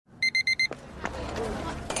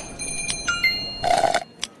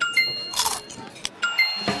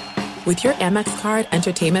With your Amex card,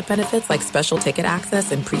 entertainment benefits like special ticket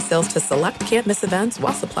access and pre-sales to select can't-miss events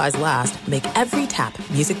while supplies last make every tap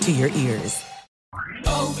music to your ears.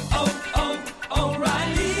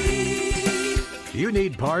 O'Reilly. You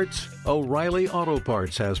need parts? O'Reilly Auto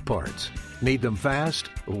Parts has parts. Need them fast?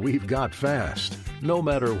 We've got fast. No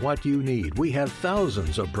matter what you need, we have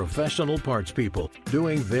thousands of professional parts people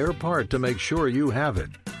doing their part to make sure you have it.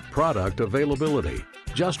 Product availability.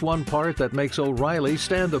 Just one part that makes O'Reilly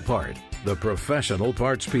stand apart. The professional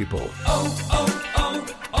parts people.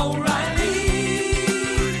 O'Reilly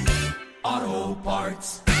Auto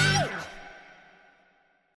Parts.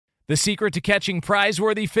 The secret to catching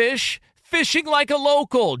prize-worthy fish? Fishing like a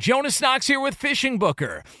local. Jonas Knox here with Fishing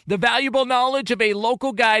Booker. The valuable knowledge of a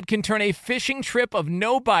local guide can turn a fishing trip of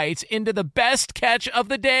no bites into the best catch of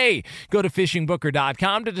the day. Go to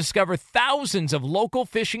fishingbooker.com to discover thousands of local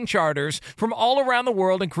fishing charters from all around the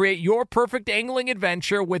world and create your perfect angling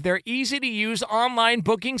adventure with their easy-to-use online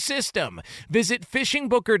booking system. Visit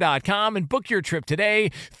fishingbooker.com and book your trip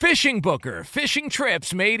today. Fishing Booker. Fishing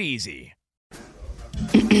trips made easy.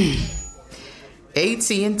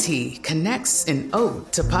 AT&T connects an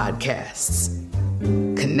ode to podcasts.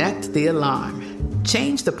 Connect the alarm.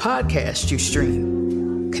 Change the podcast you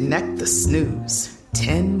stream. Connect the snooze.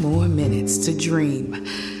 10 more minutes to dream.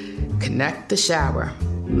 Connect the shower.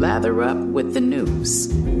 Lather up with the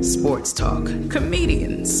news. Sports talk,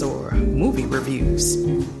 comedians, or movie reviews.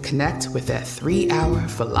 Connect with that 3-hour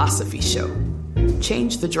philosophy show.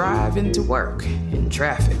 Change the drive into work in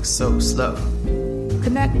traffic so slow.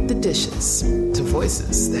 Connect the dishes to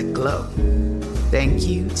voices that glow. Thank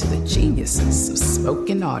you to the geniuses of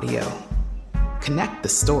spoken audio. Connect the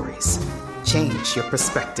stories. Change your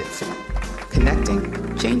perspective.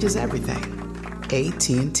 Connecting changes everything.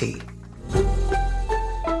 AT&T.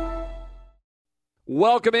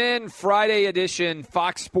 Welcome in, Friday edition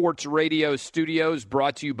Fox Sports Radio Studios,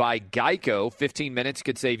 brought to you by Geico. 15 minutes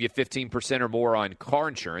could save you 15% or more on car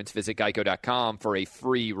insurance. Visit geico.com for a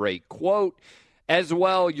free rate quote. As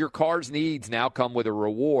well, your car's needs now come with a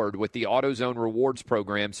reward. With the AutoZone Rewards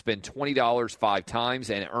program, spend $20 5 times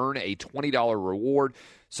and earn a $20 reward.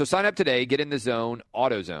 So sign up today, get in the zone,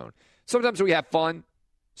 AutoZone. Sometimes we have fun.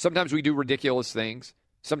 Sometimes we do ridiculous things.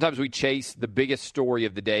 Sometimes we chase the biggest story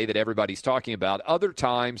of the day that everybody's talking about. Other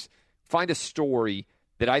times, find a story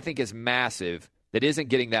that I think is massive that isn't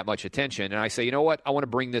getting that much attention. And I say, you know what? I want to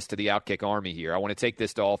bring this to the Outkick Army here. I want to take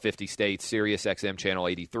this to all 50 states, Sirius XM Channel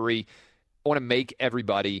 83. I want to make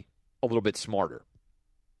everybody a little bit smarter.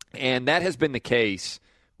 And that has been the case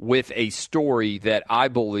with a story that I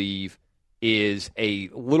believe is a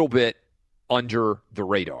little bit under the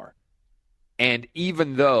radar. And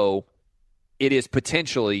even though it is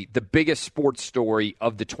potentially the biggest sports story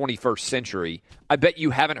of the 21st century, I bet you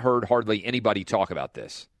haven't heard hardly anybody talk about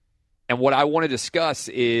this. And what I want to discuss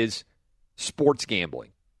is sports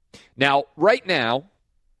gambling. Now, right now,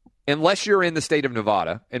 unless you're in the state of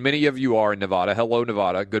Nevada, and many of you are in Nevada, hello,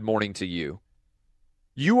 Nevada, good morning to you,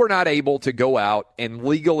 you are not able to go out and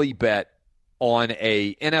legally bet on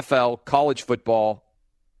a NFL, college football,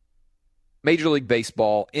 Major League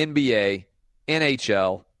Baseball, NBA,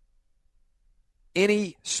 NHL,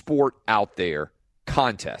 any sport out there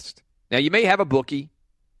contest. Now, you may have a bookie.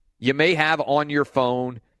 You may have on your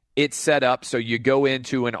phone it set up so you go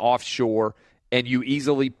into an offshore and you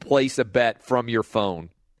easily place a bet from your phone.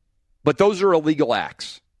 But those are illegal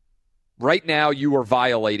acts. Right now, you are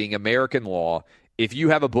violating American law if you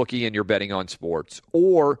have a bookie and you're betting on sports,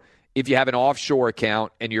 or if you have an offshore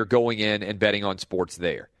account and you're going in and betting on sports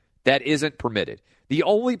there. That isn't permitted. The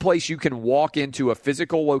only place you can walk into a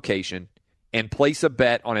physical location and place a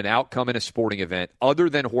bet on an outcome in a sporting event other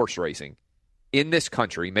than horse racing in this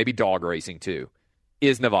country, maybe dog racing too,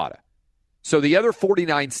 is Nevada. So the other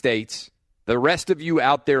 49 states, the rest of you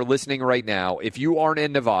out there listening right now, if you aren't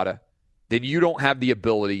in Nevada, then you don't have the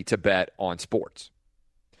ability to bet on sports.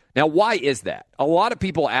 Now, why is that? A lot of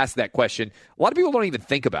people ask that question. A lot of people don't even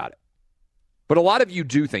think about it. But a lot of you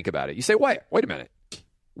do think about it. You say, wait a minute.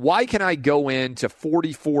 Why can I go into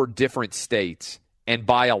 44 different states and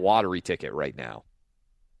buy a lottery ticket right now?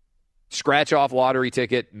 Scratch-off lottery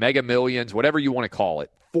ticket, Mega Millions, whatever you want to call it.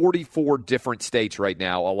 44 different states right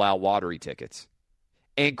now allow lottery tickets.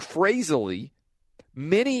 And crazily,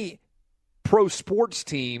 many pro sports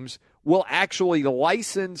teams will actually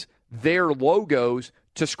license their logos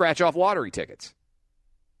to scratch off lottery tickets.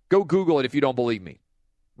 Go Google it if you don't believe me.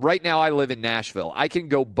 Right now I live in Nashville. I can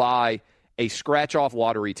go buy a scratch-off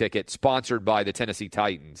lottery ticket sponsored by the Tennessee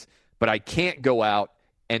Titans, but I can't go out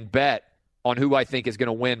and bet on who I think is going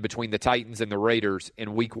to win between the Titans and the Raiders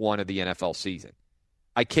in week 1 of the NFL season.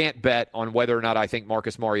 I can't bet on whether or not I think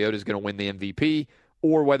Marcus Mariota is going to win the MVP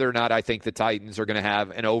or whether or not I think the Titans are going to have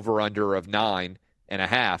an over-under of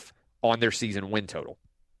 9.5 on their season win total.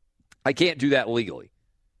 I can't do that legally.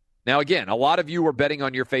 Now, again, a lot of you are betting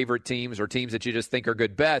on your favorite teams or teams that you just think are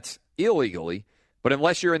good bets illegally, but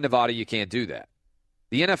unless you're in Nevada, you can't do that.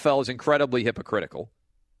 The NFL is incredibly hypocritical.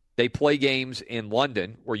 They play games in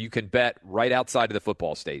London where you can bet right outside of the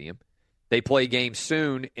football stadium. They play games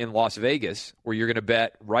soon in Las Vegas where you're going to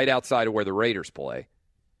bet right outside of where the Raiders play.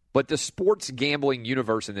 But the sports gambling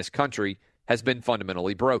universe in this country has been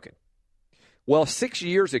fundamentally broken. Well, 6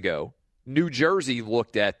 years ago, New Jersey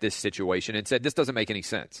looked at this situation and said, this doesn't make any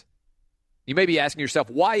sense. You may be asking yourself,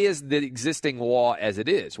 why is the existing law as it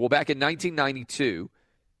is? Well, back in 1992,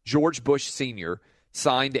 George Bush Sr.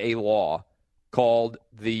 signed a law called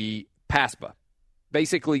the PASPA.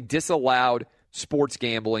 Basically disallowed sports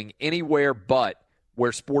gambling anywhere but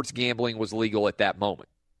where sports gambling was legal at that moment.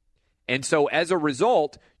 And so as a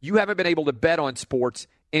result, you haven't been able to bet on sports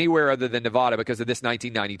anywhere other than Nevada because of this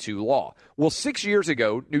 1992 law. Well, 6 years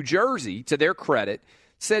ago, New Jersey, to their credit,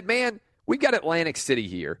 said, man, we've got Atlantic City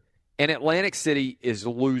here, and Atlantic City is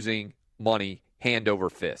losing money hand over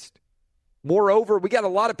fist. Moreover, we got a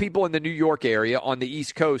lot of people in the New York area on the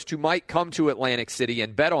East Coast who might come to Atlantic City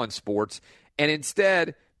and bet on sports, and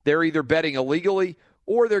instead they're either betting illegally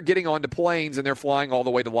or they're getting onto planes and they're flying all the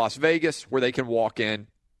way to Las Vegas where they can walk in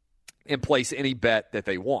and place any bet that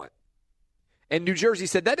they want. And New Jersey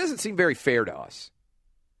said, that doesn't seem very fair to us.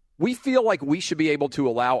 We feel like we should be able to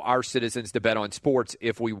allow our citizens to bet on sports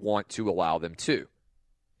if we want to allow them to.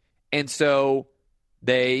 And so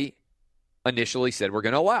they initially said, we're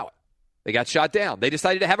going to allow it. They got shot down. They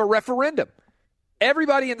decided to have a referendum.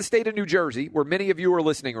 Everybody in the state of New Jersey, where many of you are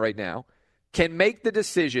listening right now, can make the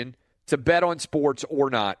decision to bet on sports or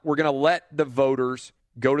not. We're going to let the voters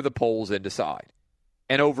go to the polls and decide.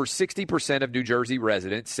 And over 60% of New Jersey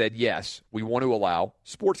residents said, yes, we want to allow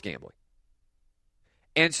sports gambling.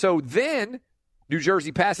 And so then New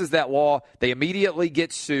Jersey passes that law. They immediately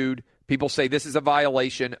get sued. People say this is a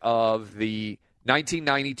violation of the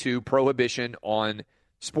 1992 prohibition on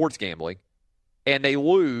sports gambling, and they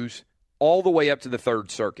lose all the way up to the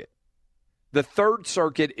Third Circuit. The Third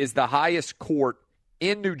Circuit is the highest court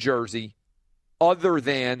in New Jersey other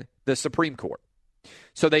than the Supreme Court.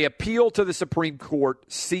 So they appeal to the Supreme Court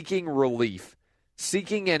seeking relief,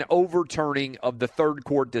 seeking an overturning of the third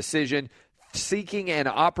court decision, seeking an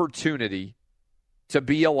opportunity to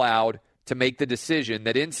be allowed to make the decision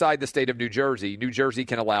that inside the state of New Jersey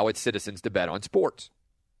can allow its citizens to bet on sports.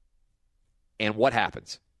 And what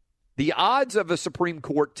happens? The odds of the Supreme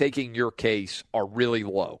Court taking your case are really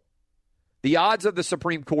low. The odds of the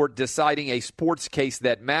Supreme Court deciding a sports case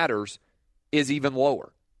that matters is even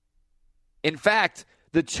lower. In fact,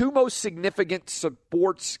 the two most significant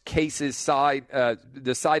sports cases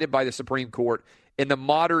decided by the Supreme Court in the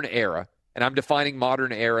modern era, and I'm defining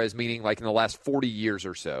modern era as meaning like in the last 40 years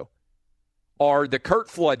or so, are the Curt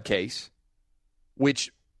Flood case,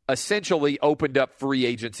 which essentially opened up free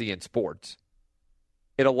agency in sports.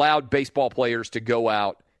 It allowed baseball players to go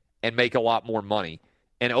out and make a lot more money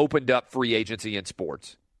and opened up free agency in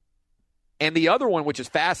sports. And the other one, which is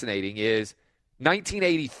fascinating, is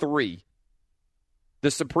 1983.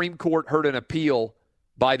 The Supreme Court heard an appeal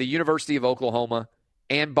by the University of Oklahoma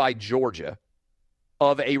and by Georgia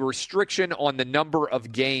of a restriction on the number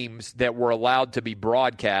of games that were allowed to be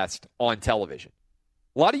broadcast on television.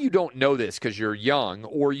 A lot of you don't know this because you're young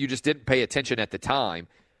or you just didn't pay attention at the time.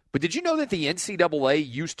 But did you know that the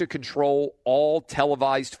NCAA used to control all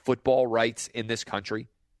televised football rights in this country?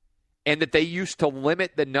 And that they used to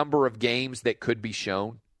limit the number of games that could be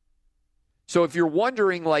shown? So if you're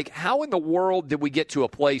wondering, like, how in the world did we get to a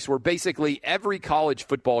place where basically every college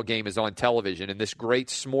football game is on television in this great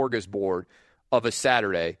smorgasbord of a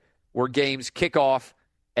Saturday where games kick off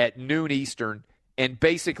at noon Eastern and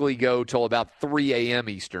basically go till about 3 a.m.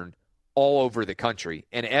 Eastern all over the country,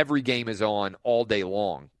 and every game is on all day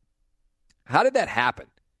long? How did that happen?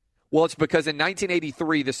 Well, it's because in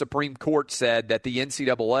 1983, the Supreme Court said that the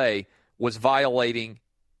NCAA was violating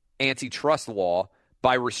antitrust law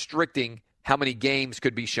by restricting how many games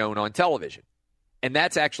could be shown on television. And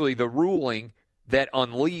that's actually the ruling that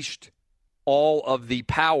unleashed all of the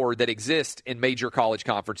power that exists in major college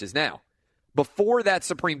conferences now. Before that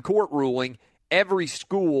Supreme Court ruling, every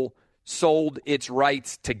school sold its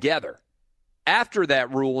rights together. After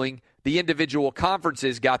that ruling, the individual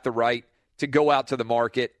conferences got the right to go out to the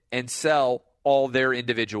market and sell all their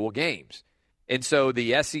individual games. And so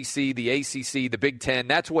the SEC, the ACC, the Big Ten,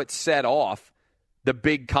 that's what set off the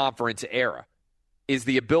big conference era, is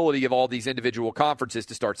the ability of all these individual conferences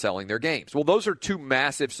to start selling their games. Well, those are two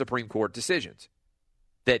massive Supreme Court decisions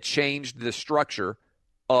that changed the structure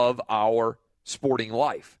of our sporting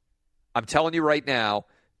life. I'm telling you right now,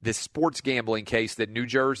 this sports gambling case that New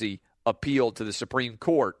Jersey appealed to the Supreme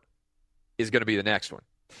Court is going to be the next one.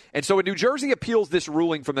 And so when New Jersey appeals this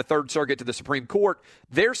ruling from the Third Circuit to the Supreme Court,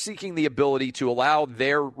 they're seeking the ability to allow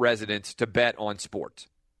their residents to bet on sports.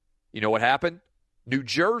 You know what happened? New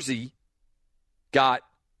Jersey got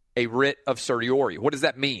a writ of certiorari. What does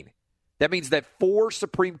that mean? That means that 4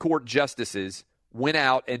 Supreme Court justices went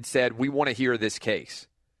out and said, we want to hear this case.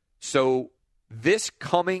 So this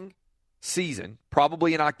coming season,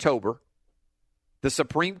 probably in October, the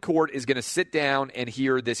Supreme Court is going to sit down and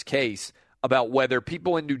hear this case about whether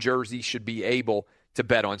people in New Jersey should be able to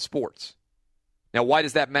bet on sports. Now, why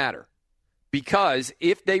does that matter? Because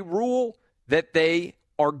if they rule that they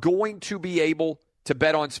are going to be able to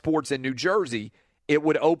bet on sports in New Jersey, it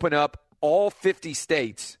would open up all 50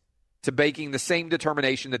 states to making the same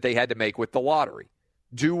determination that they had to make with the lottery.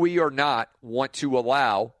 Do we or not want to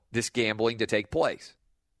allow this gambling to take place?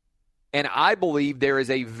 And I believe there is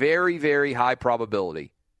a very, very high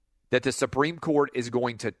probability that the Supreme Court is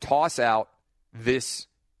going to toss out this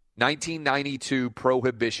 1992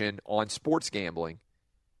 prohibition on sports gambling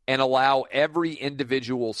and allow every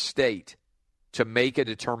individual state to make a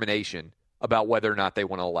determination about whether or not they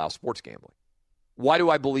want to allow sports gambling. Why do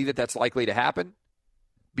I believe that that's likely to happen?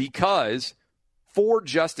 Because 4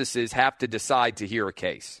 justices have to decide to hear a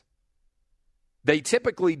case. They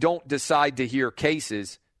typically don't decide to hear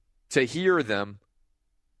cases to hear them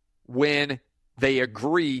when they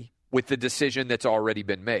agree with the decision that's already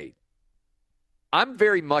been made. I'm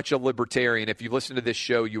very much a libertarian. If you listen to this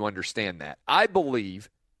show, you understand that. I believe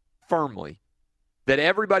firmly that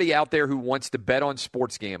everybody out there who wants to bet on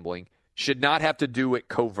sports gambling should not have to do it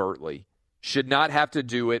covertly, should not have to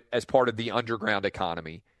do it as part of the underground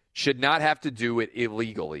economy, should not have to do it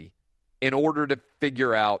illegally in order to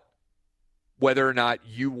figure out whether or not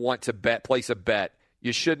you want to place a bet.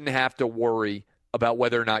 You shouldn't have to worry about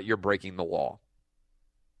whether or not you're breaking the law.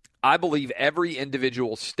 I believe every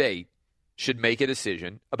individual state should make a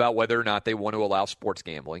decision about whether or not they want to allow sports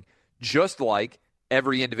gambling, just like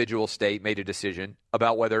every individual state made a decision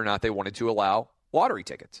about whether or not they wanted to allow lottery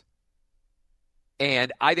tickets.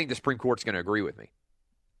 And I think the Supreme Court's going to agree with me.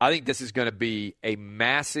 I think this is going to be a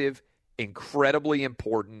massive, incredibly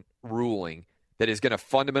important ruling that is going to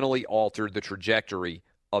fundamentally alter the trajectory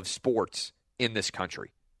of sports in this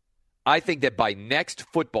country. I think that by next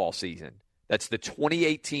football season, that's the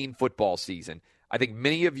 2018 football season, I think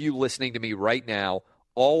many of you listening to me right now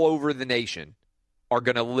all over the nation are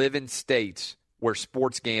going to live in states where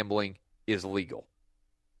sports gambling is legal.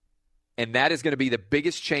 And that is going to be the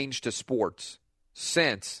biggest change to sports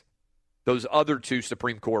since those other 2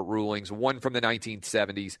 Supreme Court rulings, one from the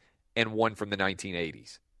 1970s and one from the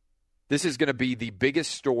 1980s. This is going to be the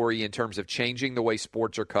biggest story in terms of changing the way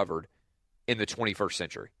sports are covered in the 21st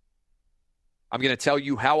century. I'm going to tell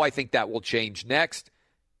you how I think that will change next.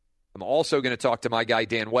 I'm also going to talk to my guy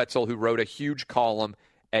Dan Wetzel, who wrote a huge column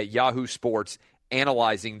at Yahoo Sports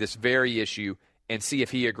analyzing this very issue, and see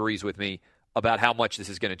if he agrees with me about how much this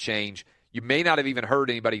is going to change. You may not have even heard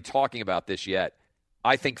anybody talking about this yet.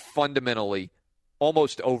 I think fundamentally,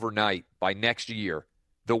 almost overnight, by next year,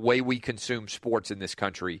 the way we consume sports in this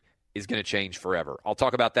country is going to change forever. I'll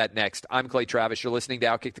talk about that next. I'm Clay Travis. You're listening to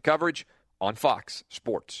Outkick the Coverage on Fox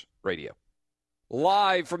Sports Radio.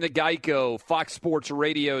 Live from the Geico Fox Sports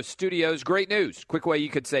Radio studios. Great news. Quick way you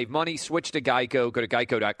could save money. Switch to Geico. Go to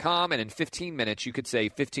geico.com, and in 15 minutes, you could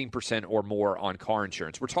save 15% or more on car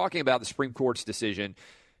insurance. We're talking about the Supreme Court's decision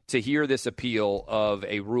to hear this appeal of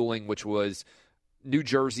a ruling which was New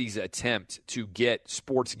Jersey's attempt to get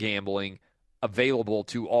sports gambling available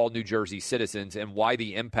to all New Jersey citizens, and why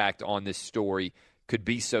the impact on this story could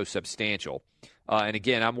be so substantial. And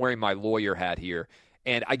again, I'm wearing my lawyer hat here.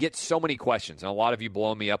 And I get so many questions, and a lot of you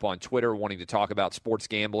blowing me up on Twitter wanting to talk about sports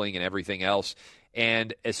gambling and everything else.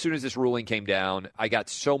 And as soon as this ruling came down, I got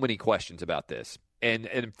so many questions about this.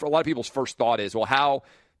 And for a lot of people's first thought is, well,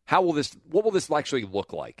 what will this actually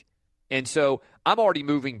look like? And so I'm already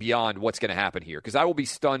moving beyond what's going to happen here, because I will be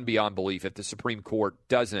stunned beyond belief if the Supreme Court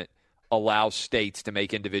doesn't allow states to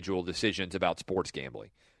make individual decisions about sports gambling,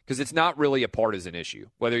 because it's not really a partisan issue.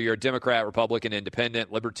 Whether you're a Democrat, Republican,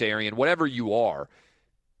 Independent, Libertarian, whatever you are,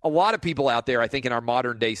 a lot of people out there, I think, in our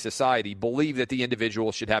modern-day society believe that the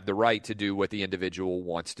individual should have the right to do what the individual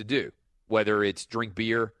wants to do, whether it's drink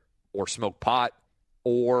beer or smoke pot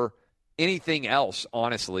or anything else,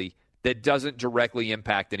 honestly, that doesn't directly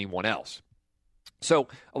impact anyone else. So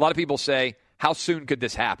a lot of people say, how soon could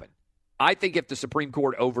this happen? I think if the Supreme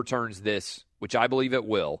Court overturns this, which I believe it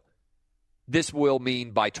will, this will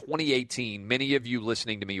mean by 2018, many of you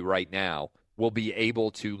listening to me right now will be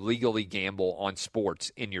able to legally gamble on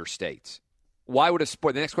sports in your states. Why would a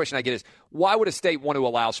sport? The next question I get is, why would a state want to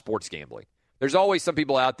allow sports gambling? There's always some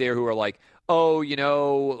people out there who are like, oh,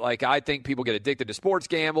 I think people get addicted to sports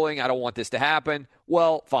gambling. I don't want this to happen.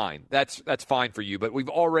 Well, fine. That's fine for you. But we've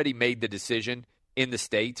already made the decision in the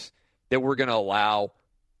states that we're going to allow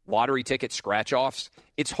lottery ticket scratch-offs.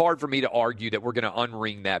 It's hard for me to argue that we're going to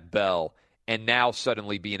unring that bell and now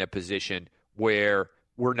suddenly be in a position where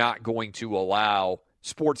we're not going to allow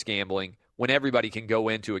sports gambling when everybody can go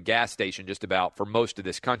into a gas station just about for most of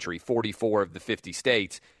this country, 44 of the 50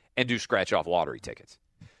 states, and do scratch-off lottery tickets.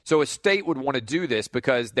 So a state would want to do this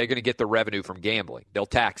because they're going to get the revenue from gambling. They'll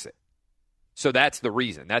tax it. So that's the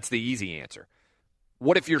reason. That's the easy answer.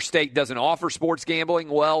 What if your state doesn't offer sports gambling?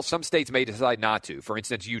 Well, some states may decide not to. For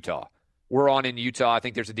instance, Utah. We're on in Utah. I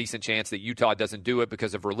think there's a decent chance that Utah doesn't do it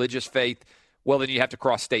because of religious faith. Well, then you have to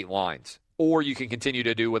cross state lines. Or you can continue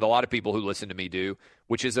to do what a lot of people who listen to me do,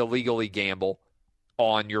 which is illegally gamble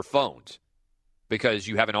on your phones because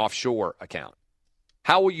you have an offshore account.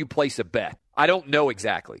 How will you place a bet? I don't know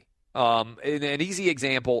exactly. An easy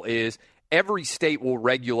example is every state will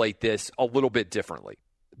regulate this a little bit differently.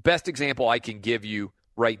 Best example I can give you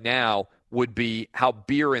right now would be how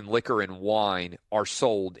beer and liquor and wine are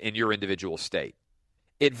sold in your individual state.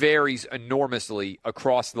 It varies enormously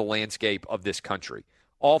across the landscape of this country.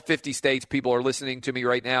 All 50 states, people are listening to me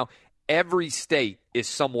right now. Every state is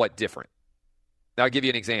somewhat different. Now, I'll give you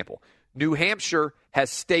an example. New Hampshire has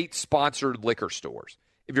state-sponsored liquor stores.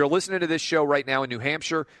 If you're listening to this show right now in New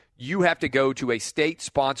Hampshire, you have to go to a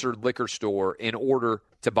state-sponsored liquor store in order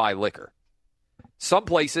to buy liquor. Some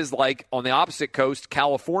places, like on the opposite coast,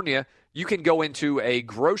 California, you can go into a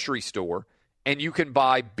grocery store and you can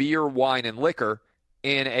buy beer, wine, and liquor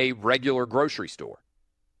in a regular grocery store.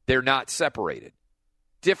 They're not separated.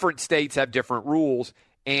 Different states have different rules,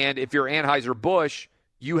 and if you're Anheuser-Busch,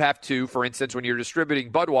 you have to, for instance, when you're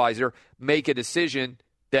distributing Budweiser, make a decision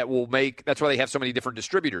that will make – that's why they have so many different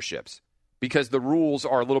distributorships, because the rules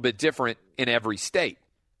are a little bit different in every state.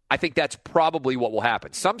 I think that's probably what will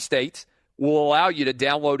happen. Some states will allow you to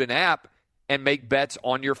download an app and make bets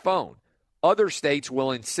on your phone. Other states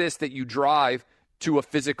will insist that you drive to a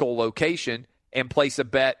physical location and place a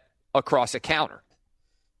bet across a counter.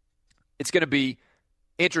 It's going to be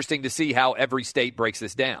interesting to see how every state breaks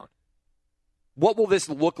this down. What will this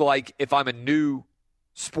look like if I'm a new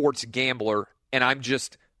sports gambler and I'm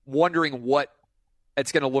just wondering what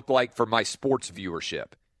it's going to look like for my sports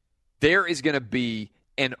viewership? There is going to be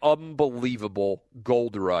an unbelievable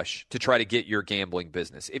gold rush to try to get your gambling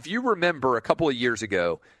business. If you remember a couple of years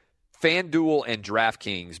ago, FanDuel and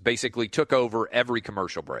DraftKings basically took over every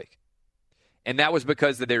commercial break. And that was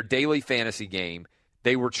because of their daily fantasy game.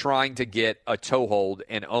 They were trying to get a toehold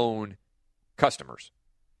and own customers.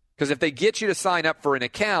 Because if they get you to sign up for an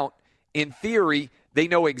account, in theory, they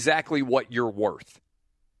know exactly what you're worth.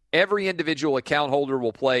 Every individual account holder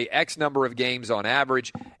will play X number of games on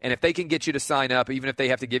average, and if they can get you to sign up, even if they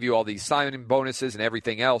have to give you all these sign-in bonuses and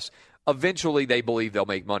everything else, eventually they believe they'll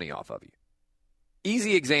make money off of you.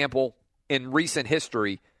 Easy example in recent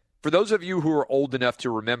history, for those of you who are old enough to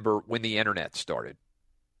remember when the internet started.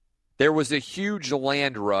 There was a huge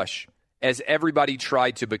land rush as everybody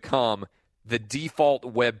tried to become the default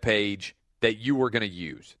web page that you were going to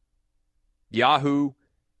use. Yahoo,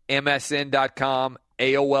 MSN.com,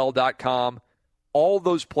 AOL.com, all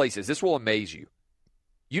those places. This will amaze you.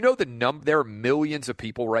 You know there are millions of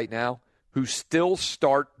people right now who still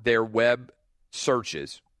start their web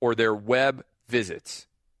searches or their web visits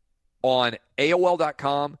on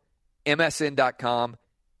AOL.com, MSN.com,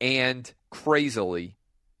 and crazily,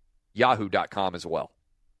 Yahoo.com as well.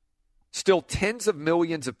 Still tens of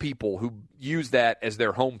millions of people who use that as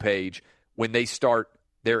their homepage when they start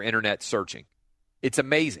their internet searching. It's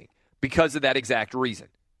amazing because of that exact reason.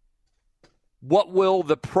 What will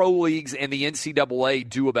the pro leagues and the NCAA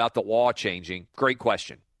do about the law changing? Great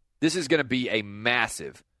question. This is going to be a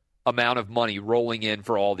massive amount of money rolling in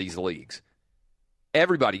for all these leagues.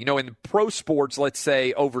 Everybody, in pro sports, let's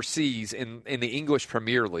say overseas in the English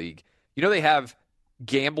Premier League, they have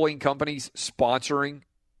gambling companies sponsoring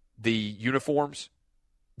the uniforms,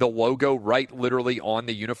 the logo right literally on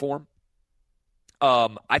the uniform.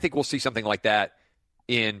 I think we'll see something like that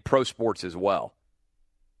in pro sports as well.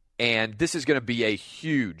 And this is going to be a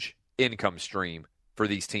huge income stream for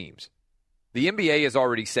these teams. The NBA has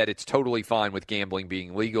already said it's totally fine with gambling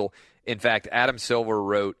being legal. In fact, Adam Silver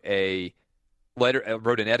wrote an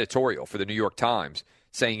editorial for the New York Times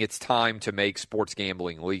saying it's time to make sports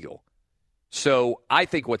gambling legal. So I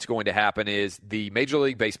think what's going to happen is the Major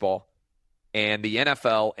League Baseball and the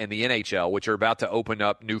NFL and the NHL, which are about to open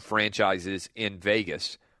up new franchises in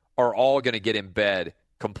Vegas, are all going to get in bed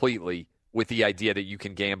completely with the idea that you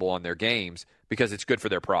can gamble on their games because it's good for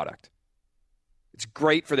their product. It's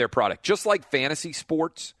great for their product. Just like fantasy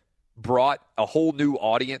sports brought a whole new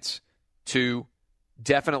audience to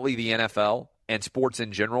definitely the NFL and sports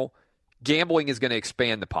in general, gambling is going to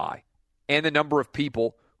expand the pie. And the number of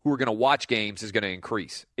people who are going to watch games is going to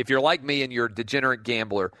increase. If you're like me and you're a degenerate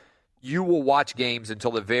gambler, you will watch games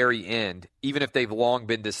until the very end, even if they've long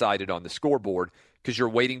been decided on the scoreboard, because you're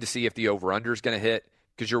waiting to see if the over-under is going to hit,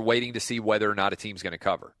 because you're waiting to see whether or not a team's going to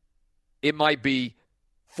cover. It might be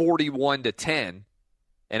 41-10,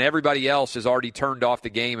 and everybody else has already turned off the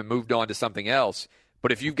game and moved on to something else.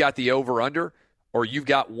 But if you've got the over-under, or you've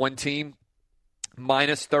got one team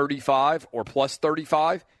minus 35 or plus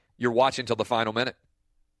 35, you're watching till the final minute.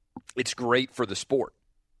 It's great for the sport.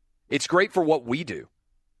 It's great for what we do.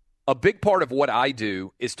 A big part of what I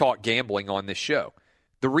do is talk gambling on this show.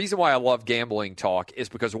 The reason why I love gambling talk is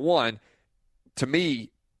because, one, to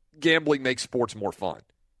me, gambling makes sports more fun.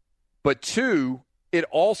 But two, it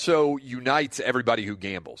also unites everybody who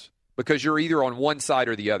gambles because you're either on one side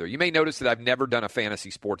or the other. You may notice that I've never done a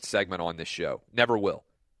fantasy sports segment on this show. Never will.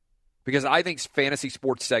 Because I think fantasy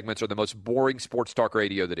sports segments are the most boring sports talk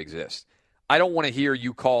radio that exists. I don't want to hear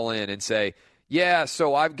you call in and say, yeah,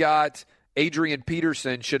 so I've got Adrian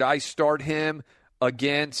Peterson. Should I start him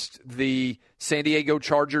against the San Diego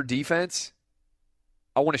Charger defense?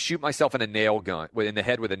 I want to shoot myself in the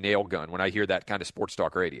head with a nail gun when I hear that kind of sports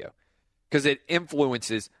talk radio because it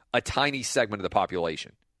influences a tiny segment of the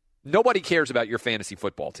population. Nobody cares about your fantasy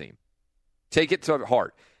football team. Take it to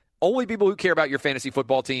heart. Only people who care about your fantasy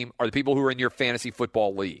football team are the people who are in your fantasy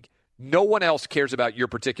football league. No one else cares about your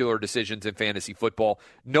particular decisions in fantasy football.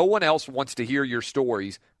 No one else wants to hear your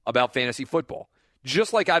stories about fantasy football.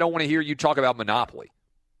 Just like I don't want to hear you talk about Monopoly.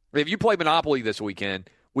 If you play Monopoly this weekend,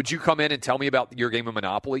 would you come in and tell me about your game of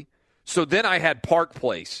Monopoly? So then I had Park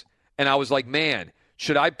Place, and I was like, man,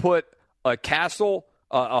 should I put a castle,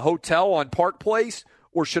 a hotel on Park Place,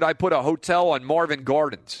 or should I put a hotel on Marvin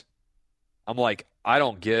Gardens? I'm like, I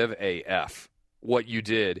don't give a F what you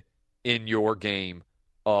did in your game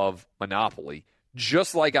of Monopoly,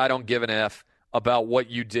 just like I don't give an F about what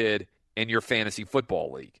you did in your fantasy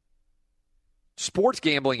football league. Sports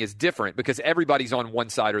gambling is different because everybody's on one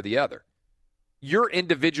side or the other. Your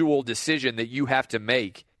individual decision that you have to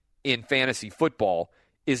make in fantasy football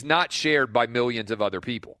is not shared by millions of other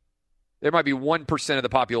people. There might be 1% of the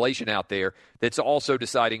population out there that's also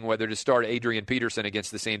deciding whether to start Adrian Peterson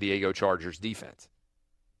against the San Diego Chargers defense.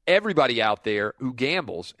 Everybody out there who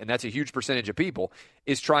gambles, and that's a huge percentage of people,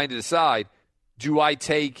 is trying to decide, do I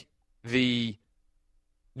take the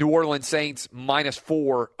New Orleans Saints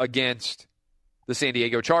 -4 against the San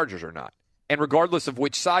Diego Chargers or not? And regardless of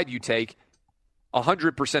which side you take,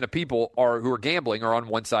 100% of people who are gambling are on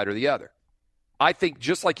one side or the other. I think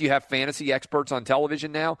just like you have fantasy experts on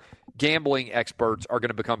television now, gambling experts are going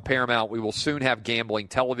to become paramount. We will soon have gambling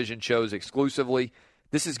television shows exclusively.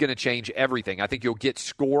 This is going to change everything. I think you'll get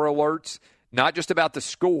score alerts, not just about the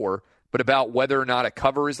score, but about whether or not a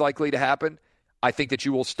cover is likely to happen. I think that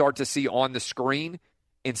you will start to see on the screen,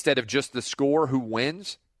 instead of just the score, who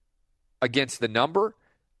wins against the number.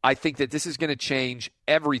 I think that this is going to change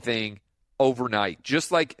everything overnight.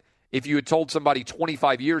 Just like if you had told somebody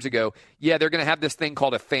 25 years ago, yeah, they're going to have this thing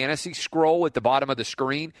called a fantasy scroll at the bottom of the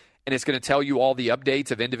screen, and it's going to tell you all the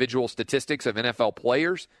updates of individual statistics of NFL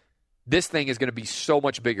players. This thing is going to be so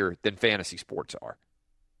much bigger than fantasy sports are.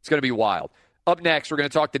 It's going to be wild. Up next, we're going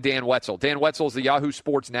to talk to Dan Wetzel. Dan Wetzel is the Yahoo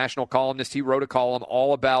Sports national columnist. He wrote a column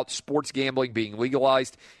all about sports gambling being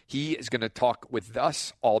legalized. He is going to talk with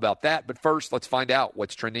us all about that. But first, let's find out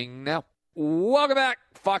what's trending now. Welcome back.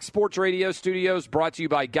 Fox Sports Radio Studios brought to you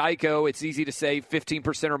by Geico. It's easy to save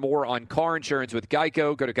 15% or more on car insurance with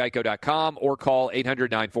Geico. Go to geico.com or call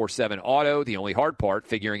 800-947-AUTO. The only hard part,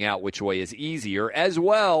 figuring out which way is easier. As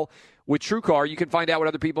well, with TrueCar, you can find out what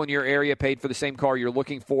other people in your area paid for the same car you're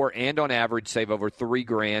looking for and on average save over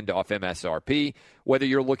 $3,000 off MSRP. Whether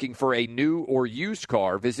you're looking for a new or used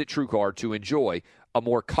car, visit TrueCar to enjoy a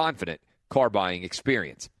more confident car buying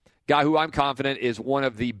experience. Guy who I'm confident is one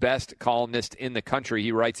of the best columnists in the country.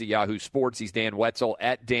 He writes at Yahoo Sports. He's Dan Wetzel,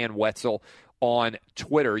 at Dan Wetzel on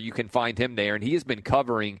Twitter. You can find him there. And he has been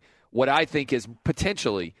covering what I think is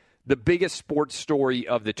potentially the biggest sports story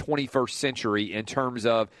of the 21st century in terms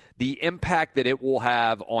of the impact that it will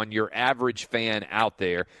have on your average fan out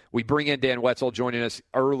there. We bring in Dan Wetzel joining us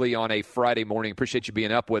early on a Friday morning. Appreciate you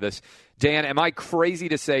being up with us. Dan, am I crazy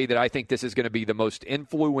to say that I think this is going to be the most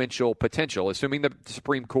influential potential, assuming the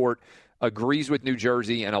Supreme Court agrees with New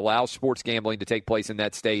Jersey and allows sports gambling to take place in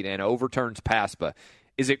that state and overturns PASPA?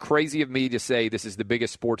 Is it crazy of me to say this is the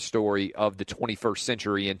biggest sports story of the 21st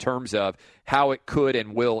century in terms of how it could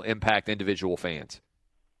and will impact individual fans?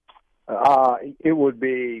 It would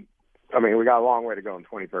be, I mean, we got a long way to go in the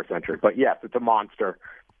 21st century, but yes, it's a monster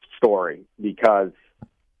story because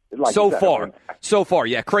like so far,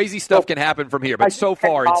 yeah, crazy stuff can happen from here, but so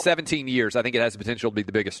far in 17 years, I think it has the potential to be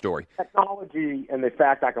the biggest story. Technology and the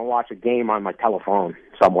fact I can watch a game on my telephone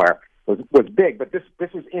somewhere was big, but this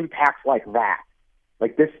is impacts like that.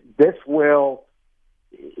 Like this will,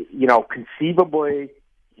 conceivably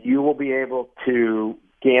you will be able to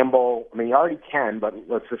gamble. I mean, you already can, but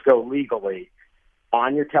let's just go legally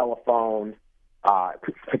on your telephone.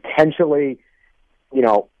 Potentially, it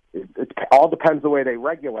all depends the way they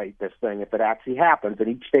regulate this thing. If it actually happens, and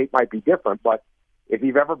each state might be different. But if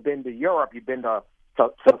you've ever been to Europe, you've been to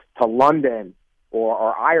London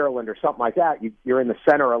or Ireland or something like that. You're in the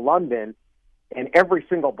center of London, and every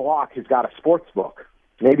single block has got a sports book.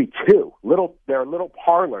 Maybe two. They're little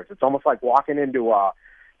parlors. It's almost like walking into a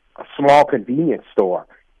small convenience store,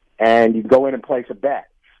 and you go in and place a bet.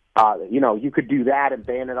 You could do that and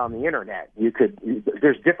ban it on the internet.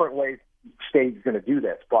 There's different ways state's going to do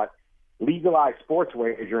this, but legalized sports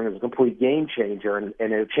wagering is a complete game changer, and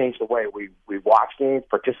it'll change the way we watch games,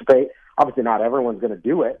 participate. Obviously, not everyone's going to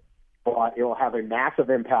do it, but it will have a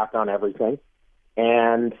massive impact on everything.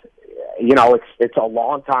 And it's a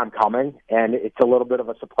long time coming, and it's a little bit of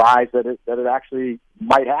a surprise that it actually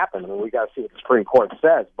might happen. I mean, we got to see what the Supreme Court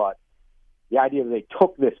says, but the idea that they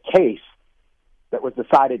took this case that was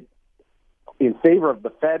decided in favor of the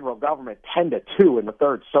federal government 10-2 in the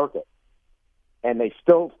Third Circuit, and they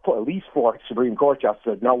still, at least four Supreme Court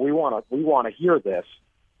justices said, no, we want to hear this.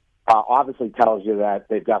 Obviously tells you that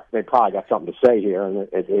they probably got something to say here, and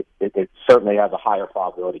it certainly has a higher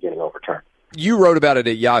probability of getting overturned. You wrote about it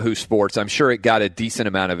at Yahoo Sports. I'm sure it got a decent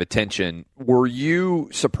amount of attention. Were you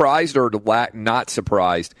surprised or not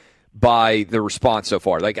surprised by the response so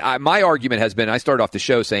far? My argument has been, I started off the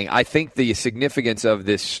show saying, I think the significance of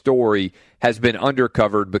this story has been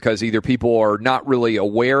undercovered because either people are not really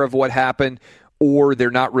aware of what happened, or they're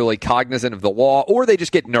not really cognizant of the law, or they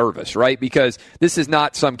just get nervous, right? Because this is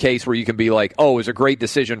not some case where you can be like, oh, it was a great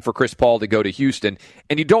decision for Chris Paul to go to Houston,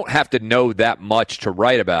 and you don't have to know that much to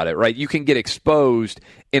write about it, right? You can get exposed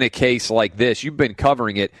in a case like this. You've been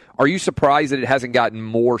covering it. Are you surprised that it hasn't gotten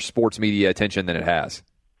more sports media attention than it has?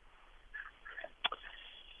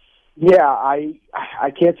 Yeah, I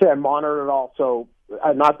can't say I monitor it all, so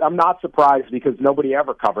I'm not surprised because nobody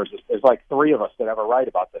ever covers this. There's like three of us that ever write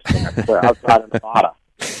about this thing outside of Nevada.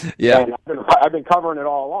 Yeah, and I've been covering it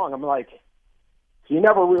all along. I'm like, so you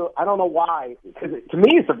never really. I don't know why. Because to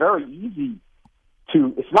me, it's a very easy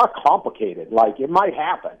to. It's not complicated. Like it might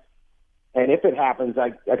happen, and if it happens,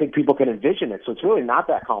 I think people can envision it. So it's really not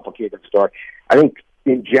that complicated story. I think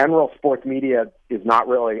in general, sports media is not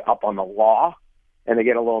really up on the law, and they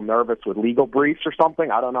get a little nervous with legal briefs or something.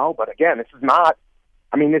 I don't know, but again, this is not.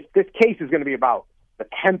 I mean, this case is going to be about the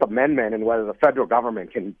 10th Amendment and whether the federal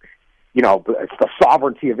government can, it's the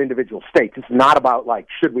sovereignty of individual states. It's not about,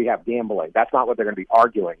 should we have gambling? That's not what they're going to be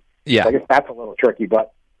arguing. Yeah. So I guess that's a little tricky,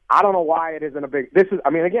 but I don't know why it isn't a big – this is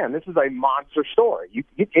a monster story.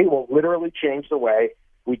 It will literally change the way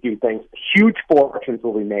we do things. Huge fortunes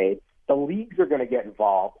will be made. The leagues are going to get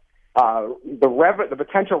involved. The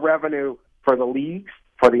potential revenue for the leagues,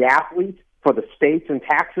 for the athletes, for the states and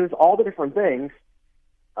taxes, all the different things –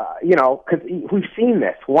 because we've seen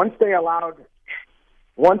this. Once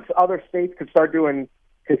other states could start doing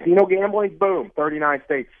casino gambling, boom, 39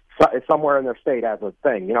 states somewhere in their state has a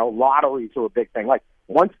thing. Lotteries are a big thing. Like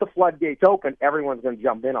once the floodgates open, everyone's going to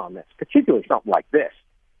jump in on this, particularly something like this.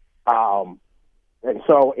 And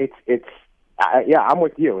so I'm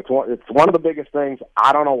with you. It's one of the biggest things.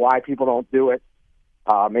 I don't know why people don't do it.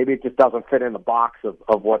 Maybe it just doesn't fit in the box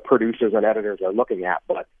of what producers and editors are looking at,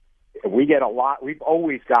 but we get a lot. We've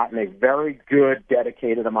always gotten a very good,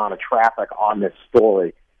 dedicated amount of traffic on this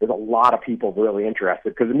story. There's a lot of people really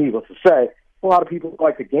interested because, needless to say, a lot of people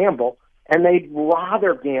like to gamble, and they'd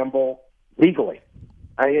rather gamble legally.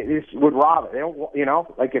 They just would rather. They don't,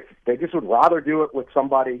 if they just would rather do it with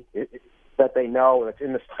somebody that they know that's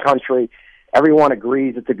in this country. Everyone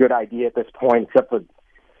agrees it's a good idea at this point, except for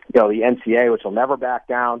the NCAA, which will never back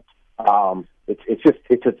down.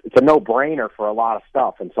 it's a no-brainer for a lot of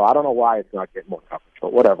stuff, and so I don't know why it's not getting more coverage,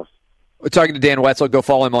 but whatever. We're talking to Dan Wetzel. Go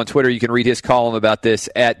follow him on Twitter. You can read his column about this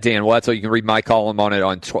at Dan Wetzel. You can read my column on it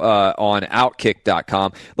on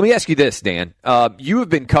Outkick.com. Let me ask you this, Dan. You have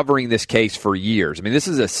been covering this case for years. I mean, this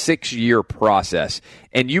is a 6-year process.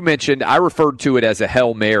 And you mentioned, I referred to it as a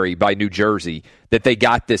Hail Mary by New Jersey, that they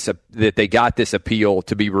got this appeal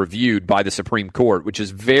to be reviewed by the Supreme Court, which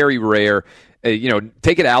is very rare.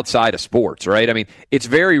 Take it outside of sports, right? I mean, it's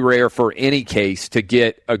very rare for any case to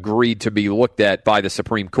get agreed to be looked at by the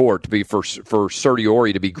Supreme Court, to be for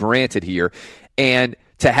certiorari to be granted here. And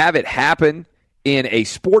to have it happen in a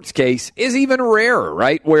sports case is even rarer,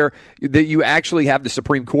 right? Where that you actually have the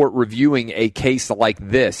Supreme Court reviewing a case like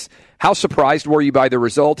this. How surprised were you by the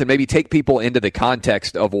result? And maybe take people into the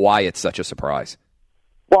context of why it's such a surprise.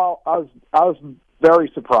 Well, I was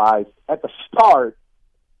very surprised at the start.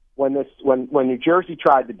 When New Jersey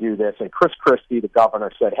tried to do this, and Chris Christie, the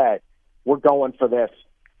governor, said, "Hey, we're going for this.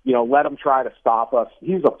 Let them try to stop us."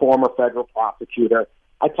 He's a former federal prosecutor.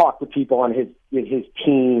 I talked to people on his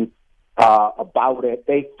team about it.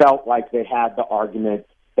 They felt like they had the argument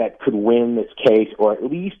that could win this case, or at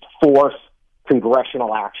least force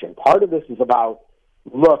congressional action. Part of this is about,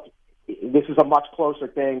 look, this is a much closer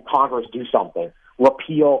thing. Congress, do something.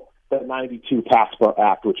 Repeal the '92 Passport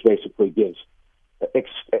Act, which basically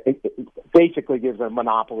gives a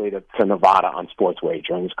monopoly to Nevada on sports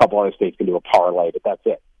wagering. There's a couple other states can do a parlay, but that's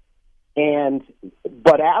it.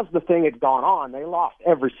 But as the thing had gone on, they lost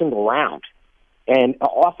every single round, and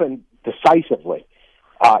often decisively.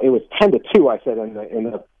 It was 10-2, I said, in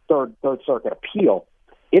the third Circuit appeal.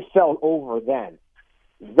 It fell over then.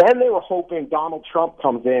 Then they were hoping Donald Trump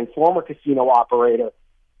comes in, former casino operator,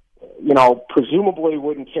 presumably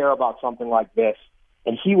wouldn't care about something like this,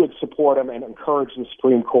 and he would support him and encourage the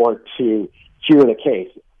Supreme Court to hear the case.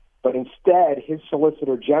 But instead, his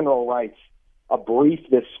Solicitor General writes a brief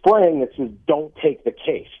this spring that says, don't take the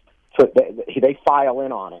case. So they file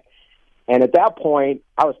in on it. And at that point,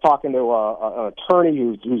 I was talking to an attorney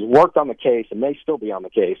who's worked on the case and may still be on the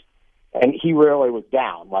case, and he really was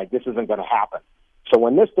down, like this isn't going to happen. So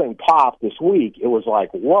when this thing popped this week, it was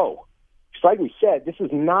like, whoa. It's like we said, this is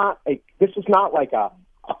not like a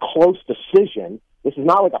close decision. This is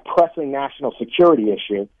not like a pressing national security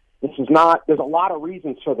issue. There's a lot of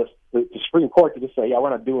reasons for the Supreme Court to just say, yeah,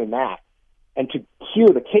 we're not doing that. And to hear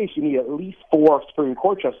the case, you need at least 4 Supreme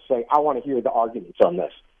Court justices say, I want to hear the arguments on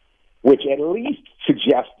this, which at least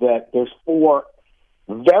suggests that there's 4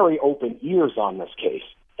 very open ears on this case,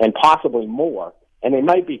 and possibly more, and they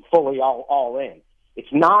might be fully all in.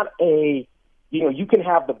 It's not you can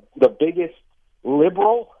have the biggest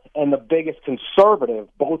liberal and the biggest conservative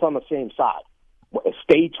both on the same side.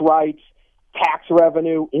 States' rights, tax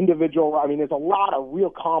revenue, individual. I mean, there's a lot of real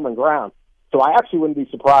common ground. So I actually wouldn't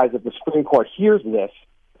be surprised if the Supreme Court hears this,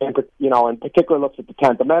 and in particular looks at the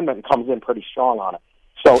 10th Amendment and comes in pretty strong on it.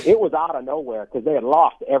 So it was out of nowhere because they had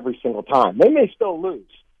lost every single time. They may still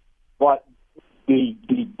lose, but the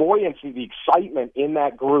buoyancy, the excitement in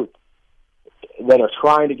that group that are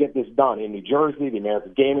trying to get this done in New Jersey, the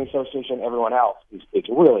American Gaming Association, everyone else, it's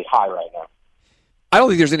really high right now. I don't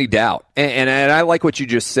think there's any doubt. And I like what you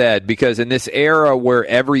just said, because in this era where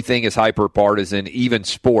everything is hyper-partisan, even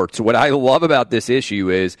sports, what I love about this issue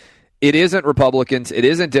is it isn't Republicans, it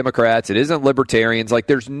isn't Democrats, it isn't Libertarians. Like,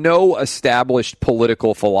 there's no established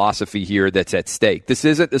political philosophy here that's at stake. This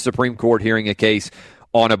isn't the Supreme Court hearing a case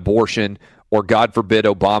on abortion or, God forbid,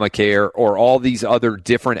 Obamacare, or all these other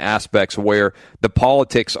different aspects where the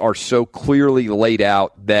politics are so clearly laid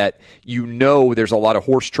out that there's a lot of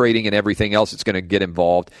horse trading and everything else that's going to get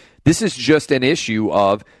involved. This is just an issue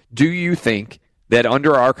of, do you think that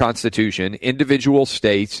under our Constitution, individual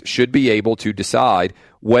states should be able to decide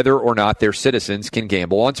whether or not their citizens can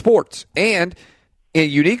gamble on sports? And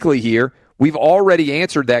uniquely here, we've already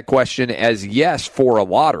answered that question as yes for a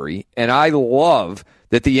lottery, and I love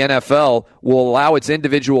that the NFL will allow its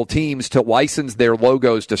individual teams to license their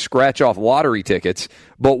logos to scratch off lottery tickets,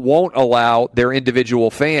 but won't allow their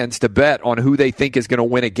individual fans to bet on who they think is going to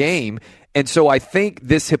win a game. And so I think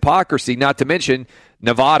this hypocrisy, not to mention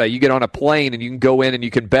Nevada, you get on a plane and you can go in and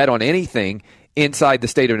you can bet on anything inside the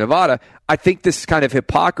state of Nevada. I think this kind of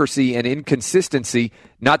hypocrisy and inconsistency,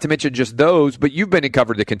 not to mention just those, but you've been and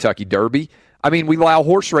covered the Kentucky Derby. I mean, we allow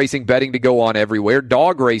horse racing betting to go on everywhere,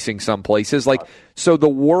 dog racing some places. So the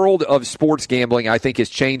world of sports gambling, I think,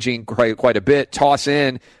 is changing quite a bit. Toss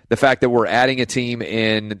in the fact that we're adding a team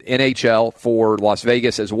in NHL for Las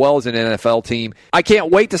Vegas as well as an NFL team. I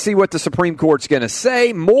can't wait to see what the Supreme Court's going to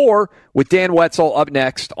say. More with Dan Wetzel up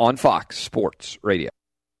next on Fox Sports Radio.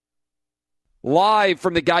 Live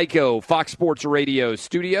from the Geico Fox Sports Radio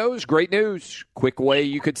studios. Great news. Quick way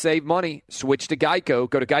you could save money. Switch to Geico.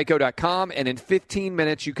 Go to geico.com, and in 15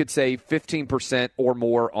 minutes, you could save 15% or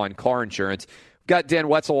more on car insurance. We've got Dan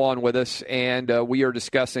Wetzel on with us, and we are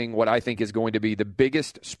discussing what I think is going to be the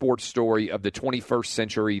biggest sports story of the 21st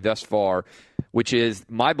century thus far, which is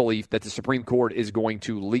my belief that the Supreme Court is going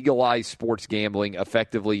to legalize sports gambling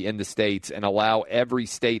effectively in the states and allow every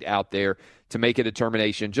state out there to make a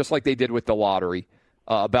determination, just like they did with the lottery,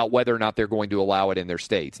 about whether or not they're going to allow it in their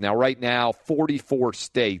states. Now, right now, 44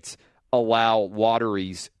 states allow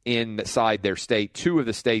lotteries inside their state. 2 of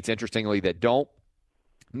the states, interestingly, that don't,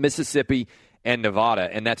 Mississippi and Nevada,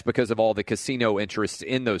 and that's because of all the casino interests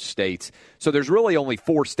in those states. So there's really only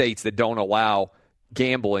 4 states that don't allow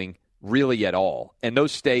gambling really at all. And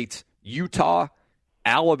those states, Utah,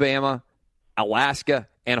 Alabama, Alaska,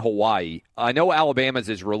 and Hawaii. I know Alabama's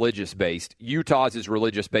is religious-based. Utah's is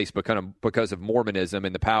religious-based because of Mormonism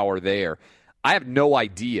and the power there. I have no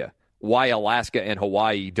idea why Alaska and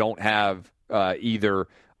Hawaii don't have either,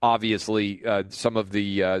 obviously, some of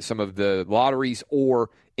the lotteries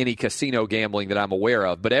or any casino gambling that I'm aware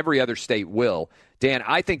of, but every other state will. Dan,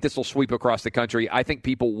 I think this will sweep across the country. I think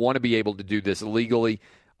people want to be able to do this legally.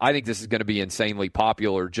 I think this is going to be insanely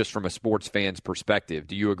popular just from a sports fan's perspective.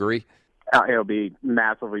 Do you agree? It'll be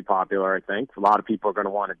massively popular, I think. A lot of people are going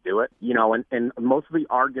to want to do it. You know, and most of the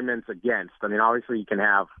arguments against, I mean, obviously you can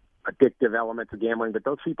have addictive elements of gambling, but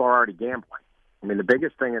those people are already gambling. I mean, the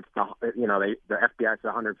biggest thing is, the FBI is a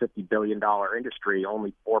 $150 billion industry.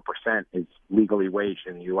 Only 4% is legally waged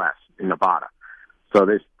in the U.S., in Nevada. So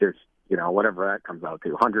there's whatever that comes out to,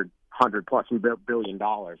 $100+ billion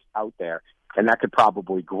out there. And that could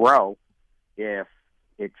probably grow if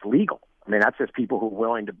it's legal. I mean, that's just people who are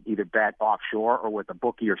willing to either bet offshore or with a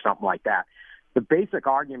bookie or something like that. The basic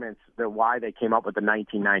arguments that why they came up with the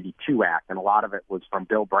 1992 Act, and a lot of it was from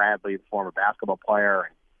Bill Bradley, the former basketball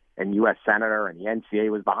player and U.S. Senator, and the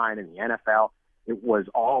NCAA was behind, and the NFL. It was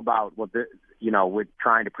all about with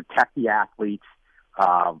trying to protect the athletes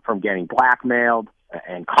from getting blackmailed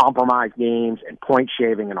and compromised games and point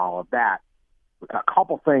shaving and all of that. A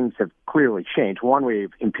couple things have clearly changed. One, we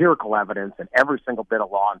have empirical evidence, and every single bit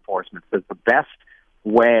of law enforcement says the best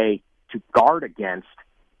way to guard against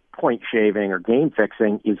point shaving or game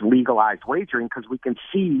fixing is legalized wagering, because we can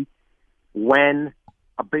see when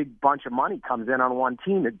a big bunch of money comes in on one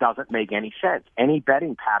team that doesn't make any sense. Any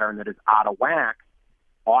betting pattern that is out of whack,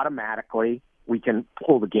 automatically we can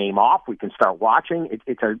pull the game off. We can start watching.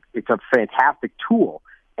 It's a fantastic tool.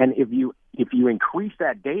 And if you increase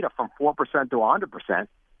that data from 4% to 100%,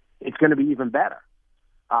 it's going to be even better.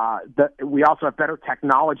 We also have better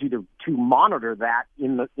technology to monitor that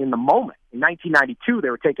in the moment. In 1992, they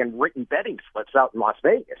were taking written betting slips out in Las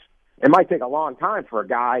Vegas. It might take a long time for a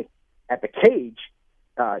guy at the cage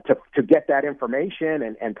to get that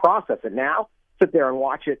information and process it. Now, sit there and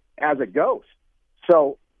watch it as it goes.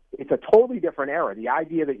 So it's a totally different era. The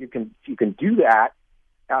idea that you can do that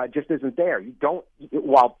just isn't there. You don't.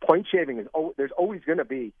 While point shaving is, there's always going to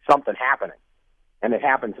be something happening, and it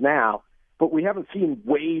happens now. But we haven't seen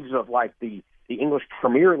waves of like the English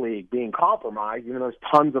Premier League being compromised, even though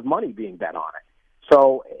there's tons of money being bet on it.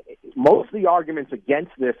 So most of the arguments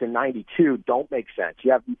against this in '92 don't make sense.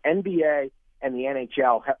 You have the NBA and the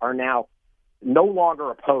NHL are now no longer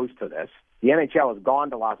opposed to this. The NHL has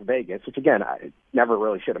gone to Las Vegas, which again, never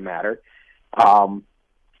really should have mattered.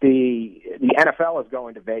 The NFL is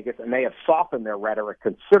going to Vegas, and they have softened their rhetoric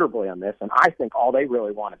considerably on this, and I think all they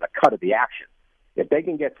really want is a cut of the action. If they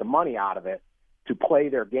can get some money out of it to play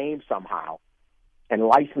their game somehow and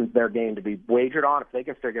license their game to be wagered on, if they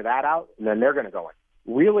can figure that out, then they're going to go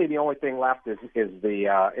in. Really, the only thing left is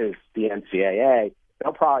the NCAA.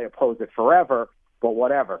 They'll probably oppose it forever, but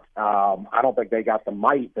whatever. I don't think they got the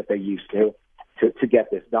might that they used to get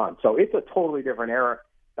this done. So it's a totally different era.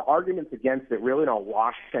 The arguments against it really don't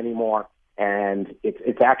wash anymore, and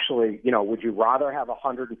it's actually, would you rather have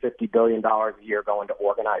 $150 billion a year going to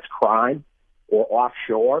organized crime or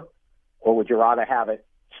offshore, or would you rather have it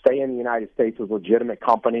stay in the United States with legitimate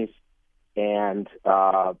companies and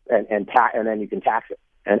then you can tax it?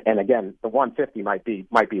 And again, the 150 might be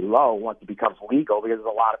low once it becomes legal, because there's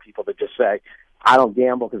a lot of people that just say, I don't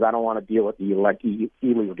gamble because I don't want to deal with the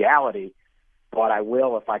illegality, but I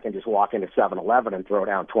will if I can just walk into 7-Eleven and throw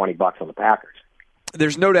down $20 on the Packers.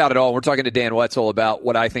 There's no doubt at all. We're talking to Dan Wetzel about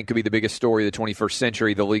what I think could be the biggest story of the 21st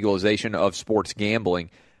century, the legalization of sports gambling.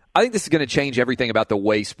 I think this is going to change everything about the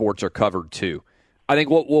way sports are covered, too. I think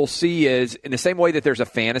what we'll see is, in the same way that there's a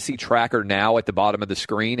fantasy tracker now at the bottom of the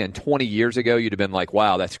screen, and 20 years ago you'd have been like,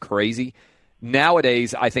 wow, that's crazy.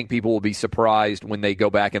 Nowadays, I think people will be surprised when they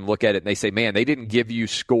go back and look at it and they say, man, they didn't give you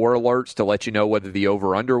score alerts to let you know whether the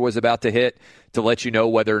over-under was about to hit, to let you know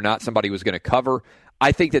whether or not somebody was going to cover.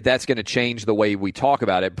 I think that that's going to change the way we talk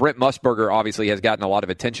about it. Brent Musburger obviously has gotten a lot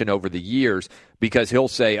of attention over the years because he'll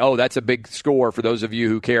say, oh, that's a big score for those of you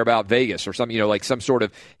who care about Vegas, or something, like some sort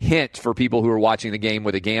of hint for people who are watching the game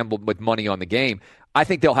with a gamble with money on the game. I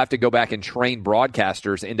think they'll have to go back and train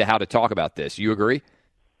broadcasters into how to talk about this. You agree?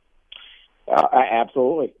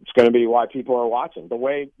 Absolutely. It's going to be why people are watching. The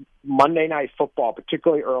way Monday Night Football,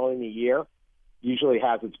 particularly early in the year, usually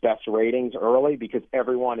has its best ratings early because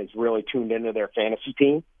everyone is really tuned into their fantasy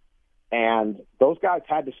team. And those guys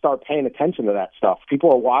had to start paying attention to that stuff.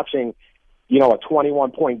 People are watching, a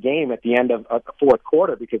 21-point game at the end of the fourth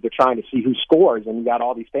quarter because they're trying to see who scores, and you got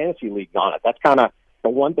all these fantasy leagues on it. That's kind of the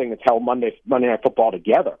one thing that's held Monday Night Football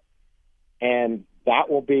together. And that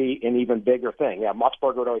will be an even bigger thing. Yeah,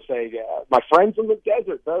 Musburger would always say, my friends in the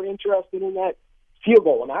desert, very interested in that field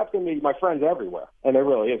goal. And that's going to be my friends everywhere. And there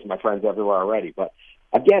really is my friends everywhere already. But,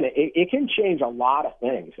 again, it can change a lot of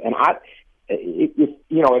things. And if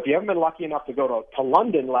you haven't been lucky enough to go to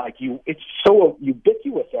London, it's so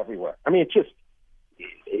ubiquitous everywhere. I mean, it's just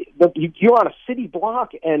you're on a city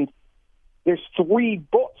block, and there's 3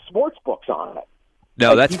 sports books on it.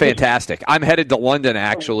 No, that's fantastic. I'm headed to London,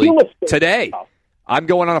 actually, today. I'm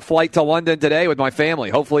going on a flight to London today with my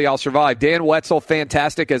family. Hopefully I'll survive. Dan Wetzel,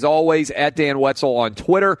 fantastic as always, at Dan Wetzel on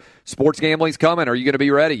Twitter. Sports gambling's coming. Are you going to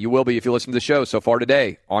be ready? You will be if you listen to the show so far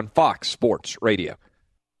today on Fox Sports Radio.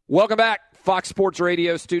 Welcome back. Fox Sports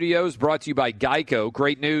Radio studios brought to you by Geico.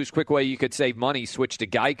 Great news. Quick way you could save money. Switch to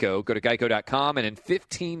Geico. Go to geico.com, and in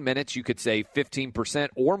 15 minutes you could save 15%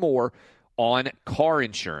 or more on car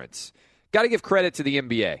insurance. Got to give credit to the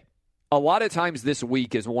NBA. A lot of times this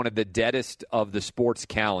week is one of the deadest of the sports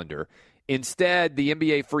calendar. Instead, the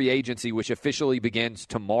NBA free agency, which officially begins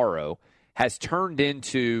tomorrow, has turned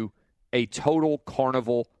into a total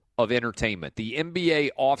carnival of entertainment. The NBA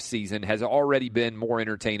offseason has already been more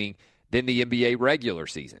entertaining than the NBA regular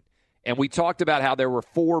season. And we talked about how there were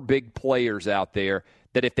 4 big players out there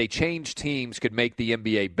that if they changed teams could make the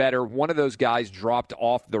NBA better. One of those guys dropped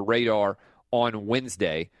off the radar on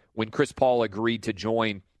Wednesday when Chris Paul agreed to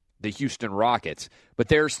join the Houston Rockets. But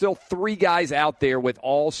there are still 3 guys out there with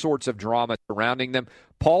all sorts of drama surrounding them.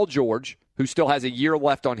 Paul George, who still has a year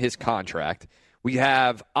left on his contract. We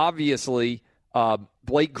have, obviously,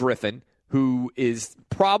 Blake Griffin, who is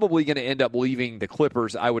probably going to end up leaving the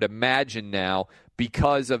Clippers, I would imagine now,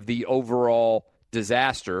 because of the overall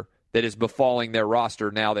disaster that is befalling their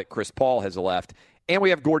roster now that Chris Paul has left. And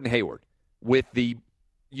we have Gordon Hayward with the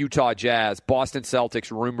Utah Jazz, Boston Celtics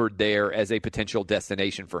rumored there as a potential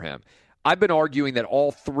destination for him. I've been arguing that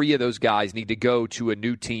all 3 of those guys need to go to a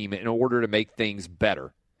new team in order to make things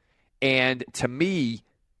better. And to me,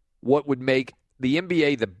 what would make the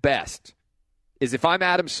NBA the best is if I'm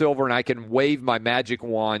Adam Silver and I can wave my magic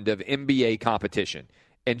wand of NBA competition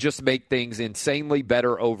and just make things insanely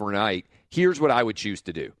better overnight, here's what I would choose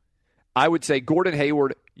to do. I would say, Gordon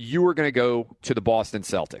Hayward, you are going to go to the Boston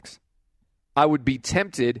Celtics. I would be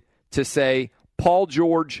tempted to say, Paul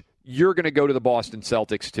George, you're going to go to the Boston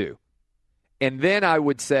Celtics too. And then I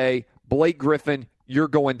would say, Blake Griffin, you're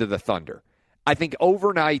going to the Thunder. I think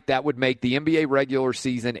overnight that would make the NBA regular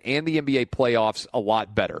season and the NBA playoffs a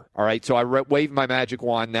lot better. All right, so I waved my magic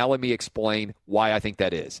wand. Now let me explain why I think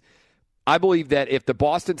that is. I believe that if the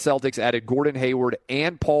Boston Celtics added Gordon Hayward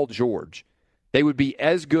and Paul George, they would be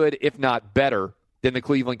as good, if not better, than the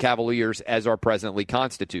Cleveland Cavaliers as are presently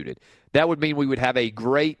constituted. That would mean we would have a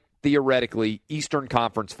great, theoretically, Eastern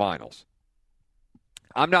Conference Finals.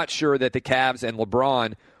 I'm not sure that the Cavs and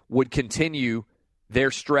LeBron would continue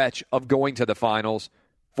their stretch of going to the finals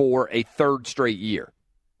for a 3rd straight year,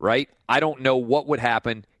 right? I don't know what would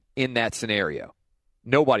happen in that scenario.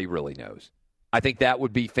 Nobody really knows. I think that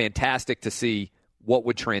would be fantastic to see what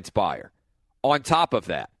would transpire. On top of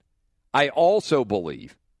that, I also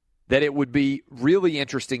believe that it would be really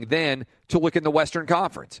interesting then to look in the Western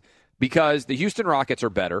Conference because the Houston Rockets are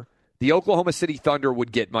better, the Oklahoma City Thunder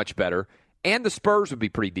would get much better, and the Spurs would be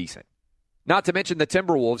pretty decent. Not to mention the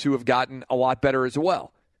Timberwolves, who have gotten a lot better as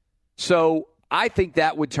well. So I think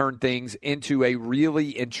that would turn things into a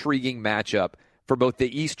really intriguing matchup for both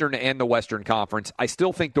the Eastern and the Western Conference. I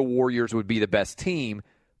still think the Warriors would be the best team,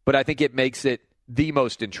 but I think it makes it the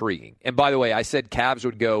most intriguing. And by the way, I said Cavs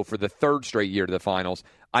would go for the 3rd straight year to the finals.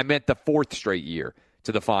 I meant the 4th straight year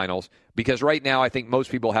to the finals because right now I think most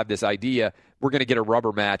people have this idea we're going to get a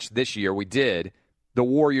rubber match this year. We did. The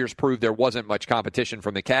Warriors proved there wasn't much competition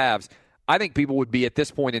from the Cavs. I think people would be at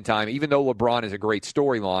this point in time, even though LeBron is a great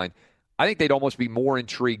storyline, I think they'd almost be more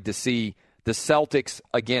intrigued to see the Celtics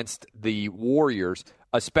against the Warriors,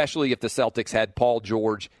 especially if the Celtics had Paul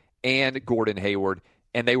George and Gordon Hayward,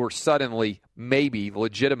 and they were suddenly, maybe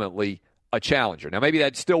legitimately, a challenger. Now, maybe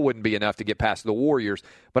that still wouldn't be enough to get past the Warriors,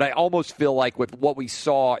 but I almost feel like with what we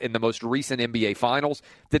saw in the most recent NBA Finals,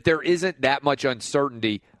 that there isn't that much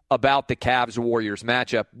uncertainty about the Cavs-Warriors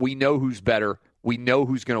matchup. We know who's better. We know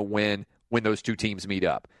who's going to win when those two teams meet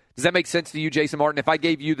up. Does that make sense to you, Jason Martin? If I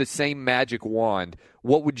gave you the same magic wand,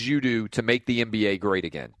 what would you do to make the NBA great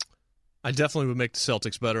again? I definitely would make the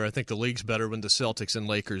Celtics better. I think the league's better when the Celtics and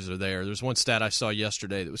Lakers are there. There's one stat I saw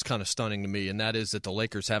yesterday that was kind of stunning to me, and that is that the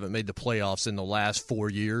Lakers haven't made the playoffs in the last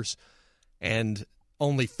 4 years, and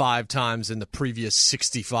only 5 times in the previous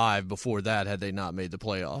 65 before that had they not made the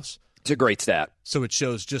playoffs. It's a great stat. So it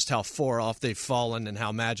shows just how far off they've fallen and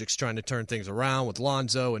how Magic's trying to turn things around with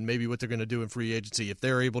Lonzo and maybe what they're going to do in free agency. If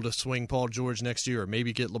they're able to swing Paul George next year or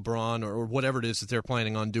maybe get LeBron or whatever it is that they're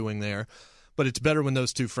planning on doing there. But it's better when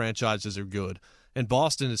those two franchises are good. And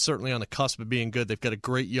Boston is certainly on the cusp of being good. They've got a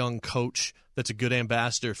great young coach that's a good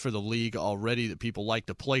ambassador for the league already that people like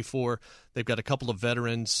to play for. They've got a couple of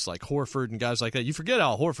veterans like Horford and guys like that. You forget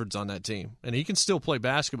Al Horford's on that team, and he can still play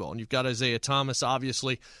basketball. And you've got Isaiah Thomas,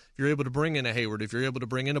 obviously. If you're able to bring in a Hayward, if you're able to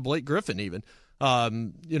bring in a Blake Griffin even,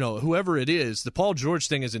 whoever it is, the Paul George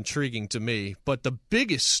thing is intriguing to me. But the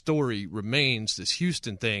biggest story remains this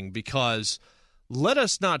Houston thing, because let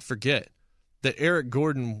us not forget that Eric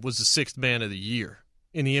Gordon was the 6th man of the year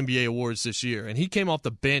in the NBA awards this year, and he came off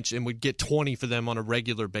the bench and would get 20 for them on a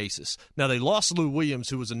regular basis. Now, they lost Lou Williams,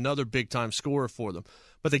 who was another big-time scorer for them,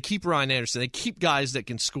 but they keep Ryan Anderson. They keep guys that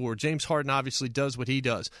can score. James Harden obviously does what he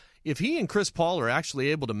does. If he and Chris Paul are actually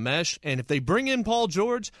able to mesh, and if they bring in Paul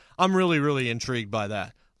George, I'm really, really intrigued by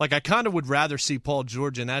that. Like, I kind of would rather see Paul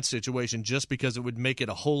George in that situation just because it would make it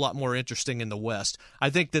a whole lot more interesting in the West.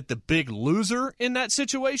 I think that the big loser in that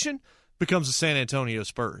situation becomes the San Antonio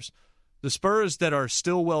Spurs. The Spurs that are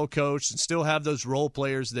still well coached and still have those role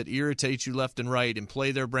players that irritate you left and right and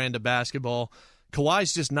play their brand of basketball.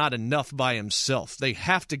 Kawhi's just not enough by himself. They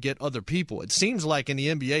have to get other people. It seems like in the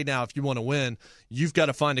NBA now, if you want to win, you've got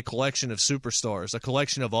to find a collection of superstars, a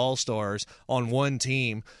collection of all-stars on one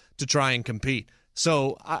team to try and compete.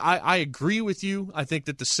 So I agree with you. I think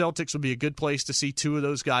that the Celtics would be a good place to see 2 of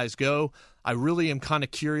those guys go. I really am kind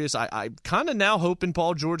of curious. I kind of now hoping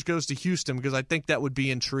Paul George goes to Houston because I think that would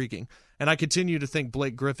be intriguing. And I continue to think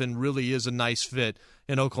Blake Griffin really is a nice fit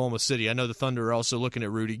in Oklahoma City. I know the Thunder are also looking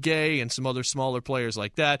at Rudy Gay and some other smaller players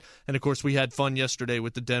like that. And, of course, we had fun yesterday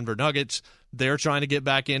with the Denver Nuggets. They're trying to get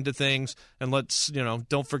back into things. And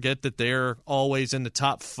don't forget that they're always in the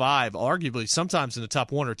top 5, arguably sometimes in the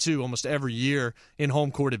top 1 or 2 almost every year in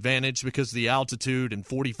home court advantage because of the altitude and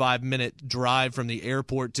 45-minute drive from the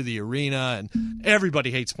airport to the arena. And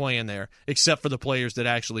everybody hates playing there except for the players that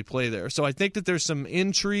actually play there. So I think that there's some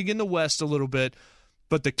intrigue in the West a little bit.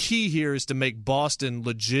 But the key here is to make Boston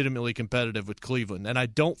legitimately competitive with Cleveland. And I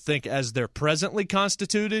don't think as they're presently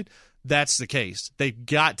constituted, that's the case. They've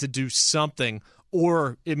got to do something,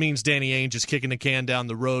 or it means Danny Ainge is kicking the can down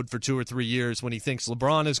the road for 2 or 3 years when he thinks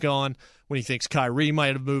LeBron is gone, when he thinks Kyrie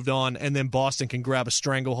might have moved on, and then Boston can grab a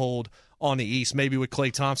stranglehold on the East, maybe with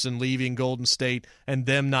Klay Thompson leaving Golden State and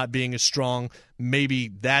them not being as strong. Maybe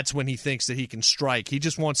that's when he thinks that he can strike. He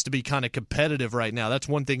just wants to be kind of competitive right now. That's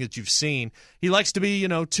one thing that you've seen. He likes to be,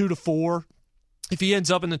 2 to 4. If he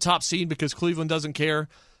ends up in the top seed because Cleveland doesn't care,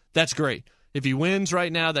 that's great. If he wins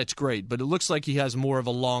right now, that's great. But it looks like he has more of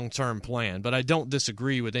a long-term plan. But I don't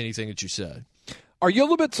disagree with anything that you said. Are you a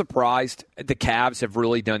little bit surprised the Cavs have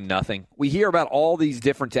really done nothing? We hear about all these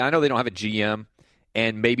different – I know they don't have a GM,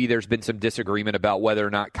 and maybe there's been some disagreement about whether or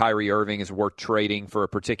not Kyrie Irving is worth trading for a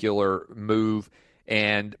particular move,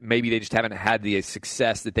 and maybe they just haven't had the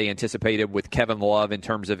success that they anticipated with Kevin Love in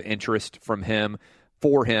terms of interest from him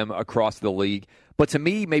for him across the league. But to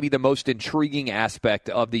me, maybe the most intriguing aspect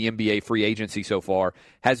of the NBA free agency so far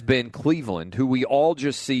has been Cleveland, who we all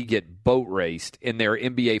just see get boat raced in their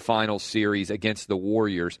NBA Finals series against the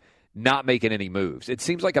Warriors, not making any moves. It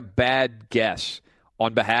seems like a bad guess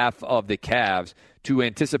on behalf of the Cavs to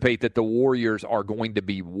anticipate that the Warriors are going to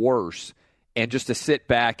be worse and just to sit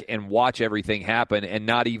back and watch everything happen and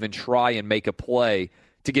not even try and make a play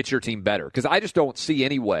to get your team better. Because I just don't see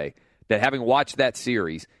any way that, having watched that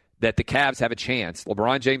series, that the Cavs have a chance.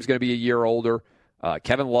 LeBron James is going to be a year older.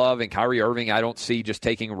 Kevin Love and Kyrie Irving, I don't see just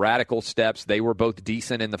taking radical steps. They were both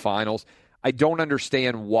decent in the finals. I don't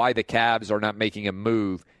understand why the Cavs are not making a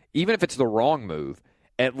move, even if it's the wrong move.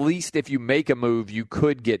 At least if you make a move, you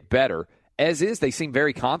could get better. As is, they seem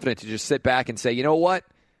very confident to just sit back and say, you know what?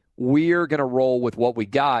 We're going to roll with what we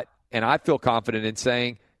got. And I feel confident in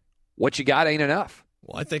saying, what you got ain't enough.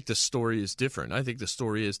 Well, I think the story is different. I think the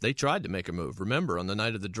story is they tried to make a move. Remember, on the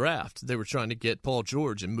night of the draft, they were trying to get Paul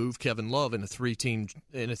George and move Kevin Love in a three-team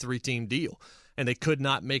deal, and they could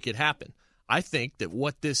not make it happen. I think that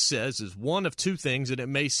what this says is one of two things, and it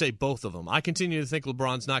may say both of them. I continue to think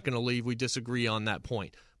LeBron's not going to leave. We disagree on that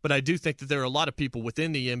point. But I do think that there are a lot of people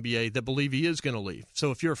within the NBA that believe he is going to leave.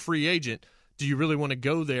 So if you're a free agent, do you really want to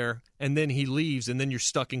go there and then he leaves and then you're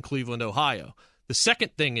stuck in Cleveland, Ohio? The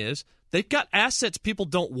second thing is they've got assets people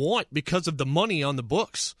don't want because of the money on the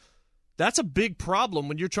books. That's a big problem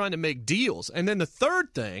when you're trying to make deals. And then the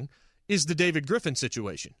third thing is the David Griffin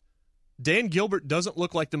situation. Dan Gilbert doesn't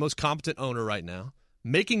look like the most competent owner right now.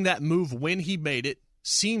 Making that move when he made it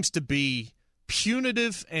seems to be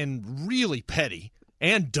punitive and really petty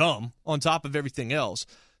and dumb on top of everything else.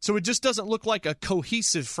 So it just doesn't look like a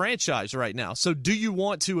cohesive franchise right now. So do you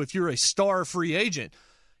want to, if you're a star free agent,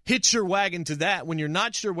 hitch your wagon to that when you're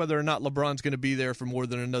not sure whether or not LeBron's going to be there for more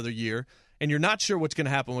than another year, and you're not sure what's going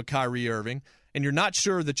to happen with Kyrie Irving, and you're not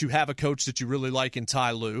sure that you have a coach that you really like in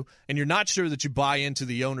Ty Lue, and you're not sure that you buy into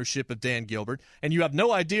the ownership of Dan Gilbert, and you have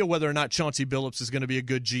no idea whether or not Chauncey Billups is going to be a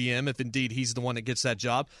good GM if indeed he's the one that gets that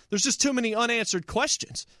job. There's just too many unanswered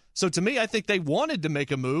questions. So to me, I think they wanted to make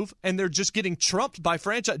a move, and they're just getting trumped by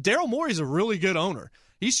franchise. Daryl Morey's a really good owner.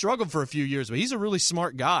 He struggled for a few years, but he's a really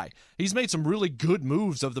smart guy. He's made some really good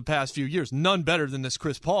moves over the past few years, none better than this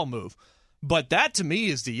Chris Paul move. But that, to me,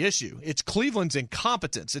 is the issue. It's Cleveland's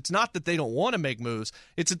incompetence. It's not that they don't want to make moves.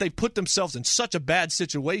 It's that they put themselves in such a bad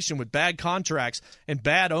situation with bad contracts and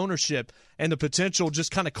bad ownership and the potential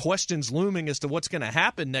just kind of questions looming as to what's going to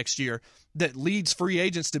happen next year that leads free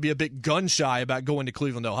agents to be a bit gun-shy about going to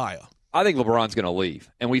Cleveland, Ohio. I think LeBron's going to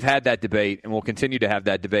leave, and we've had that debate, and we'll continue to have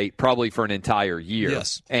that debate probably for an entire year.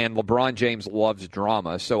 Yes. And LeBron James loves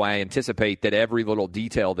drama, so I anticipate that every little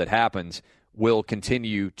detail that happens will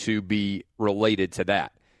continue to be related to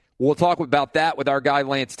that. We'll talk about that with our guy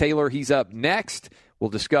Lance Taylor. He's up next. We'll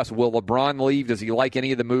discuss, will LeBron leave? Does he like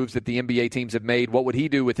any of the moves that the NBA teams have made? What would he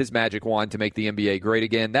do with his magic wand to make the NBA great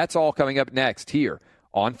again? That's all coming up next here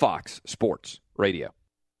on Fox Sports Radio.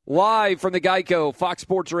 Live from the Geico Fox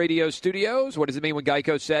Sports Radio studios. What does it mean when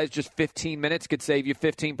Geico says just 15 minutes could save you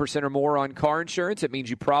 15% or more on car insurance? It means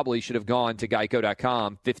you probably should have gone to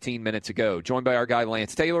geico.com 15 minutes ago. Joined by our guy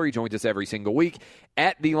Lance Taylor. He joins us every single week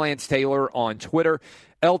at the Lance Taylor on Twitter.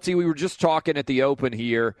 LT, we were just talking at the open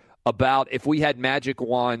here about if we had magic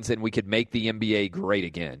wands and we could make the NBA great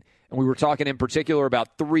again. And we were talking in particular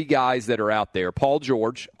about three guys that are out there. Paul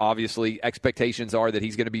George, obviously expectations are that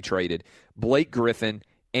he's going to be traded. Blake Griffin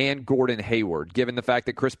and Gordon Hayward, given the fact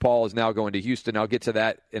that Chris Paul is now going to Houston. I'll get to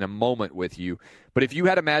that in a moment with you. But if you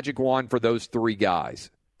had a magic wand for those three guys,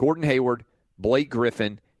 Gordon Hayward, Blake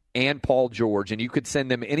Griffin, and Paul George, and you could send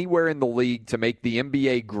them anywhere in the league to make the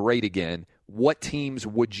NBA great again, what teams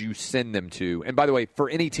would you send them to? And by the way, for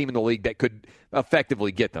any team in the league that could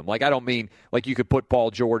effectively get them. Like, I don't mean like you could put Paul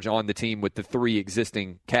George on the team with the three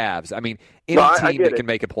existing Cavs. I mean, any team that can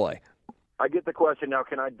make a play. I get the question now.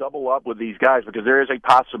 Can I double up with these guys because there is a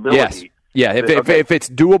possibility? Yes. Yeah. If it's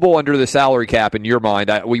doable under the salary cap in your mind,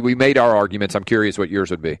 we made our arguments. I'm curious what yours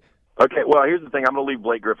would be. Okay. Well, here's the thing. I'm going to leave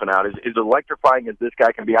Blake Griffin out. As electrifying as this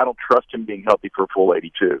guy can be, I don't trust him being healthy for a full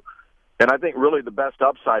 82. And I think really the best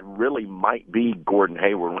upside really might be Gordon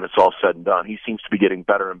Hayward when it's all said and done. He seems to be getting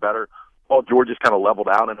better and better. Paul George is kind of leveled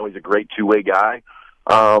out. I know he's a great two-way guy.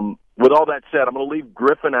 With all that said, I'm going to leave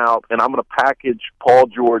Griffin out, and I'm going to package Paul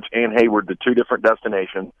George and Hayward to two different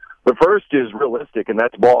destinations. The first is realistic, and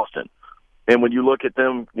that's Boston. And when you look at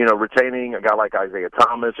them, retaining a guy like Isaiah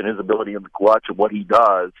Thomas and his ability in the clutch and what he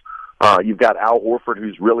does, you've got Al Horford,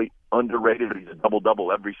 who's really underrated. He's a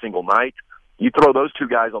double-double every single night. You throw those two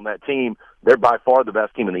guys on that team, they're by far the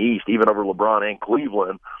best team in the East, even over LeBron and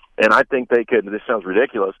Cleveland. And I think they could, this sounds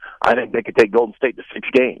ridiculous, I think they could take Golden State to 6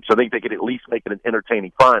 games. So I think they could at least make it an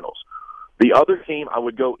entertaining finals. The other team, I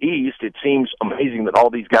would go East. It seems amazing that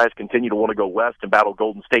all these guys continue to want to go West and battle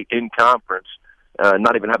Golden State in conference,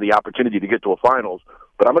 not even have the opportunity to get to a finals.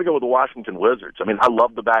 But I'm going to go with the Washington Wizards. I mean, I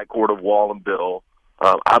love the backcourt of Wall and Bill.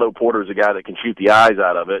 Otto Porter is a guy that can shoot the eyes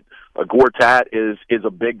out of it. Gortat is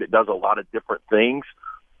a big that does a lot of different things.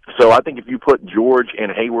 So I think if you put George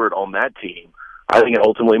and Hayward on that team, I think it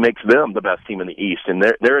ultimately makes them the best team in the East. And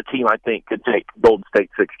they're a team I think could take Golden State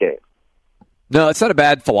 6 games. No, it's not a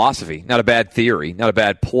bad philosophy, not a bad theory, not a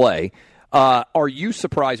bad play. Are you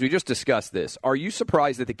surprised? We just discussed this. Are you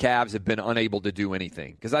surprised that the Cavs have been unable to do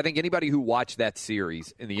anything? Because I think anybody who watched that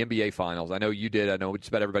series in the NBA Finals, I know you did, I know just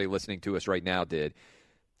about everybody listening to us right now did,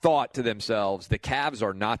 thought to themselves, the Cavs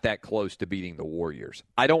are not that close to beating the Warriors.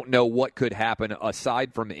 I don't know what could happen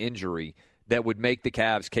aside from injury that would make the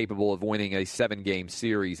Cavs capable of winning a 7-game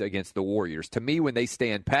series against the Warriors. To me, when they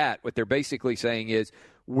stand pat, what they're basically saying is,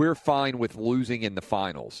 we're fine with losing in the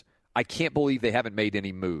finals. I can't believe they haven't made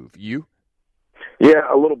any move. You? Yeah,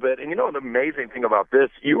 a little bit. And you know the amazing thing about this,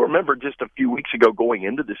 you remember just a few weeks ago going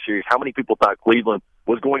into the series, how many people thought Cleveland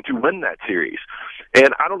was going to win that series? And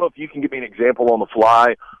I don't know if you can give me an example on the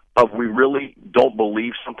fly of we really don't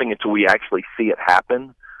believe something until we actually see it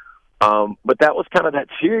happen. But that was kind of that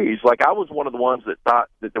series. Like, I was one of the ones that thought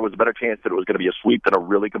that there was a better chance that it was going to be a sweep than a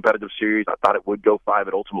really competitive series. I thought it would go 5.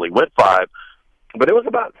 It ultimately went 5. But it was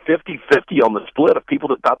about 50-50 on the split of people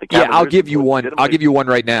that thought the Cavaliers. Yeah, I'll give you one. I'll give you one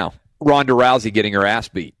right now. Ronda Rousey getting her ass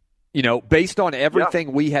beat. You know, based on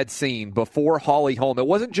everything we had seen before Holly Holm, it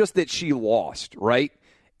wasn't just that she lost, right?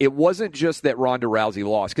 It wasn't just that Ronda Rousey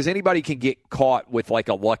lost, because anybody can get caught with like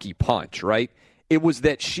a lucky punch, right? It was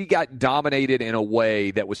that she got dominated in a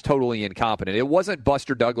way that was totally incompetent. It wasn't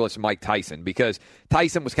Buster Douglas and Mike Tyson, because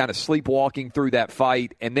Tyson was kind of sleepwalking through that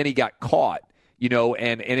fight, and then he got caught, you know,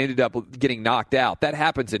 and ended up getting knocked out. That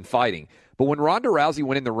happens in fighting. But when Ronda Rousey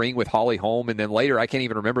went in the ring with Holly Holm, and then later, I can't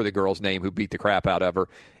even remember the girl's name who beat the crap out of her,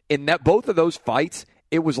 in that both of those fights,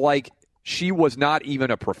 it was like she was not even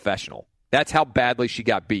a professional. That's how badly she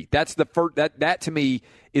got beat. That's the first, that to me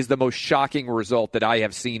is the most shocking result that I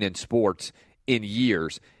have seen in sports in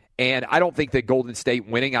years. And I don't think that Golden State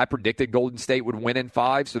winning, I predicted Golden State would win in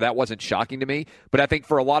 5, so that wasn't shocking to me. But I think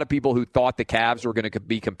for a lot of people who thought the Cavs were going to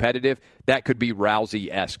be competitive, that could be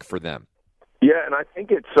Rousey-esque for them. Yeah, and I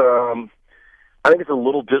think it's a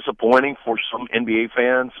little disappointing for some NBA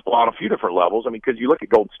fans on a few different levels. I mean, because you look at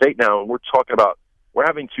Golden State now, and we're talking about we're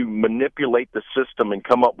having to manipulate the system and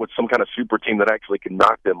come up with some kind of super team that actually can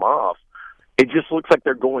knock them off. It just looks like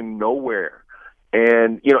they're going nowhere.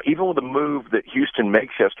 And, you know, even with the move that Houston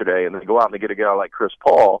makes yesterday, and they go out and they get a guy like Chris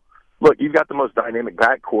Paul, look, you've got the most dynamic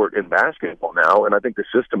backcourt in basketball now, and I think the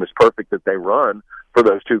system is perfect that they run for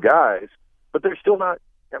those two guys. But they're still not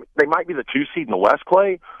 – I mean, they might be the 2 seed in the West,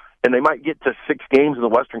 Clay, and they might get to 6 games in the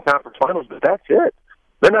Western Conference Finals, but that's it.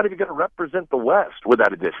 They're not even going to represent the West with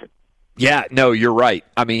that addition. Yeah, no, you're right.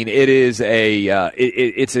 I mean, it is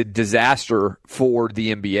it's a disaster for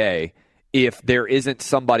the NBA if there isn't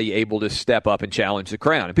somebody able to step up and challenge the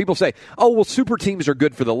crown. And people say, oh, well, super teams are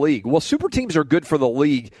good for the league. Well, super teams are good for the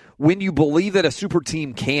league when you believe that a super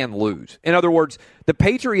team can lose. In other words, the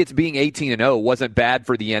Patriots being 18-0 wasn't bad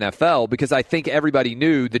for the NFL because I think everybody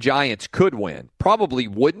knew the Giants could win. Probably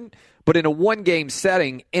wouldn't, but in a one-game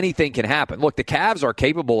setting, anything can happen. Look, the Cavs are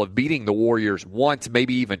capable of beating the Warriors once,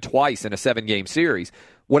 maybe even twice in a 7-game series.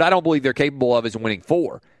 What I don't believe they're capable of is winning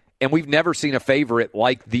 4. And we've never seen a favorite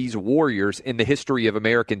like these Warriors in the history of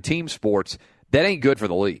American team sports. That ain't good for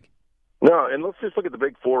the league. No, and let's just look at the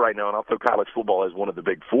Big Four right now, and I'll throw college football as one of the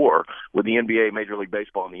Big Four with the NBA, Major League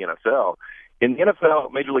Baseball, and the NFL. In the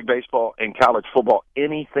NFL, Major League Baseball, and college football,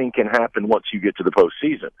 anything can happen once you get to the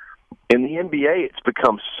postseason. In the NBA, it's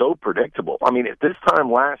become so predictable. I mean, at this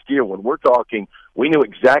time last year, when we're talking, we knew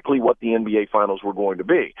exactly what the NBA Finals were going to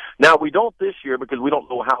be. Now, we don't this year because we don't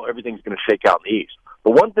know how everything's going to shake out in the East. The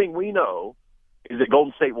one thing we know is that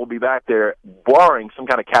Golden State will be back there, barring some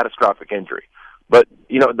kind of catastrophic injury. But,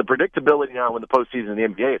 you know, the predictability now in the postseason in the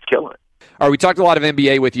NBA, it's killing it. All right, we talked a lot of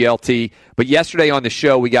NBA with you, LT, but yesterday on the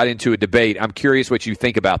show we got into a debate. I'm curious what you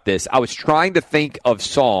think about this. I was trying to think of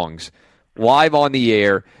songs live on the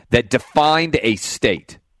air that defined a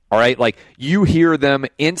state, all right? Like, you hear them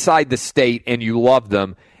inside the state and you love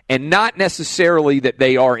them, and not necessarily that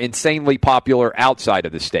they are insanely popular outside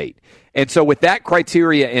of the state. And so with that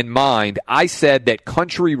criteria in mind, I said that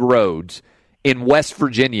Country Roads in West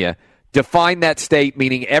Virginia define that state,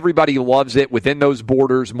 meaning everybody loves it within those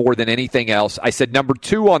borders more than anything else. I said number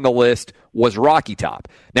 2 on the list was Rocky Top.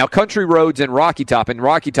 Now, Country Roads and Rocky Top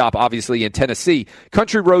obviously in Tennessee,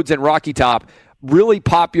 Country Roads and Rocky Top, really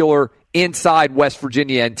popular inside West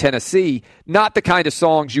Virginia and Tennessee, not the kind of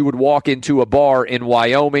songs you would walk into a bar in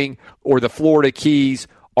Wyoming or the Florida Keys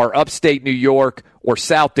or upstate New York or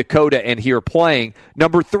South Dakota and hear playing.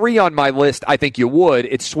 Number 3 on my list, I think you would.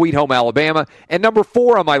 It's Sweet Home Alabama. And number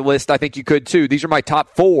 4 on my list, I think you could too. These are my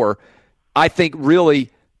top 4. I think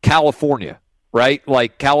really California, right?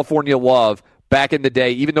 Like California Love back in the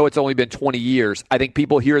day, even though it's only been 20 years, I think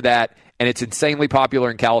people hear that and it's insanely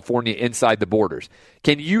popular in California inside the borders.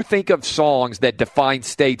 Can you think of songs that define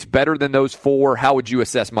states better than those 4? How would you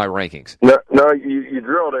assess my rankings? No, you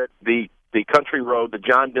drilled it. The Country Road, the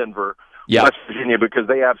John Denver, West Virginia, because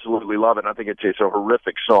they absolutely love it. And I think it's a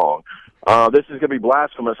horrific song. This is going to be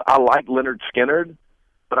blasphemous. I like Leonard Skinner,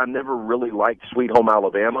 but I never really liked Sweet Home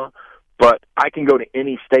Alabama. But I can go to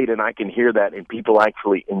any state and I can hear that, and people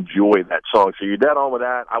actually enjoy that song. So you're dead on with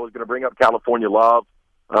that. I was going to bring up California Love,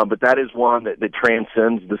 but that is one that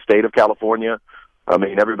transcends the state of California. I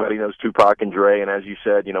mean, everybody knows Tupac and Dre, and as you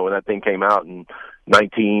said, you know, when that thing came out in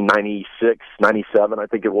 1996, 97, I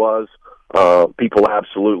think it was, people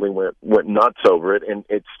absolutely went nuts over it, and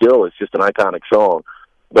it's just an iconic song.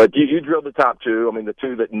 But you drilled the top two. I mean, the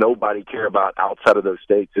two that nobody care about outside of those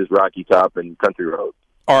states is Rocky Top and Country Road.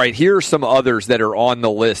 All right, here are some others that are on the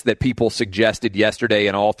list that people suggested yesterday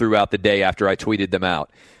and all throughout the day after I tweeted them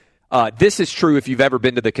out. This is true if you've ever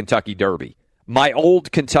been to the Kentucky Derby. My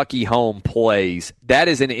Old Kentucky Home plays. That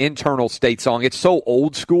is an internal state song. It's so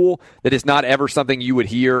old school that it's not ever something you would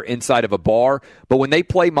hear inside of a bar. But when they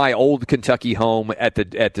play My Old Kentucky Home at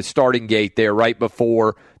the starting gate there right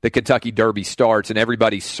before the Kentucky Derby starts and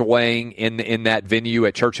everybody's swaying in that venue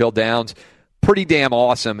at Churchill Downs, pretty damn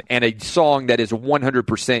awesome, and a song that is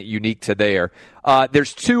 100% unique to there.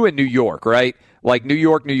 There's two in New York, right? Like New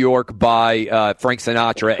York, New York by Frank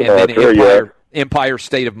Sinatra, and then Empire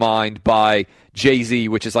State of Mind by Jay-Z,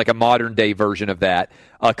 which is like a modern-day version of that.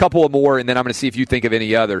 A couple of more, and then I'm going to see if you think of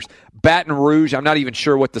any others. Baton Rouge, I'm not even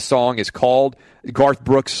sure what the song is called. Garth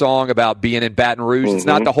Brooks' song about being in Baton Rouge. Mm-hmm. It's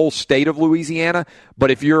not the whole state of Louisiana, but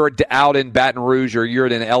if you're out in Baton Rouge or you're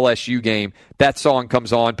at an LSU game, that song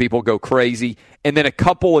comes on, people go crazy. And then a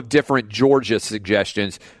couple of different Georgia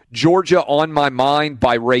suggestions. Georgia on My Mind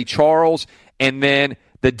by Ray Charles, and then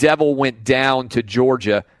The Devil Went Down to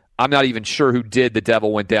Georgia. I'm not even sure who did The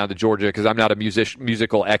Devil Went Down to Georgia because I'm not a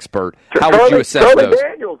musical expert. How would you assess those?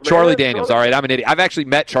 Charlie Daniels. All right, I'm an idiot. I've actually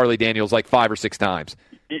met Charlie Daniels like 5 or 6 times.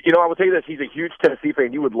 You know, I will tell you this. He's a huge Tennessee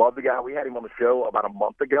fan. You would love the guy. We had him on the show about a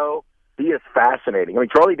month ago. He is fascinating. I mean,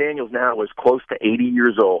 Charlie Daniels now is close to 80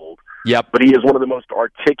 years old. Yep. But he is one of the most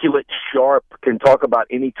articulate, sharp, can talk about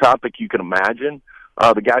any topic you can imagine.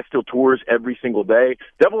 The guy still tours every single day.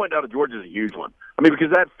 Devil Went Down to Georgia is a huge one. I mean,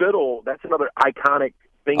 because that fiddle, that's another iconic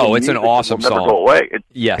thing. Oh, it's an awesome song. Never go away.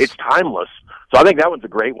 Yes. It's timeless. So I think that one's a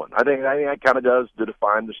great one. I think that kind of does to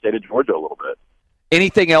define the state of Georgia a little bit.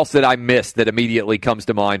 Anything else that I missed that immediately comes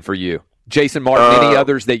to mind for you? Jason Martin, any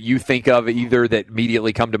others that you think of either that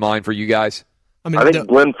immediately come to mind for you guys? I think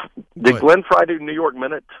Glenn Fry do New York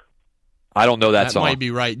Minute? I don't know that song. That might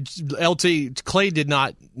be right. LT, Clay did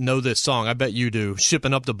not know this song. I bet you do.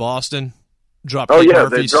 Shipping Up to Boston. Dropkick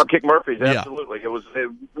Murphys. The Dropkick Murphys, absolutely. Yeah. It was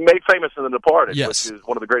made famous in The Departed, yes, which is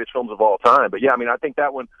one of the greatest films of all time. But, yeah, I mean, I think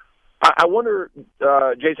that one – I wonder,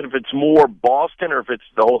 Jason, if it's more Boston or if it's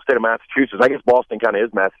the whole state of Massachusetts. I guess Boston kind of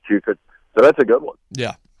is Massachusetts, so that's a good one.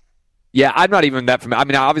 Yeah. Yeah, I'm not even that familiar. I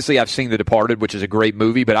mean, obviously I've seen The Departed, which is a great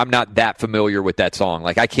movie, but I'm not that familiar with that song.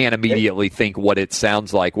 Like, I can't immediately think what it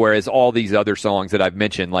sounds like, whereas all these other songs that I've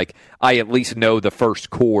mentioned, like, I at least know the first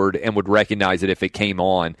chord and would recognize it if it came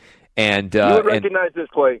on. And you would recognize this,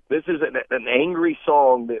 Clay. This is an angry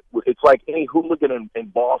song that it's like any hooligan in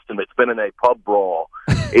Boston that's been in a pub brawl.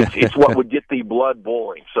 It's what would get the blood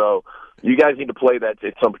boiling. So you guys need to play that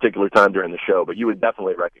at some particular time during the show, but you would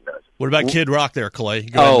definitely recognize it. What about Kid Rock there, Clay?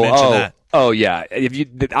 Go ahead and mention that. Oh, yeah.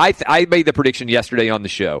 I made the prediction yesterday on the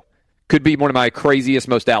show. Could be one of my craziest,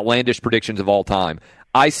 most outlandish predictions of all time.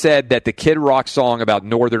 I said that the Kid Rock song about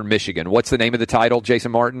Northern Michigan, what's the name of the title,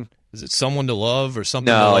 Jason Martin? Is it Someone to Love or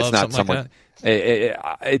something? No, to it's love, not Someone. Like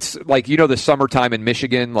it's like, you know, the summertime in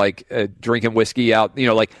Michigan, like drinking whiskey out, you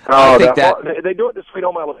know, like I think they do it to Sweet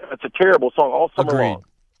Home Alabama. It's a terrible song all summer long.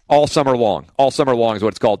 All summer long. All summer long is what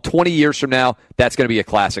it's called. 20 years from now, that's going to be a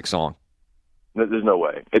classic song. There's no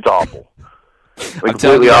way. It's awful. I'm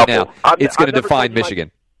telling you right now, it's going to define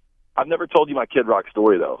Michigan. I've never told you my Kid Rock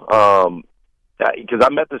story, though, because I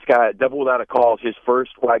met this guy at Devil Without a Cause, his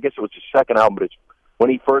first, well, I guess it was his second album, but it's when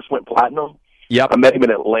he first went platinum. Yep. I met him in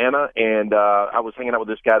Atlanta, and I was hanging out with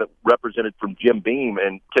this guy that represented from Jim Beam,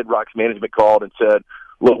 and Kid Rock's management called and said,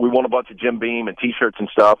 look, we want a bunch of Jim Beam and T-shirts and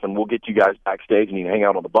stuff, and we'll get you guys backstage and you can hang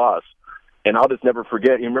out on the bus. And I'll just never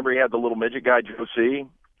forget, you remember he had the little midget guy, Joe C.,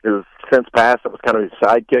 who's since passed, that was kind of his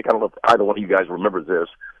sidekick. I don't know if either one of you guys remembers this.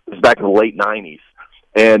 It was back in the late 90s.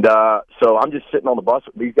 And so I'm just sitting on the bus.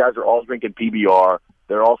 These guys are all drinking PBR.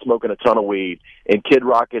 They're all smoking a ton of weed. And Kid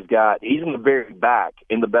Rock he's in the very back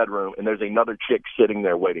in the bedroom, and there's another chick sitting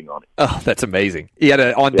there waiting on him. Oh, that's amazing. He had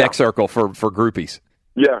an on-deck circle for groupies.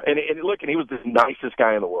 Yeah, and look, and he was the nicest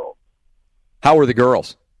guy in the world. How were the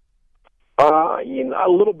girls? A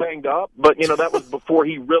little banged up, but, that was before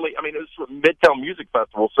he really, it was Midtown Music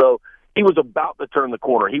Festival, so he was about to turn the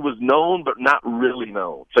corner. He was known, but not really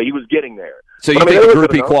known, so he was getting there. So you think the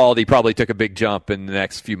groupie quality probably took a big jump in the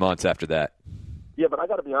next few months after that? Yeah, but I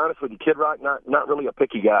got to be honest with you, Kid Rock, not really a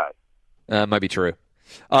picky guy. Might be true.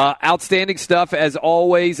 Outstanding stuff as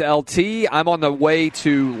always, LT. I'm on the way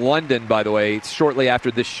to London, by the way, shortly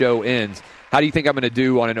after this show ends. How do you think I'm going to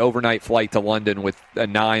do on an overnight flight to London with a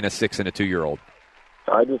 9, a 6, and a 2-year-old?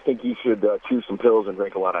 I just think you should chew some pills and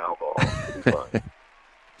drink a lot of alcohol. It'll be fine.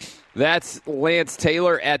 That's Lance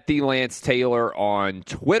Taylor at the Lance Taylor on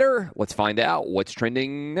Twitter. Let's find out what's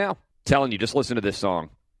trending now. Telling you, just listen to this song.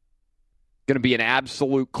 Going to be an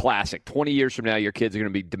absolute classic. 20 years from now, your kids are going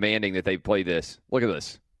to be demanding that they play this. Look at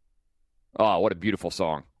this. Oh, what a beautiful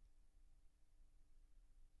song.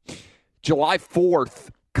 July 4th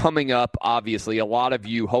coming up, obviously. A lot of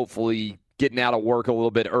you hopefully getting out of work a little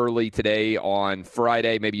bit early today on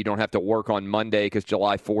Friday. Maybe you don't have to work on Monday because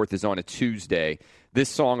July 4th is on a Tuesday. This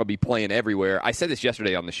song will be playing everywhere. I said this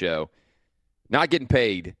yesterday on the show. Not getting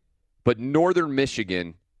paid, but Northern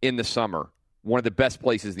Michigan in the summer, one of the best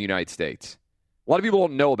places in the United States. A lot of people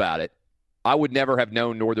don't know about it. I would never have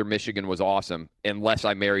known Northern Michigan was awesome unless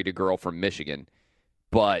I married a girl from Michigan.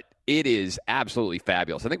 But it is absolutely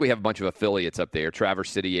fabulous. I think we have a bunch of affiliates up there, Traverse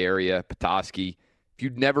City area, Petoskey. If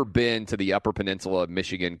you've never been to the Upper Peninsula of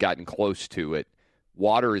Michigan, gotten close to it,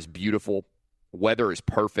 water is beautiful. Weather is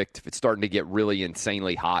perfect. If it's starting to get really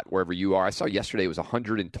insanely hot wherever you are. I saw yesterday it was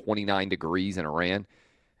 129 degrees in Iran.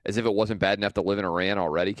 As if it wasn't bad enough to live in Iran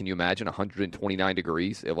already. Can you imagine 129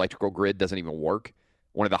 degrees? The electrical grid doesn't even work.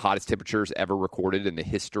 One of the hottest temperatures ever recorded in the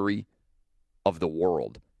history of the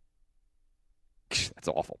world. That's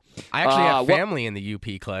awful. I actually have family in the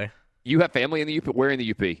UP, Clay. You have family in the UP? Where in the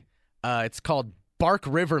UP? It's called Bark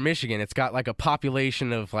River, Michigan. It's got like a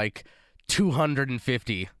population of like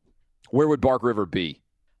 250. Where would Bark River be?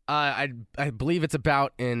 I believe it's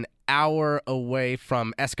about an hour away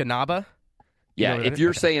from Escanaba. Yeah, if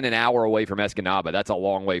you're saying an hour away from Escanaba, that's a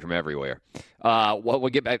long way from everywhere. We'll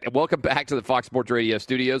get back. Welcome back to the Fox Sports Radio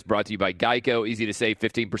studios, brought to you by Geico. Easy to save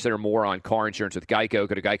 15% or more on car insurance with Geico.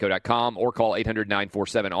 Go to geico.com or call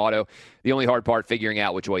 800-947-AUTO. The only hard part, figuring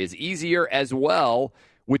out which way is easier. As well,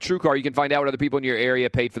 with TrueCar, you can find out what other people in your area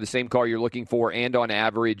paid for the same car you're looking for, and on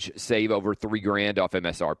average, save over $3,000 off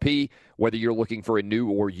MSRP. Whether you're looking for a new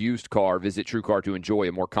or used car, visit TrueCar to enjoy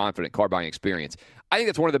a more confident car buying experience. I think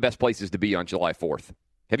it's one of the best places to be on July 4th.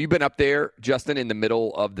 Have you been up there, Justin, in the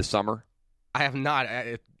middle of the summer? I have not.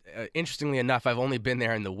 Interestingly enough, I've only been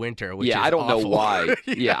there in the winter, which is I don't awful. know why.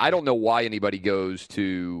 I don't know why anybody goes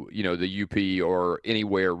to, the UP or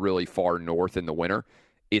anywhere really far north in the winter.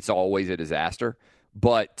 It's always a disaster.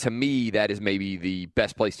 But to me, that is maybe the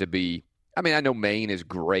best place to be. I mean, I know Maine is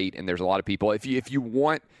great, and there's a lot of people. If you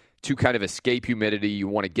want to kind of escape humidity, you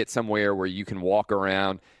want to get somewhere where you can walk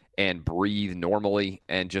around and breathe normally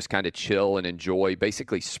and just kind of chill and enjoy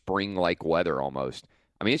basically spring-like weather almost.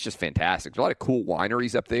 I mean, it's just fantastic. There's a lot of cool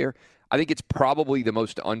wineries up there. I think it's probably the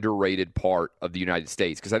most underrated part of the United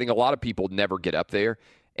States because I think a lot of people never get up there,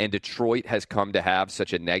 and Detroit has come to have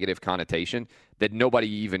such a negative connotation that nobody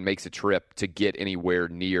even makes a trip to get anywhere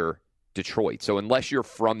near Detroit. So unless you're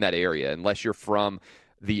from that area, unless you're from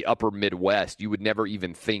the upper Midwest, you would never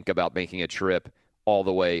even think about making a trip all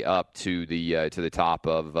the way up to the top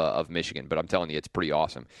of Michigan. But I'm telling you, it's pretty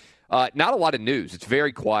awesome. Not a lot of news. It's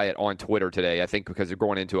very quiet on Twitter today, I think, because they're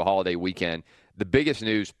going into a holiday weekend. The biggest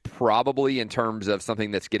news probably in terms of something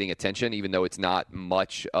that's getting attention, even though it's not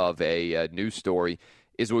much of a news story,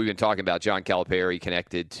 is what we've been talking about, John Calipari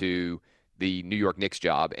connected to the New York Knicks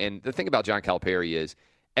job. And the thing about John Calipari is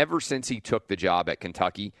ever since he took the job at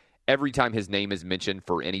Kentucky, every time his name is mentioned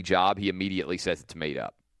for any job, he immediately says it's made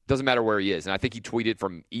up. Doesn't matter where he is. And I think he tweeted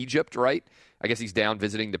from Egypt, right? I guess he's down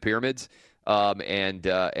visiting the pyramids. And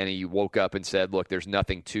he woke up and said, look, there's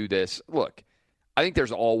nothing to this. Look, I think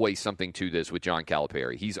there's always something to this with John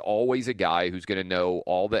Calipari. He's always a guy who's going to know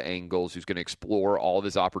all the angles, who's going to explore all of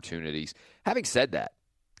his opportunities. Having said that,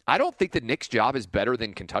 I don't think the Knicks job is better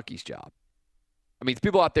than Kentucky's job. I mean,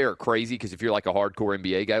 people out there are crazy because if you're like a hardcore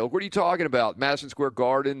NBA guy, like, what are you talking about? Madison Square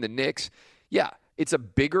Garden, the Knicks? Yeah, it's a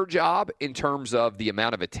bigger job in terms of the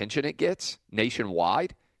amount of attention it gets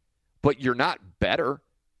nationwide, but you're not better.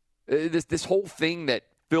 This whole thing that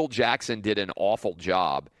Phil Jackson did an awful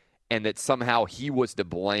job and that somehow he was to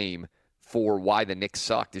blame for why the Knicks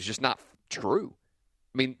sucked is just not true.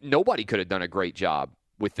 I mean, nobody could have done a great job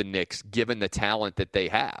with the Knicks given the talent that they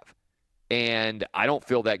have. And I don't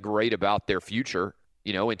feel that great about their future,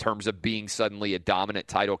 in terms of being suddenly a dominant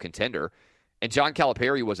title contender. And John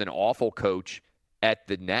Calipari was an awful coach at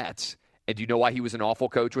the Nets. And do you know why he was an awful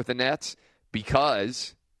coach with the Nets?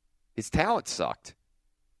 Because his talent sucked.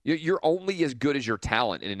 You're only as good as your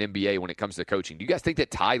talent in an NBA when it comes to coaching. Do you guys think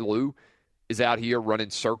that Ty Lue is out here running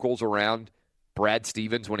circles around Brad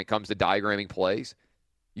Stevens when it comes to diagramming plays?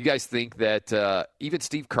 You guys think that even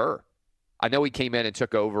Steve Kerr, I know he came in and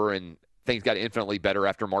took over, and things got infinitely better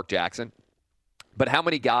after Mark Jackson. But how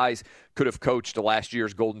many guys could have coached last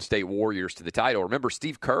year's Golden State Warriors to the title? Remember,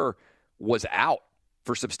 Steve Kerr was out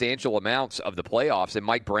for substantial amounts of the playoffs, and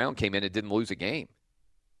Mike Brown came in and didn't lose a game.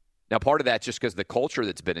 Now, part of that's just because of the culture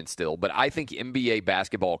that's been instilled, but I think NBA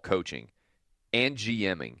basketball coaching and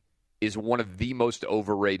GMing is one of the most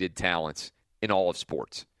overrated talents in all of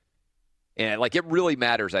sports. And, it really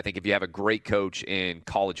matters, I think, if you have a great coach in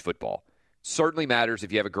college football. Certainly matters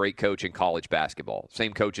if you have a great coach in college basketball.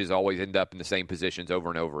 Same coaches always end up in the same positions over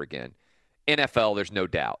and over again. NFL, there's no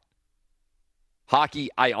doubt. Hockey,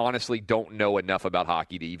 I honestly don't know enough about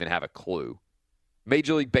hockey to even have a clue.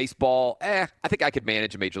 Major League Baseball, I think I could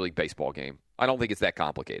manage a Major League Baseball game. I don't think it's that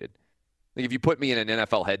complicated. If you put me in an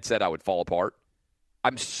NFL headset, I would fall apart.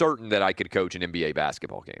 I'm certain that I could coach an NBA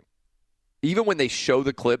basketball game. Even when they show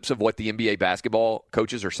the clips of what the NBA basketball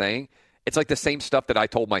coaches are saying, it's like the same stuff that I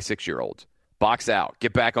told my 6-year-olds. Box out.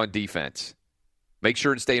 Get back on defense. Make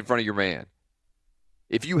sure to stay in front of your man.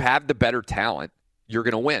 If you have the better talent, you're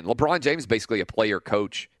going to win. LeBron James is basically a player,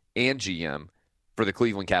 coach, and GM for the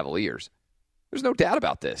Cleveland Cavaliers. There's no doubt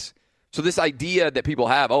about this. So this idea that people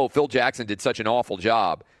have, Phil Jackson did such an awful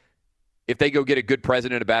job. If they go get a good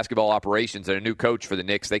president of basketball operations and a new coach for the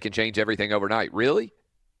Knicks, they can change everything overnight. Really?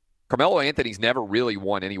 Carmelo Anthony's never really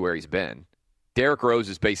won anywhere he's been. Derrick Rose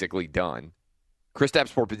is basically done.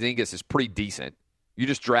 Kristaps Porzingis is pretty decent. You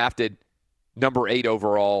just drafted number 8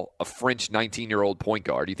 overall, a French 19-year-old point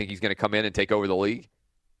guard. Do you think he's going to come in and take over the league?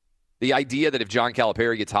 The idea that if John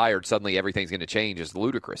Calipari gets hired, suddenly everything's going to change is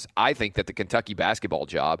ludicrous. I think that the Kentucky basketball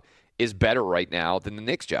job is better right now than the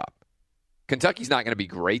Knicks job. Kentucky's not going to be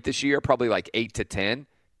great this year, probably like 8 to 10.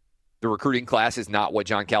 The recruiting class is not what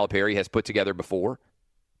John Calipari has put together before.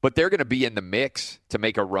 But they're going to be in the mix to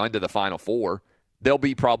make a run to the Final Four. They'll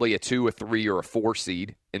be probably a 2, a 3, or a 4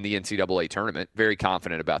 seed in the NCAA tournament. Very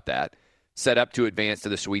confident about that. Set up to advance to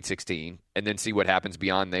the Sweet 16 and then see what happens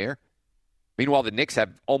beyond there. Meanwhile, the Knicks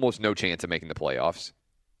have almost no chance of making the playoffs.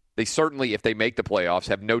 They certainly, if they make the playoffs,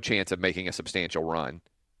 have no chance of making a substantial run.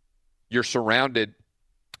 You're surrounded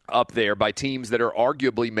up there by teams that are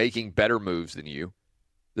arguably making better moves than you.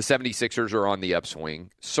 The 76ers are on the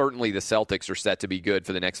upswing. Certainly the Celtics are set to be good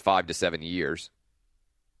for the next 5 to 7 years.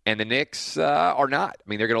 And the Knicks are not. I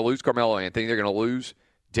mean, they're going to lose Carmelo Anthony. They're going to lose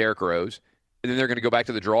Derrick Rose. And then they're going to go back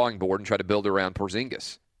to the drawing board and try to build around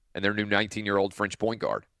Porzingis and their new 19-year-old French point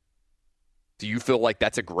guard. Do you feel like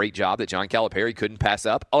that's a great job that John Calipari couldn't pass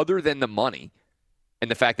up, other than the money and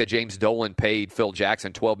the fact that James Dolan paid Phil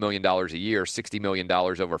Jackson $12 million a year, $60 million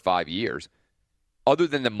over 5 years? Other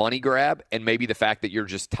than the money grab and maybe the fact that you're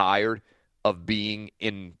just tired of being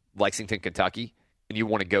in Lexington, Kentucky, and you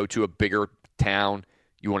want to go to a bigger town,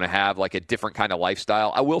 you want to have like a different kind of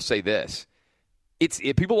lifestyle, I will say this.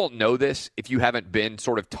 If people don't know this, if you haven't been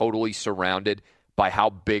sort of totally surrounded by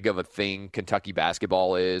how big of a thing Kentucky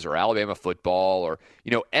basketball is or Alabama football or,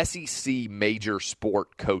 SEC major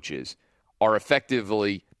sport coaches are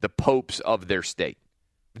effectively the popes of their state.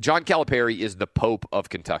 John Calipari is the pope of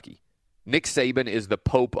Kentucky. Nick Saban is the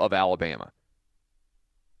pope of Alabama.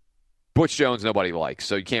 Butch Jones nobody likes,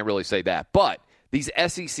 so you can't really say that. But these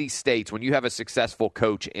SEC states, when you have a successful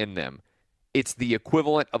coach in them, it's the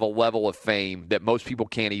equivalent of a level of fame that most people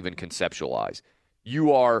can't even conceptualize.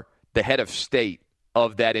 You are the head of state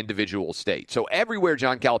of that individual state. So everywhere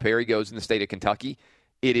John Calipari goes in the state of Kentucky,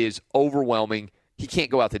 it is overwhelming. He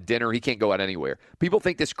can't go out to dinner. He can't go out anywhere. People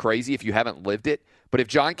think this crazy if you haven't lived it. But if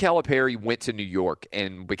John Calipari went to New York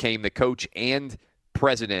and became the coach and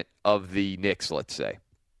president of the Knicks, let's say,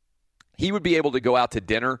 he would be able to go out to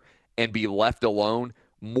dinner and be left alone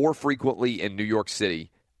more frequently in New York City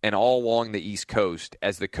and all along the East Coast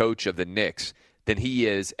as the coach of the Knicks than he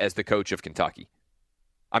is as the coach of Kentucky.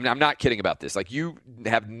 I'm not kidding about this. Like, you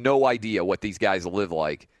have no idea what these guys live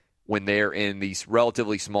like when they're in these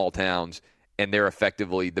relatively small towns and they're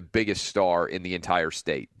effectively the biggest star in the entire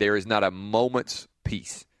state. There is not a moment's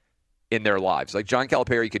peace in their lives. Like, John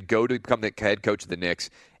Calipari could go to become the head coach of the Knicks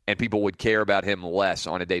and people would care about him less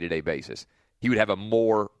on a day-to-day basis. He would have a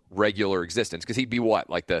more regular existence because he'd be what,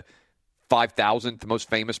 like the 5,000th most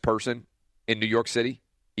famous person in New York City?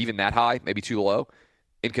 Even that high? Maybe too low?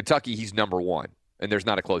 In Kentucky, he's number one, and there's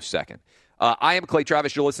not a close second. I am Clay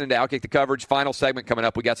Travis. You're listening to Outkick the Coverage. Final segment coming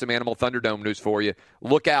up. We got some Animal Thunderdome news for you.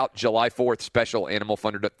 Look out, July 4th, special Animal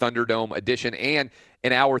Thunderdome edition. And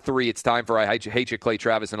in Hour 3, it's time for I Hate You, Clay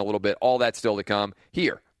Travis in a little bit. All that still to come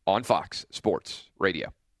here on Fox Sports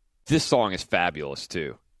Radio. This song is fabulous,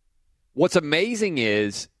 too. What's amazing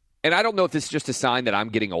is, and I don't know if this is just a sign that I'm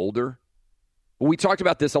getting older, but we talked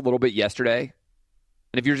about this a little bit yesterday.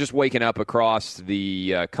 And if you're just waking up across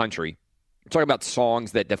the country, talking about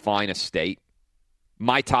songs that define a state.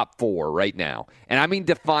 My top 4 right now. And I mean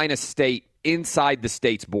define a state inside the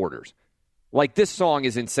state's borders. Like, this song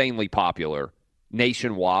is insanely popular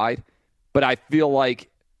nationwide, but I feel like,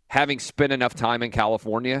 having spent enough time in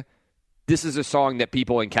California, this is a song that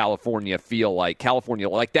people in California feel like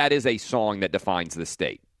that is a song that defines the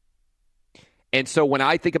state. And so when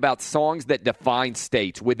I think about songs that define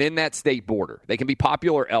states within that state border, they can be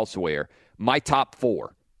popular elsewhere. My top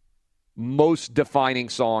 4 most defining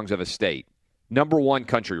songs of a state. Number 1,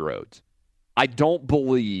 Country Roads. I don't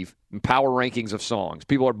believe in power rankings of songs.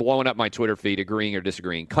 People are blowing up my Twitter feed, agreeing or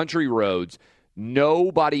disagreeing. Country Roads,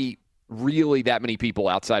 nobody, really that many people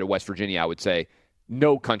outside of West Virginia, I would say,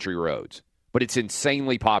 know Country Roads. But it's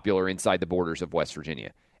insanely popular inside the borders of West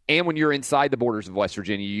Virginia. And when you're inside the borders of West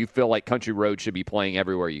Virginia, you feel like Country Roads should be playing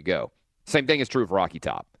everywhere you go. Same thing is true of Rocky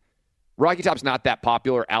Top. Rocky Top's not that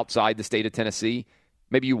popular outside the state of Tennessee.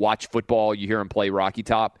 Maybe you watch football, you hear them play Rocky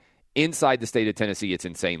Top. Inside the state of Tennessee, it's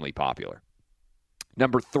insanely popular.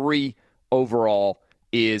 Number 3 overall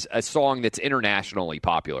is a song that's internationally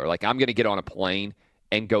popular. Like, I'm going to get on a plane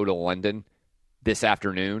and go to London this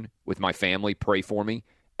afternoon with my family. Pray for me.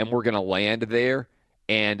 And we're going to land there.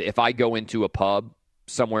 And if I go into a pub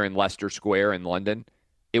somewhere in Leicester Square in London,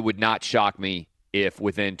 it would not shock me if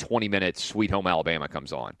within 20 minutes Sweet Home Alabama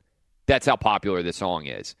comes on. That's how popular this song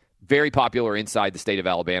is. Very popular inside the state of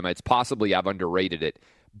Alabama. It's possibly I've underrated it.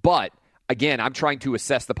 But, again, I'm trying to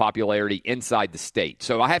assess the popularity inside the state.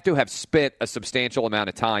 So I have to have spent a substantial amount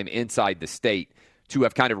of time inside the state to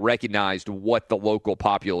have kind of recognized what the local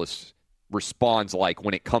populace responds like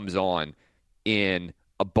when it comes on in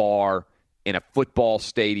a bar, in a football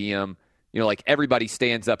stadium. You know, like, everybody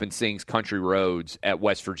stands up and sings Country Roads at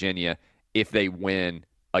West Virginia if they win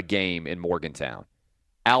a game in Morgantown.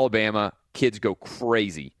 Alabama, kids go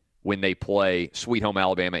crazy when they play Sweet Home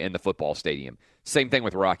Alabama in the football stadium. Same thing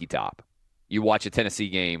with Rocky Top. You watch a Tennessee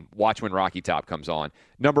game, watch when Rocky Top comes on.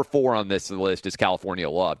 Number 4 on this list is California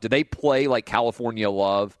Love. Do they play like California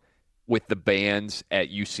Love with the bands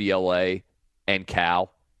at UCLA and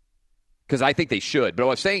Cal? Because I think they should. But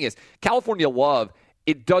what I'm saying is, California Love,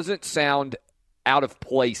 it doesn't sound out of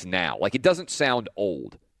place now. Like, it doesn't sound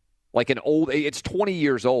old. Like it's 20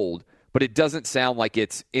 years old, but it doesn't sound like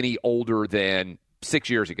it's any older than 6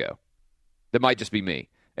 years ago. That might just be me.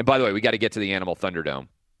 And by the way, we got to get to the Animal Thunderdome.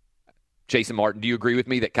 Jason Martin, do you agree with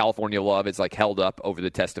me that California Love is like held up over the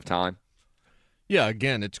test of time? Yeah,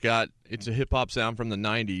 again, it's a hip-hop sound from the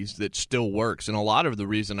 90s that still works. And a lot of the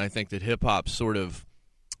reason I think that hip-hop sort of,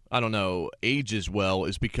 ages well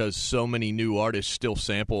is because so many new artists still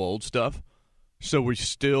sample old stuff. So we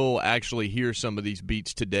still actually hear some of these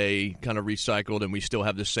beats today kind of recycled, and we still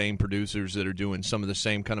have the same producers that are doing some of the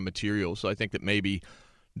same kind of material. So I think that maybe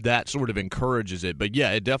that sort of encourages it. But,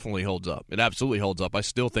 yeah, it definitely holds up. It absolutely holds up. I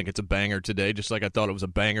still think it's a banger today, just like I thought it was a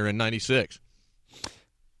banger in 96.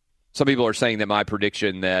 Some people are saying that my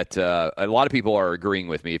prediction that a lot of people are agreeing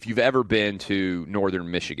with me. If you've ever been to northern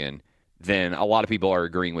Michigan, then a lot of people are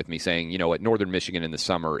agreeing with me saying, you know what, northern Michigan in the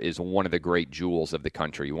summer is one of the great jewels of the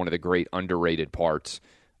country, one of the great underrated parts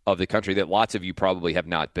of the country that lots of you probably have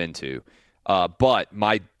not been to. But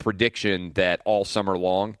my prediction that all summer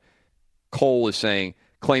long, Cole is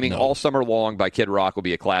claiming All Summer Long by Kid Rock will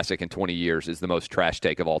be a classic in 20 years is the most trash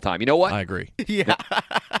take of all time. You know what? I agree. Yeah.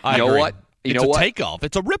 You know what? It's a takeoff.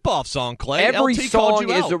 It's a rip-off song, Clay. Every LT song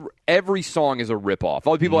called you every song is a rip-off.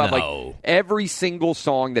 All people have No. every single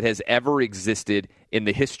song that has ever existed in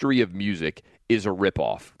the history of music is a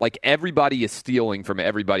rip-off. Like, everybody is stealing from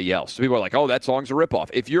everybody else. So people are like, oh, that song's a rip-off.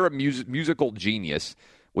 If you're a musical genius,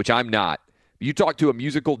 which I'm not, you talk to a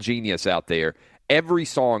musical genius out there, every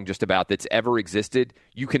song just about that's ever existed,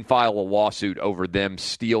 you can file a lawsuit over them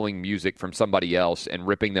stealing music from somebody else and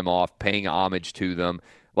ripping them off, paying homage to them.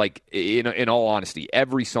 Like, in all honesty,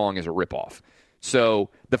 every song is a ripoff.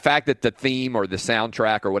 So the fact that the theme or the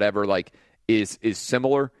soundtrack or whatever is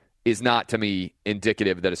similar is not, to me,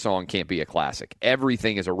 indicative that a song can't be a classic.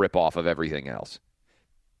 Everything is a ripoff of everything else.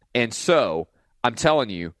 And so I'm telling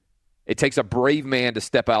you, it takes a brave man to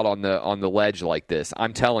step out on the ledge like this.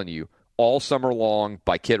 I'm telling you, All Summer Long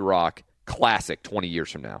by Kid Rock, classic 20 years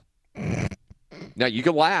from now. Now, you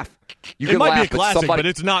can laugh. It might be a classic, but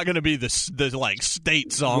it's not going to be the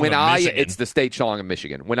state song of Michigan. It's the state song of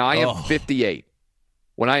Michigan. When I am 58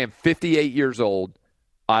 years old,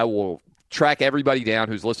 I will track everybody down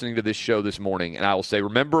who's listening to this show this morning, and I will say,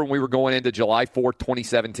 remember when we were going into July 4th,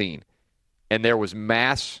 2017, and there was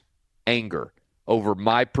mass anger over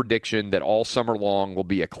my prediction that All Summer Long will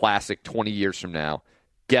be a classic 20 years from now.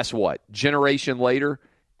 Guess what? Generation later,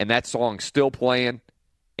 and that song's still playing,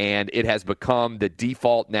 and it has become the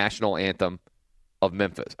default national anthem of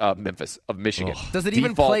Michigan. Does it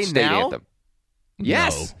even Default play state now? Anthem.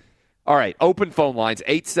 Yes. No. All right, open phone lines,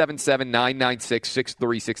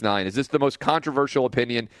 877-996-6369. Is this the most controversial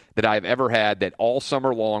opinion that I've ever had, that All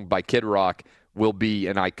Summer Long by Kid Rock will be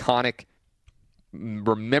an iconic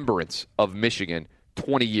remembrance of Michigan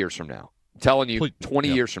 20 years from now? I'm telling you, 20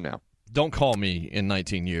 years from now. Don't call me in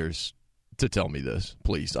 19 years to tell me this,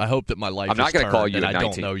 please. I hope that my life I'm not going to call you in 19. I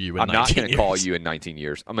don't know you in I'm 19 not going to years. call you in 19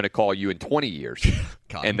 years. I'm going to call you in 20 years.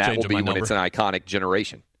 God, and I'm that will changing be my when number. it's an iconic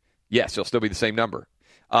generation. Yes, it'll still be the same number.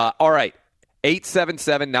 All right.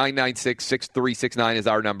 877-996-6369 is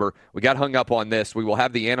our number. We got hung up on this. We will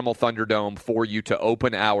have the Animal Thunderdome for you to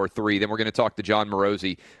open hour 3. Then we're going to talk to John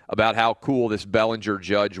Morosi about how cool this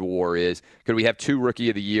Bellinger-Judge war is. Could we have 2 Rookie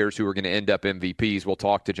of the Years who are going to end up MVPs? We'll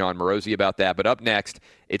talk to John Morosi about that. But up next,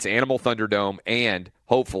 it's Animal Thunderdome and,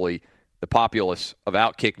 hopefully, the populace of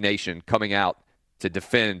Outkick Nation coming out to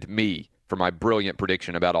defend me for my brilliant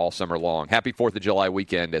prediction about All Summer Long. Happy 4th of July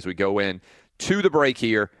weekend as we go in to the break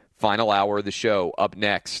here. Final hour of the show up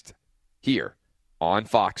next here on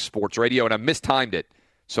Fox Sports Radio. And I mistimed it,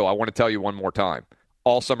 so I want to tell you one more time.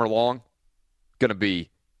 All Summer Long, going to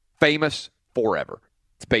be famous forever.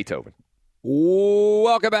 It's Beethoven.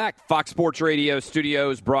 Welcome back. Fox Sports Radio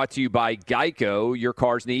studios brought to you by Geico. Your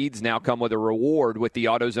car's needs now come with a reward with the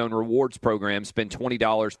AutoZone Rewards program. Spend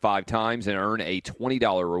 $20 5 times and earn a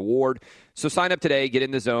 $20 reward. So sign up today. Get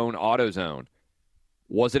in the zone. AutoZone.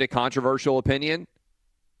 Was it a controversial opinion?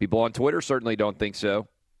 People on Twitter certainly don't think so.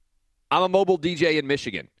 I'm a mobile DJ in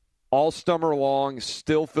Michigan. All summer long,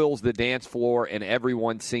 still fills the dance floor, and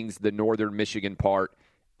everyone sings the Northern Michigan part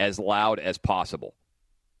as loud as possible.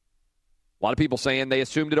 A lot of people saying they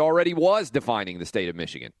assumed it already was defining the state of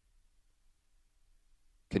Michigan.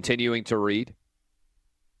 Continuing to read.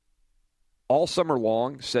 All summer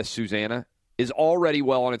long, says Susanna, is already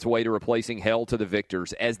well on its way to replacing Hail to the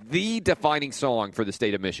Victors as the defining song for the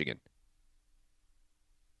state of Michigan.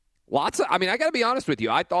 I got to be honest with you.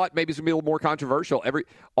 I thought maybe it's going to be a little more controversial.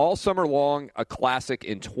 All summer long, a classic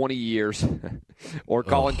in 20 years, or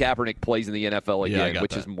Colin Kaepernick plays in the NFL again,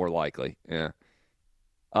 which is more likely. Yeah.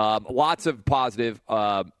 Lots of positive.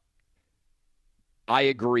 I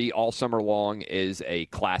agree. All summer long is a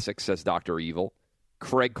classic, says Dr. Evil.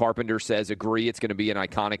 Craig Carpenter says, agree. It's going to be an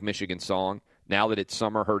iconic Michigan song. Now that it's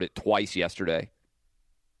summer, heard it twice yesterday.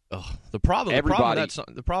 The problem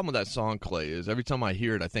with that song, Clay, is every time I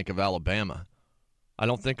hear it, I think of Alabama. I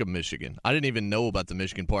don't think of Michigan. I didn't even know about the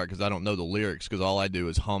Michigan part because I don't know the lyrics, because all I do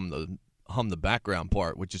is hum the background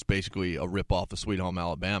part, which is basically a ripoff of Sweet Home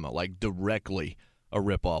Alabama, like directly a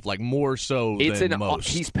ripoff, like more so than most.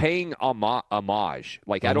 He's paying homage.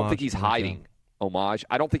 Like, I don't think he's hiding homage.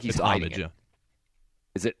 I don't think he's hiding homage, it. yeah.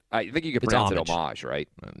 Is it? I think you could pronounce it homage, right?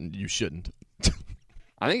 You shouldn't.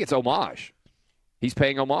 I think it's homage. He's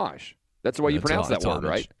paying homage. That's the way you pronounce that word, homage.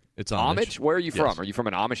 right? It's homage. Homage? Where are you from? Yes. Are you from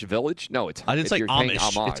an Amish village? No, it's. I didn't say you're Amish. paying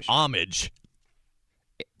homage. It's homage.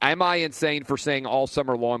 Am I insane for saying All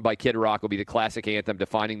Summer Long by Kid Rock will be the classic anthem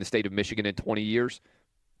defining the state of Michigan in 20 years?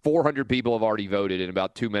 400 people have already voted in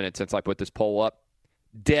about 2 minutes since I put this poll up.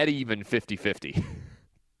 Dead even 50-50.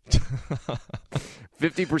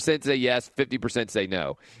 50% say yes, 50% say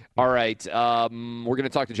no. All right, we're going to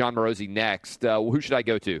talk to John Morosi next. Who should I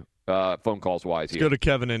go to, phone calls wise? Let's go to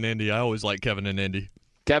Kevin in Indy. I always like Kevin in Indy.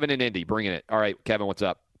 Kevin in Indy, bringing it. All right, Kevin, what's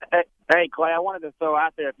up? Hey, Clay, I wanted to throw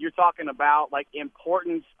out there, if you're talking about, like,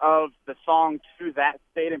 importance of the song to that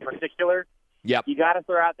state in particular, yep, you got to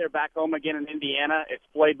throw out there Back Home Again in Indiana. It's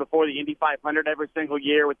played before the Indy 500 every single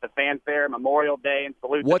year with the fanfare, Memorial Day, and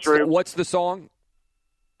Salute the Troops. What's the song?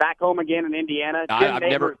 Back Home Again in Indiana. Jim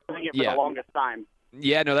Neighbors sang it for the longest time.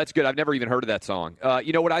 Yeah, no, that's good. I've never even heard of that song.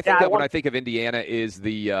 You know what I think of when I think of Indiana is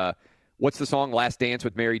the what's the song "Last Dance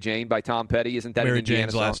with Mary Jane" by Tom Petty? Isn't that Mary an Indiana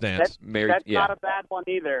Jane's song? Last Dance? That's not a bad one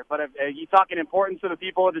either. But if you're talking importance to the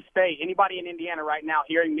people of the state, anybody in Indiana right now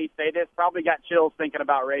hearing me say this probably got chills thinking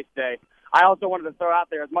about race day. I also wanted to throw out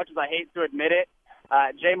there, as much as I hate to admit it,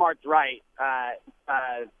 J-Mart's right.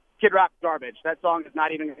 Kid Rock's garbage. That song is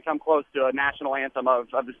not even going to come close to a national anthem of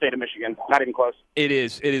the state of Michigan. Not even close. It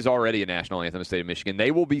is. It is already a national anthem of the state of Michigan.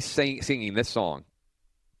 They will be singing this song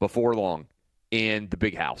before long in the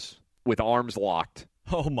big house with arms locked.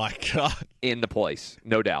 Oh, my God. In the place,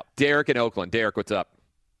 no doubt. Derek in Oakland. Derek, what's up?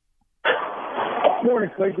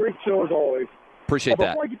 Morning, Clay. Great show as always. Appreciate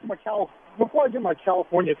that. Before I get my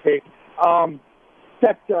California take,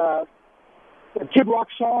 that Kid Rock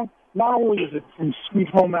song, not only is it from Sweet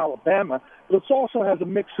Home Alabama, but it also has a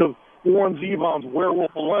mix of Warren Zevon's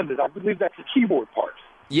Werewolf of London. I believe that's the keyboard part.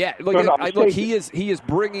 Yeah, look, he is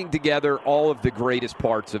bringing together all of the greatest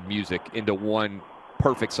parts of music into one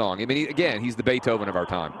perfect song. I mean, he's the Beethoven of our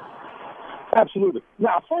time. Absolutely.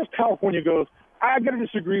 Now, as far as California goes, I got to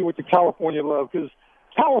disagree with the California Love because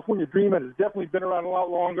California Dreamin' has definitely been around a lot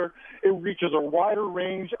longer. It reaches a wider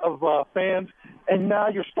range of fans, and now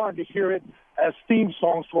you're starting to hear it as theme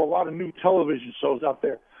songs to a lot of new television shows out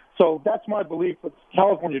there. So that's my belief with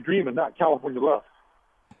California Dreamin', not California Love.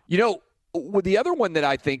 You know, the other one that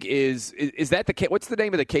I think is that what's the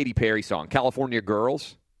name of the Katy Perry song? California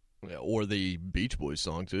Girls? Yeah, or the Beach Boys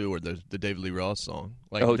song, too, or the David Lee Roth song.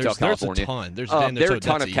 Like, Hotel California. There's a ton. There are a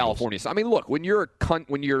ton of California songs. I mean, look, when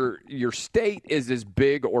your state is as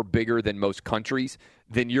big or bigger than most countries,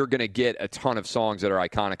 then you're going to get a ton of songs that are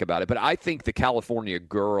iconic about it. But I think the California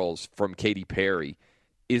Girls from Katy Perry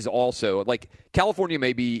is also, like, California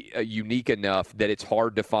may be unique enough that it's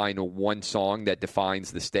hard to find one song that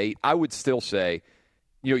defines the state. I would still say,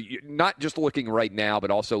 you know, not just looking right now,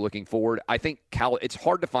 but also looking forward, I think it's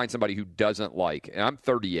hard to find somebody who doesn't like, and I'm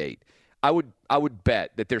 38, I would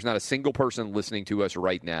bet that there's not a single person listening to us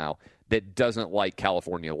right now that doesn't like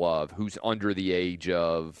California Love who's under the age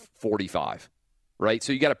of 45, right?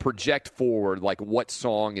 So you got to project forward, like, what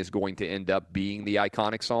song is going to end up being the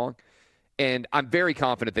iconic song. And I'm very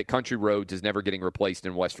confident that Country Roads is never getting replaced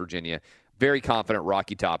in West Virginia. Very confident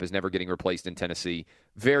Rocky Top is never getting replaced in Tennessee.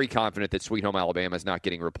 Very confident that Sweet Home Alabama is not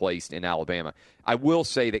getting replaced in Alabama. I will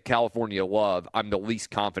say that California Love I'm the least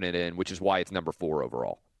confident in, which is why it's number 4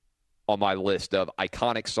 overall on my list of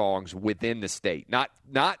iconic songs within the state. Not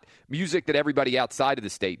music that everybody outside of the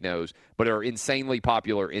state knows, but are insanely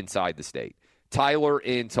popular inside the state. Tyler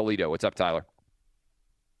in Toledo. What's up, Tyler?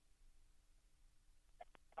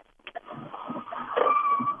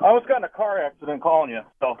 I almost got in a car accident calling you.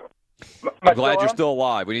 So I'm glad you're still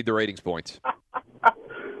alive. We need the ratings points.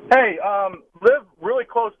 Hey, live really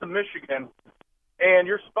close to Michigan, and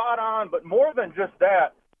you're spot on. But more than just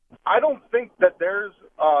that, I don't think that there's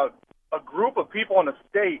a group of people in the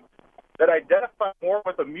state that identify more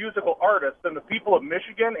with a musical artist than the people of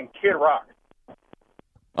Michigan and Kid Rock.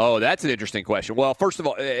 Oh, that's an interesting question. Well, first of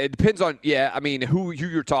all, it depends on, who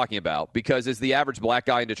you're talking about. Because is the average black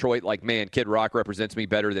guy in Detroit like, man, Kid Rock represents me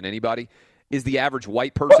better than anybody? Is the average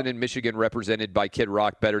white person in Michigan represented by Kid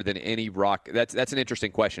Rock better than any rock? That's an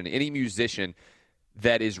interesting question. Any musician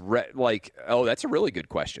that is that's a really good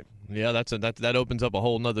question. Yeah, that opens up a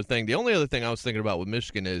whole nother thing. The only other thing I was thinking about with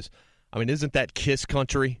Michigan is, isn't that Kiss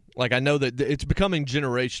country? Like, I know that it's becoming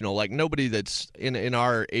generational. Like, nobody that's in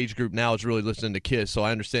our age group now is really listening to Kiss, so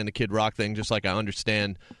I understand the Kid Rock thing, just like I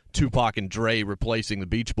understand Tupac and Dre replacing the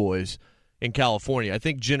Beach Boys in California. I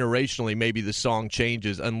think generationally maybe the song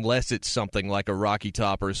changes unless it's something like a Rocky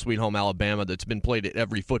Top or a Sweet Home Alabama that's been played at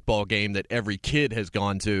every football game that every kid has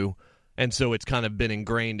gone to, and so it's kind of been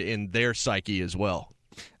ingrained in their psyche as well.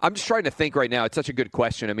 I'm just trying to think right now. It's such a good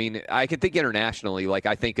question. I mean, I can think internationally. Like,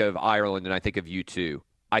 I think of Ireland and I think of U2.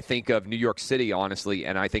 I think of New York City, honestly,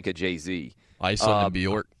 and I think of Jay-Z. Iceland and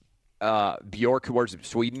Bjork. Bjork, where's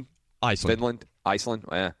Sweden? Iceland. Finland? Iceland?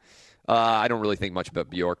 I don't really think much about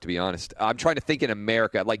Bjork, to be honest. I'm trying to think in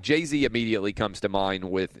America. Like, Jay-Z immediately comes to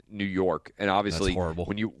mind with New York. And obviously,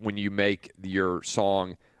 when you make your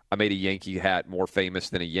song, I Made a Yankee Hat more famous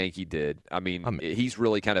than a Yankee did, he's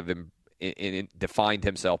really kind of defined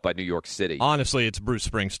himself by New York City. Honestly, it's Bruce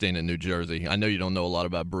Springsteen in New Jersey. I know you don't know a lot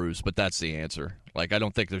about Bruce, but that's the answer. Like, I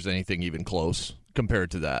don't think there's anything even close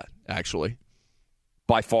compared to that, actually.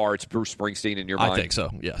 By far, it's Bruce Springsteen in your mind? I think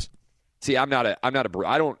so, yes. See, I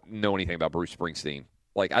don't know anything about Bruce Springsteen.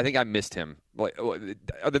 Like, I think I missed him. Like, are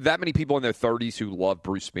there that many people in their 30s who love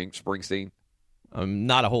Bruce Springsteen?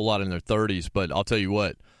 Not a whole lot in their 30s, but I'll tell you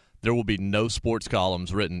what. There will be no sports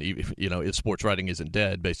columns written, if sports writing isn't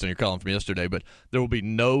dead, based on your column from yesterday, but there will be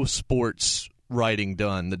no sports writing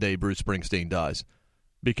done the day Bruce Springsteen dies.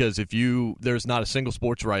 Because there's not a single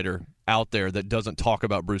sports writer out there that doesn't talk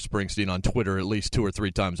about Bruce Springsteen on Twitter at least 2 or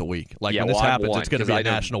 3 times a week. Like, when this happens, it's going to be a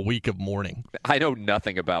national week of mourning. I know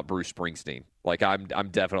nothing about Bruce Springsteen. Like, I'm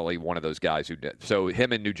definitely one of those guys who did. So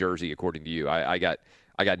him in New Jersey, according to you, I got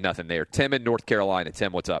nothing there. Tim in North Carolina.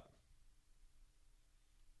 Tim, what's up?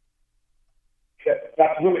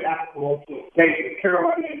 That's really applicable to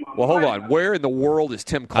Carolina. Well, hold on. Where in the world is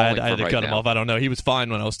Tim calling from I had to right cut him now? off. I don't know. He was fine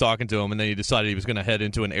when I was talking to him, and then he decided he was going to head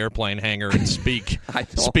into an airplane hangar and speak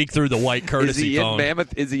through the white courtesy phone.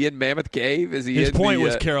 Is he in Mammoth Cave? His point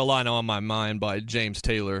was Carolina on My Mind by James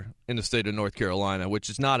Taylor in the state of North Carolina, which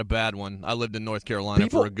is not a bad one. I lived in North Carolina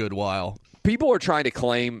for a good while. People are trying to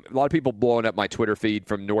claim, a lot of people blowing up my Twitter feed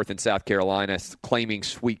from North and South Carolina, claiming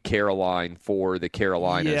Sweet Caroline for the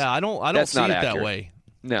Carolinas. Yeah, I don't see it that way.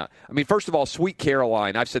 No. I mean, first of all, Sweet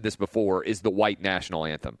Caroline, I've said this before, is the white national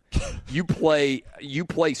anthem. You play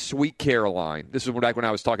Sweet Caroline. This is back when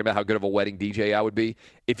I was talking about how good of a wedding DJ I would be.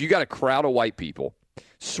 If you got a crowd of white people,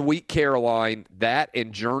 Sweet Caroline, that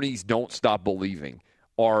and Journey's Don't Stop Believing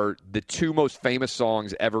are the two most famous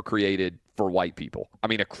songs ever created for white people. I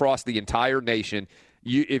mean, across the entire nation.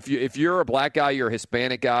 If you're a black guy, you're a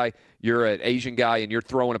Hispanic guy, you're an Asian guy, and you're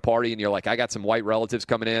throwing a party, and you're like, I got some white relatives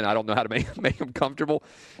coming in, I don't know how to make them comfortable.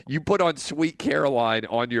 You put on Sweet Caroline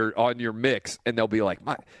on your mix, and they'll be like,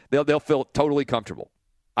 they'll feel totally comfortable.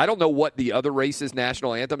 I don't know what the other races'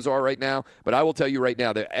 national anthems are right now, but I will tell you right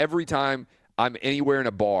now that every time I'm anywhere in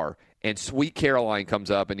a bar and Sweet Caroline comes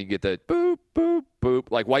up, and you get the boop boop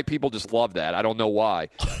boop, like white people just love that. I don't know why.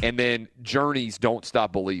 And then Journey's Don't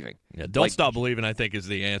Stop Believing. Yeah, Don't Stop Believing, I think, is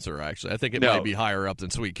the answer, actually. I think it might be higher up than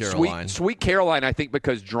Sweet Caroline. Sweet Caroline, I think,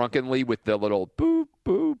 because drunkenly with the little boop,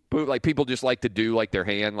 boop, boop, like people just like to do like their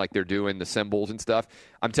hand, like they're doing the cymbals and stuff.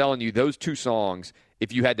 I'm telling you, those two songs,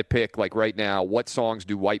 if you had to pick, like right now, what songs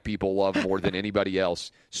do white people love more than anybody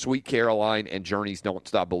else? Sweet Caroline and Journey's Don't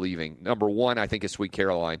Stop Believing. Number one, I think, is Sweet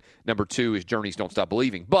Caroline. Number two is Journey's Don't Stop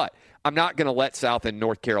Believing. But I'm not going to let South and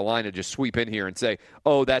North Carolina just sweep in here and say,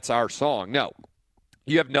 oh, that's our song. No.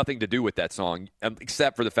 You have nothing to do with that song,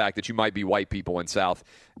 except for the fact that you might be white people in South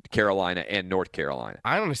Carolina and North Carolina.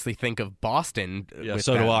 I honestly think of Boston with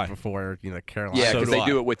so that do I. before Carolina. Yeah, because they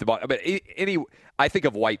do it with the Boston. But I think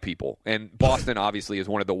of white people, and Boston obviously is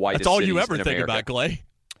one of the whitest That's all cities you ever in think America. about, Clay.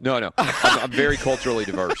 No. I'm very culturally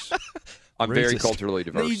diverse. I'm very culturally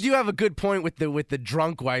diverse. You do have a good point with the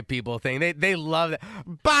drunk white people thing. They love that.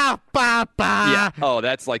 Ba ba ba. Yeah. Oh,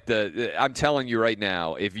 that's like I'm telling you right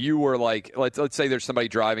now. If you were like, let's say there's somebody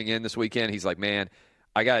driving in this weekend. He's like, man,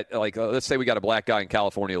 I got let's say we got a black guy in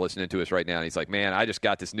California listening to us right now. And he's like, man, I just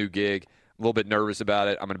got this new gig. I'm a little bit nervous about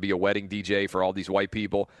it. I'm going to be a wedding DJ for all these white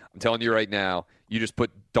people. I'm telling you right now. You just put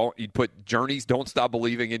Journey's Don't Stop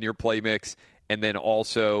Believing in your play mix. And then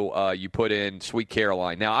also you put in Sweet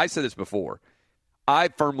Caroline. Now, I said this before. I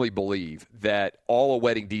firmly believe that all a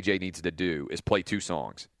wedding DJ needs to do is play two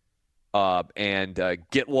songs.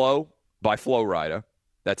 Get Low by Flo Rida.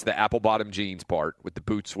 That's the apple bottom jeans part with the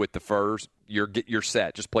boots with the furs. You're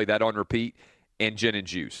set. Just play that on repeat. And Gin and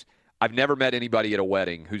Juice. I've never met anybody at a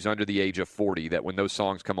wedding who's under the age of 40 that when those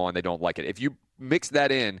songs come on, they don't like it. If you mix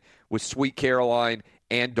that in with Sweet Caroline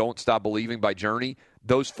and Don't Stop Believing by Journey,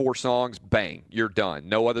 those four songs, bang, you're done.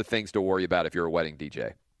 No other things to worry about if you're a wedding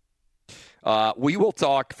DJ. We will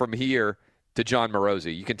talk from here to John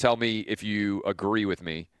Morosi. You can tell me if you agree with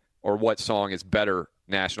me or what song is better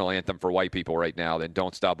national anthem for white people right now than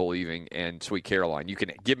Don't Stop Believing and Sweet Caroline. You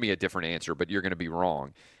can give me a different answer, but you're going to be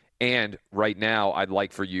wrong. And right now, I'd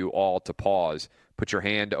like for you all to pause, put your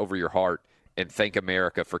hand over your heart, and thank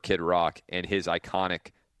America for Kid Rock and his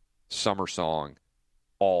iconic summer song,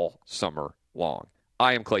 All Summer Long.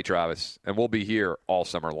 I am Clay Travis, and we'll be here all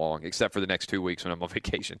summer long, except for the next 2 weeks when I'm on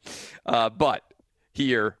vacation. But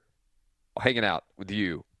here, hanging out with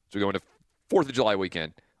you as we go into 4th of July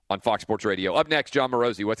weekend on Fox Sports Radio. Up next, John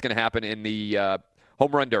Morosi. What's going to happen in the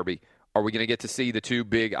Home Run Derby? Are we going to get to see the two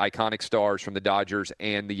big iconic stars from the Dodgers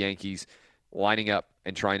and the Yankees lining up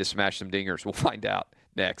and trying to smash some dingers? We'll find out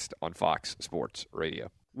next on Fox Sports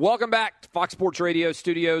Radio. Welcome back to Fox Sports Radio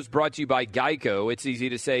Studios, brought to you by Geico. It's easy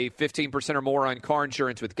to save 15% or more on car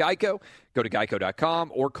insurance with Geico. Go to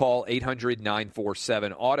geico.com or call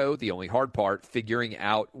 800-947-AUTO. The only hard part, figuring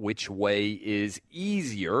out which way is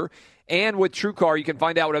easier. And with TrueCar, you can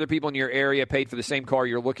find out what other people in your area paid for the same car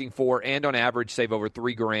you're looking for, and on average, save over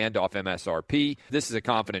 $3,000 off MSRP. This is a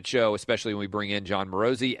confident show, especially when we bring in John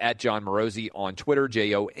Morosi at John Morosi on Twitter,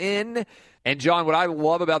 Jon. And, John, what I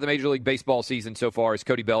love about the Major League Baseball season so far is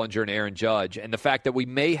Cody Bellinger and Aaron Judge, and the fact that we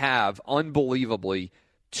may have, unbelievably,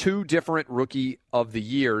 two different Rookie of the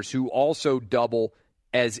Years who also double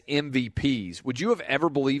as MVPs. Would you have ever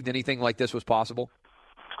believed anything like this was possible?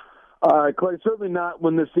 Clay, certainly not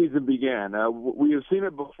when this season began. We have seen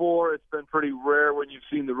it before. It's been pretty rare when you've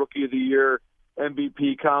seen the Rookie of the Year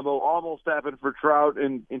MVP combo. Almost happened for Trout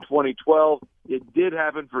in 2012. It did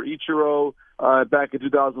happen for Ichiro back in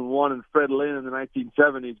 2001 and Fred Lynn in the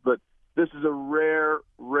 1970s. But this is a rare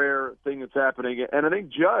thing that's happening. And I think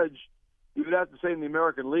Judge, you would have to say in the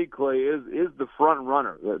American League, Clay, is the front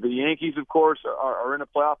runner. The Yankees, of course, are in a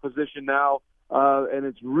playoff position now. And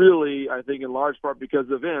it's really, I think, in large part because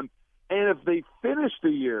of him. And if they finish the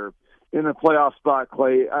year in a playoff spot,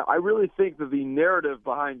 Clay, I really think that the narrative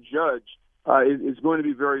behind Judge is going to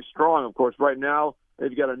be very strong. Of course, right now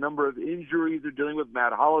they've got a number of injuries they're dealing with.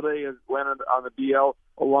 Matt Holliday has landed on the DL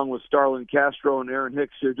along with Starlin Castro and Aaron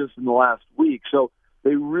Hicks here just in the last week. So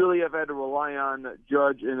they really have had to rely on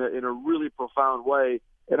Judge in a really profound way.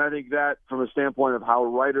 And I think that, from a standpoint of how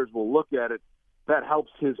writers will look at it, that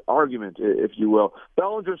helps his argument, if you will.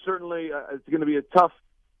 Bellinger certainly it's going to be a tough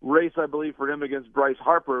race, I believe, for him against Bryce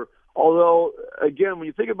Harper. Although, again, when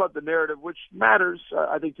you think about the narrative, which matters,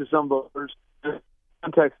 I think, to some voters, in the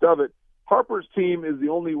context of it, Harper's team is the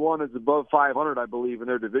only one that's above 500, I believe, in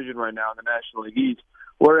their division right now in the National League East.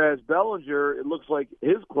 Whereas Bellinger, it looks like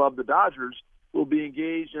his club, the Dodgers, will be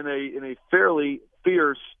engaged in a fairly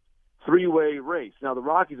fierce three-way race. Now, the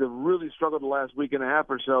Rockies have really struggled the last week and a half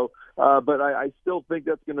or so, but I still think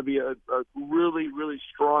that's going to be a really, really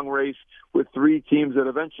strong race with three teams that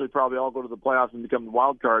eventually probably all go to the playoffs and become the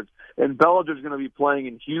wild cards. And Bellinger's going to be playing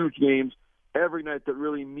in huge games every night that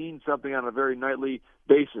really means something on a very nightly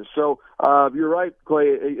basis. So you're right, Clay.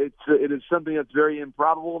 It is something that's very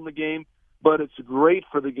improbable in the game, but it's great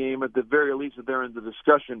for the game at the very least that they're in the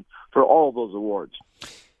discussion for all of those awards.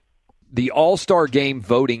 The All-Star Game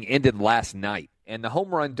voting ended last night, and the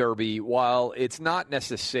Home Run Derby, while it's not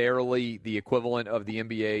necessarily the equivalent of the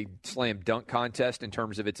NBA Slam Dunk Contest in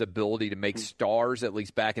terms of its ability to make stars, at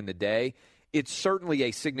least back in the day, it's certainly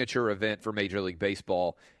a signature event for Major League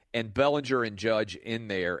Baseball. And Bellinger and Judge in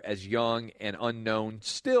there as young and unknown,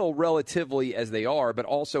 still relatively as they are, but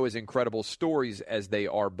also as incredible stories as they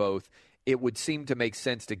are both, it would seem to make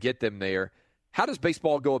sense to get them there. How does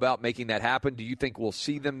baseball go about making that happen? Do you think we'll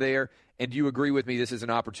see them there? And do you agree with me this is an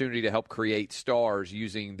opportunity to help create stars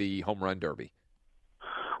using the Home Run Derby?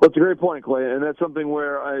 Well, it's a great point, Clay, and that's something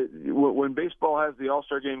where when baseball has the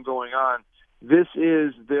All-Star Game going on, this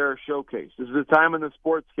is their showcase. This is a time in the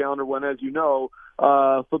sports calendar when, as you know,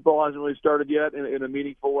 football hasn't really started yet in a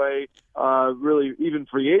meaningful way. Really, even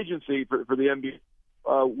free agency for the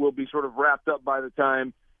NBA will be sort of wrapped up by the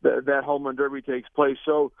time that Home Run Derby takes place.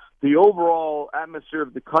 So the overall atmosphere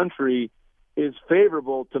of the country is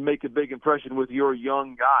favorable to make a big impression with your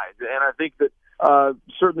young guys. And I think that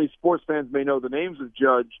certainly sports fans may know the names of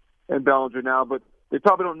Judge and Bellinger now, but they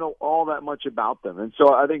probably don't know all that much about them. And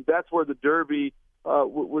so I think that's where the Derby,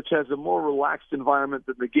 which has a more relaxed environment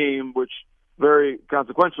than the game, which very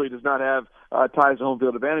consequentially does not have ties to home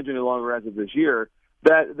field advantage any longer as of this year,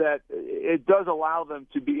 that it does allow them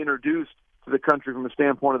to be introduced to the country from a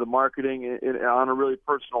standpoint of the marketing on a really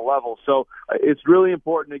personal level. So it's really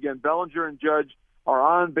important. Again, Bellinger and Judge are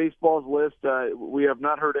on baseball's list. We have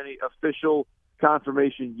not heard any official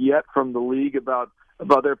confirmation yet from the league about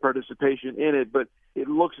their participation in it, but it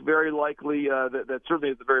looks very likely that certainly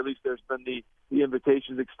at the very least there's been the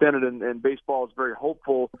invitations extended, and baseball is very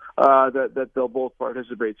hopeful that they'll both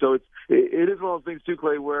participate. So it is one of those things too,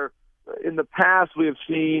 Clay, where in the past we have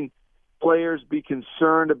seen players be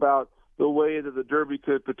concerned about the way that the Derby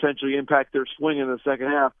could potentially impact their swing in the second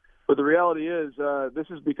half. But the reality is this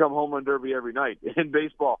has become Home Run Derby every night in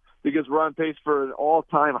baseball because we're on pace for an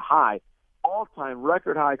all-time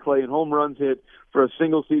record high, Clay, in home runs hit for a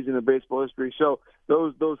single season in baseball history. So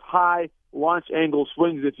those high launch angle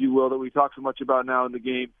swings, if you will, that we talk so much about now in the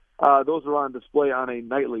game, those are on display on a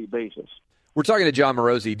nightly basis. We're talking to John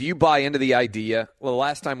Morosi. Do you buy into the idea? Well, the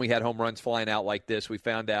last time we had home runs flying out like this, we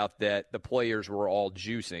found out that the players were all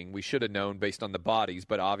juicing. We should have known based on the bodies,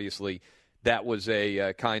 but obviously that was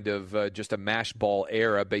a kind of just a mash ball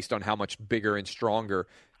era based on how much bigger and stronger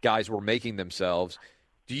guys were making themselves.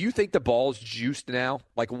 Do you think the ball's juiced now?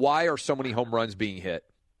 Like, why are so many home runs being hit?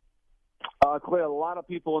 Clay, a lot of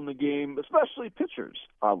people in the game, especially pitchers,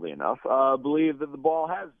 oddly enough, believe that the ball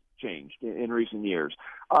has changed in recent years.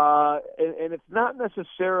 And it's not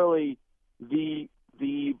necessarily the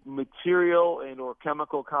material and or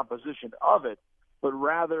chemical composition of it, but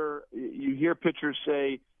rather you hear pitchers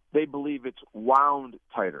say they believe it's wound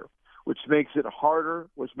tighter, which makes it harder,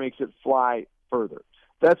 which makes it fly further.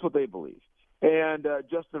 That's what they believe. And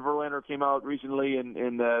Justin Verlander came out recently in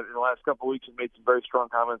the last couple of weeks and made some very strong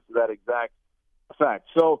comments to that exact effect.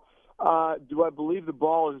 So do I believe the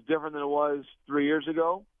ball is different than it was 3 years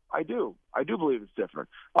ago? I do. I do believe it's different.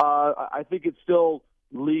 I think it's still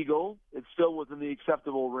legal. It's still within the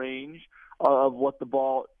acceptable range of what the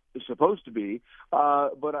ball is supposed to be.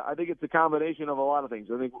 But I think it's a combination of a lot of things.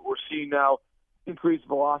 I think we're seeing now increased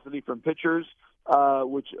velocity from pitchers,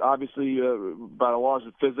 which obviously, by the laws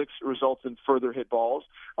of physics, results in further hit balls.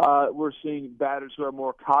 We're seeing batters who are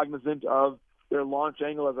more cognizant of their launch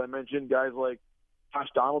angle. As I mentioned, guys like Josh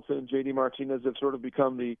Donaldson and J.D. Martinez have sort of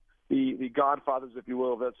become the godfathers, if you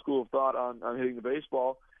will, of that school of thought on hitting the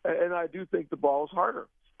baseball. And I do think the ball is harder.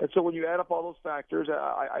 And so when you add up all those factors,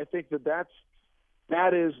 I think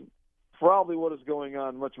that is probably what is going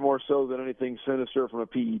on, much more so than anything sinister from a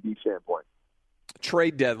PED standpoint.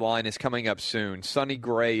 Trade deadline is coming up soon. Sonny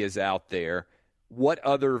Gray is out there. what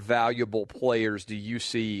other valuable players do you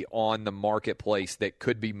see on the marketplace that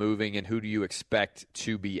could be moving, and who do you expect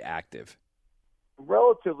to be active?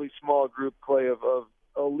 Relatively small group, Clay, of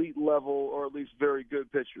elite level or at least very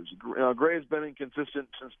good pitchers. Gray has been inconsistent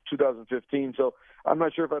since 2015, so I'm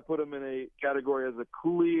not sure if I put him in a category as a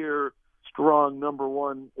clear, strong number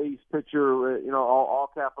one ace pitcher, all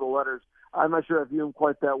capital letters. I'm not sure I view him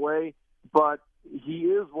quite that way, but he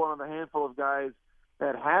is one of the handful of guys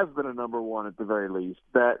that has been a number one at the very least,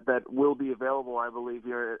 that will be available, I believe,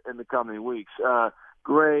 here in the coming weeks.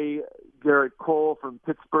 Gray, Garrett Cole from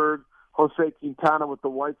Pittsburgh, Jose Quintana with the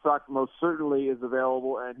White Sox most certainly is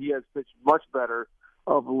available, and he has pitched much better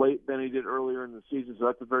of late than he did earlier in the season, so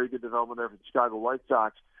that's a very good development there for the Chicago White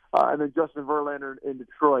Sox. And then Justin Verlander in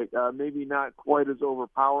Detroit, maybe not quite as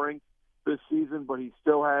overpowering this season, but he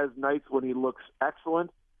still has nights when he looks excellent,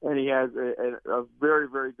 and he has a very,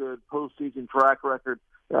 very good postseason track record,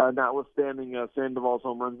 notwithstanding Sandoval's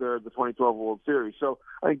home runs there at the 2012 World Series. So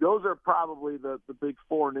I think those are probably the big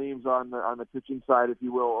four names on the pitching side, if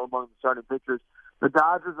you will, among the starting pitchers. The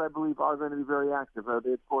Dodgers, I believe, are going to be very active.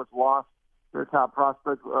 They, of course, lost their top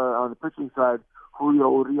prospect on the pitching side,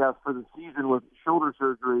 Julio Urias, for the season with shoulder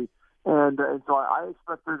surgery, and so I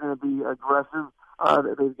expect they're going to be aggressive.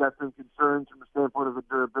 They've got some concerns from the standpoint of the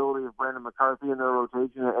durability of Brandon McCarthy in their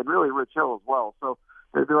rotation, and really Rich Hill as well. So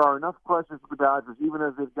there are enough questions for the Dodgers, even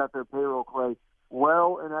as they've got their payroll, Clay,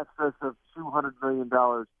 well in excess of $200 million.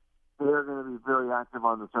 They're going to be very active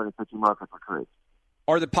on the starting pitching market for trades.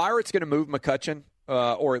 Are the Pirates going to move McCutchen,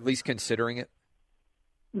 or at least considering it?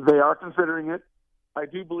 They are considering it. I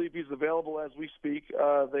do believe he's available as we speak.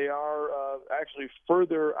 They are actually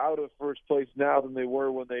further out of first place now than they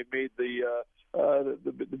were when they made the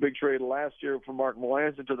big trade last year from Mark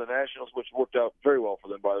Melancon to the Nationals, which worked out very well for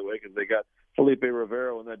them, by the way, because they got Felipe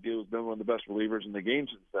Rivero, and that deal has been one of the best relievers in the game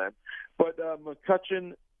since then. But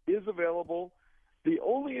McCutchen is available. The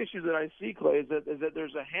only issue that I see, Clay, is that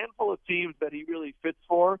there's a handful of teams that he really fits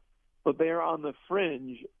for, but they are on the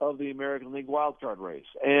fringe of the American League wildcard race.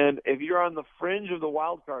 And if you're on the fringe of the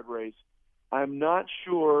wildcard race, I'm not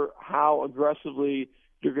sure how aggressively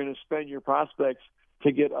you're going to spend your prospects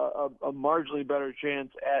to get a marginally better chance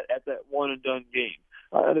at that one-and-done game.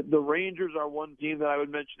 The Rangers are one team that I would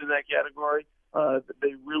mention in that category.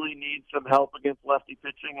 They really need some help against lefty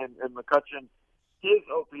pitching, and McCutchen, his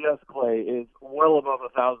OPS, Clay, is well above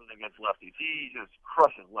 1,000 against lefties. He just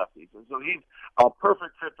crushes lefties. And so he's a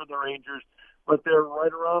perfect fit for the Rangers, but they're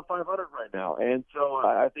right around 500 right now. And so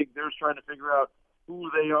I think they're trying to figure out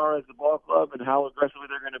who they are as a ball club and how aggressively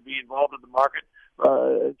they're going to be involved in the market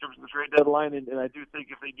in terms of the trade deadline. And I do think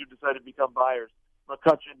if they do decide to become buyers,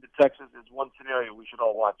 McCutchen to Texas is one scenario we should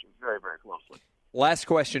all watch very, very closely. Last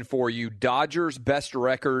question for you. Dodgers' best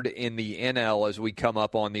record in the NL as we come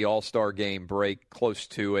up on the All-Star game break, close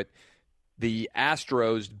to it. The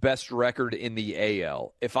Astros' best record in the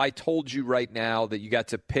AL. If I told you right now that you got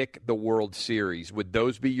to pick the World Series, would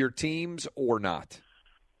those be your teams or not?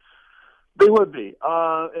 They would be.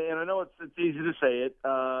 And I know it's easy to say it,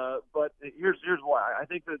 but here's why. I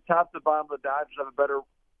think the top to bottom of the Dodgers have a better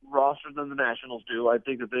roster than the Nationals do. I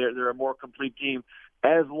think that they're a more complete team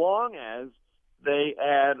as long as they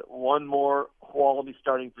add one more quality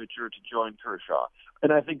starting pitcher to join Kershaw.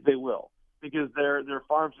 And I think they will, because their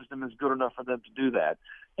farm system is good enough for them to do that.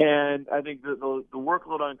 And I think the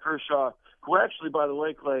workload on Kershaw, who actually, by the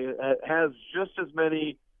way, Clay, has just as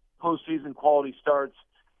many postseason quality starts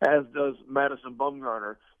as does Madison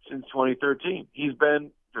Bumgarner since 2013. He's been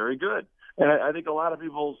very good. And I think a lot of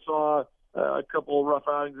people saw a couple of rough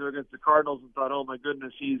outings there against the Cardinals and thought, oh, my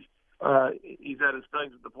goodness, he's at his things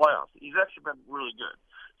at the playoffs. He's actually been really good.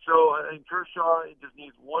 So I think Kershaw just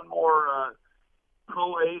needs one more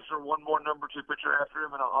co-ace or one more number two pitcher after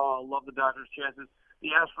him, and I'll love the Dodgers' chances.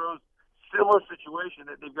 The Astros, similar situation.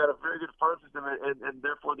 They've got a very good farm system and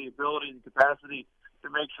therefore the ability and capacity to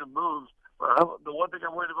make some moves. But the one thing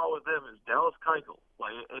I'm worried about with them is Dallas Keuchel.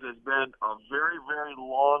 It has been a very, very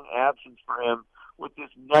long absence for him with this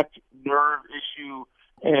neck nerve issue,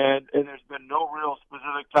 and there's been no real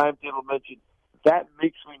specific timetable mentioned. That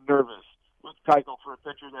makes me nervous with Keuchel for a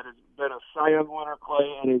pitcher that has been a Cy Young winner,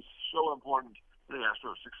 Clay, and is so important to the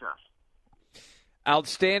Astros' success.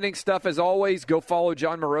 Outstanding stuff as always. Go follow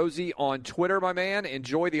Jon Morosi on Twitter, my man.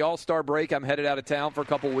 Enjoy the All-Star break. I'm headed out of town for a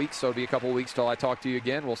couple weeks, so it'll be a couple weeks till I talk to you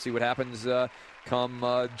again. We'll see what happens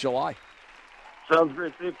come July. Sounds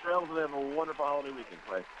great. Safe travels and have a wonderful holiday weekend,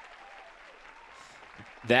 Clay.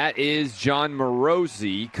 That is Jon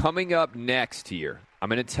Morosi. Coming up next here, I'm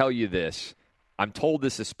going to tell you this. I'm told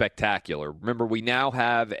this is spectacular. Remember, we now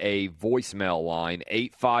have a voicemail line,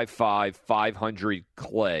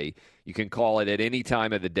 855-500-CLAY. You can call it at any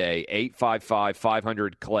time of the day,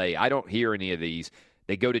 855-500-CLAY. I don't hear any of these.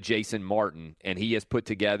 They go to Jason Martin, and he has put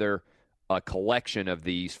together a collection of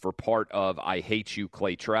these for part of I Hate You,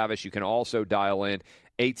 Clay Travis. You can also dial in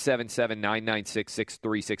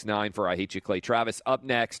 877-996-6369 for I Hate You, Clay Travis. Up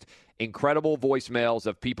next, incredible voicemails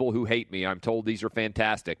of people who hate me. I'm told these are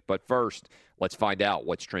fantastic. But first, let's find out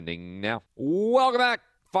what's trending now. Welcome back.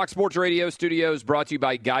 Fox Sports Radio Studios brought to you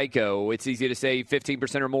by Geico. It's easy to save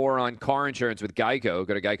 15% or more on car insurance with Geico.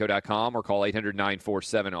 Go to geico.com or call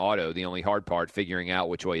 800-947-AUTO. The only hard part, figuring out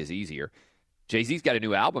which way is easier. Jay-Z's got a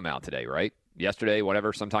new album out today, right? Yesterday,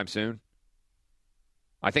 whatever, sometime soon?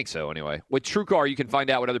 I think so, anyway. With TrueCar, you can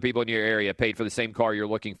find out what other people in your area paid for the same car you're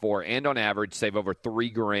looking for, and on average, save over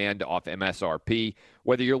 $3,000 off MSRP.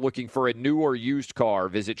 Whether you're looking for a new or used car,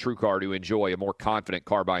 visit TrueCar to enjoy a more confident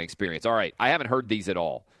car buying experience. All right, I haven't heard these at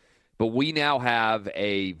all, but we now have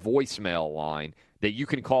a voicemail line that you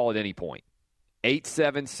can call at any point.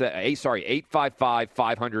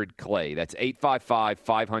 855-500-CLAY. That's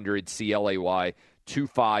 855-500-CLAY.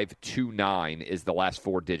 2529 is the last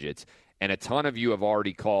four digits. And a ton of you have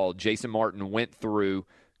already called. Jason Martin went through,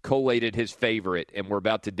 collated his favorite, and we're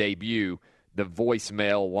about to debut the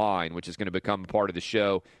voicemail line, which is going to become a part of the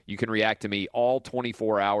show. You can react to me all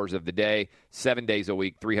 24 hours of the day, 7 days a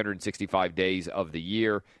week, 365 days of the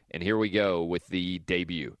year. And here we go with the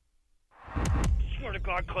debut. Swear to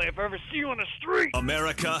God, Clay, if I ever see you on the street.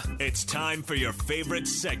 America, it's time for your favorite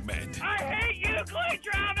segment. I hate you, Clay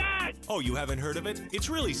Travis! Oh, you haven't heard of it? It's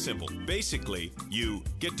really simple. Basically, you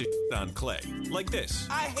get to on Clay, like this.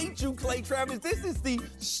 I hate you, Clay Travis. This is the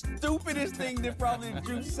stupidest thing that probably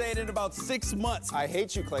Drew said in about 6 months. I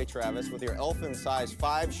hate you, Clay Travis, with your elfin size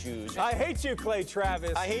 5 shoes. I hate you, Clay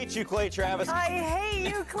Travis. I hate you, Clay Travis. I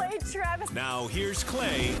hate you, Clay Travis. Now, here's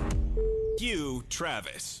Clay. You,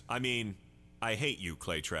 Travis. I mean, I hate you,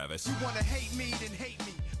 Clay Travis. You want to hate me, then hate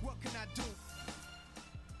me. What can I do?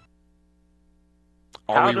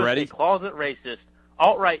 Are we ready? How does a closet racist,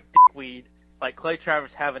 alt-right dickweed like Clay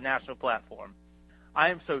Travis have a national platform? I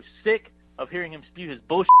am so sick of hearing him spew his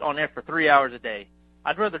bullshit on air for 3 hours a day.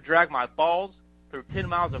 I'd rather drag my balls through 10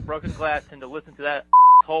 miles of broken glass than to listen to that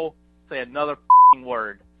hole say another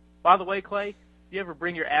word. By the way, Clay, if you ever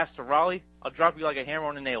bring your ass to Raleigh, I'll drop you like a hammer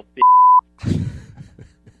on a nail, bitch.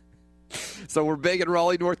 So we're big in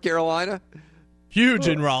Raleigh, North Carolina? Huge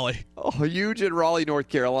in Raleigh. Oh, huge in Raleigh, North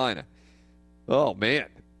Carolina. Oh, man.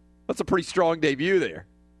 That's a pretty strong debut there.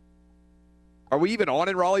 Are we even on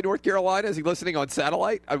in Raleigh, North Carolina? Is he listening on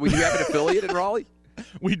satellite? Do you have an affiliate in Raleigh?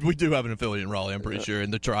 We do have an affiliate in Raleigh, I'm pretty sure,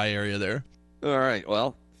 in the tri-area there. All right,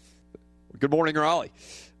 well, good morning, Raleigh.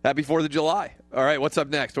 Happy 4th of July. All right, what's up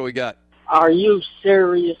next? What we got? Are you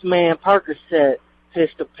serious, man? Percocet,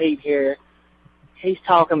 Pistol Pete here. He's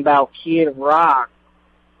talking about Kid Rock,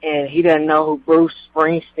 and he doesn't know who Bruce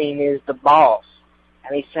Springsteen is, the boss.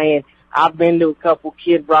 And he's saying, I've been to a couple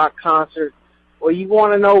Kid Rock concerts. Well, you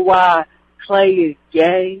want to know why Clay is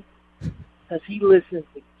gay? Because he listens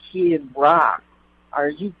to Kid Rock. Are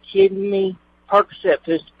you kidding me? Percocet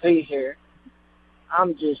Pistol Pete here.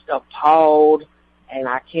 I'm just appalled, and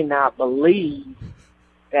I cannot believe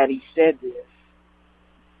that he said this.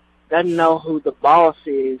 Doesn't know who the boss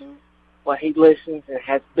is, but he listens and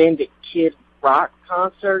has been to Kid Rock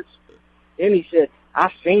concerts. Then he said,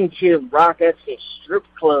 I've seen Kid Rock at some strip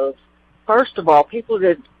clubs. First of all, people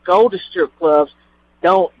that go to strip clubs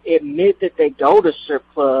don't admit that they go to strip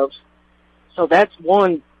clubs. So that's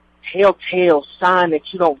one telltale sign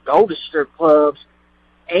that you don't go to strip clubs.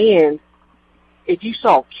 And if you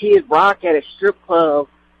saw Kid Rock at a strip club,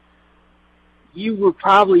 you were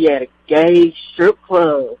probably at a gay strip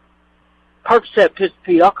club. Percocet Pistol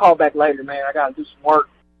Pete. I'll call back later, man. I got to do some work.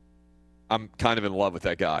 I'm kind of in love with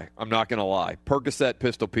that guy. I'm not going to lie. Percocet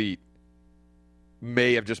Pistol Pete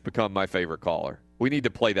may have just become my favorite caller. We need to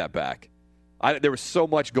play that back. There was so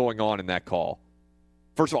much going on in that call.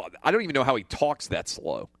 First of all, I don't even know how he talks that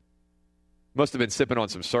slow. Must have been sipping on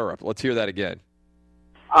some syrup. Let's hear that again.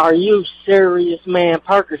 Are you serious, man?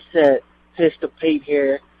 Percocet Pistol Pete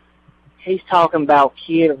here. He's talking about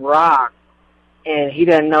Kid Rock, and he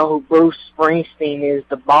doesn't know who Bruce Springsteen is,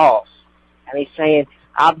 the boss. And he's saying,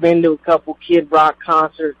 I've been to a couple Kid Rock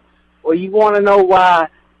concerts. Well, you want to know why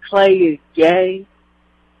Clay is gay?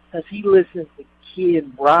 Because he listens to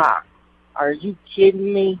Kid Rock. Are you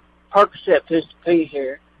kidding me? Percocet Pistol Pete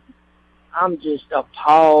here. I'm just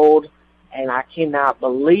appalled, and I cannot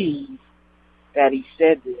believe that he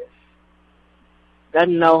said this.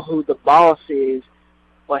 Doesn't know who the boss is,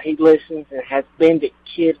 but he listens and has been to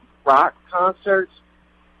Kid Rock concerts.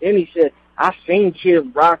 Then he said, I've seen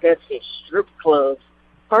Kid Rock at some strip clubs.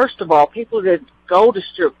 First of all, people that go to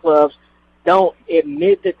strip clubs don't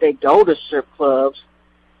admit that they go to strip clubs.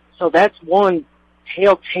 So that's one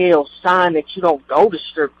telltale sign that you don't go to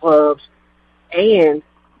strip clubs. And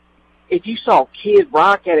if you saw Kid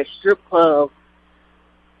Rock at a strip club,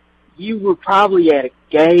 you were probably at a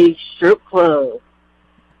gay strip club.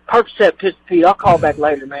 Percocet Piss P. I'll call back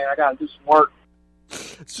later, man. I got to do some work.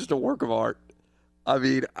 It's just a work of art. I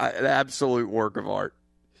mean, an absolute work of art.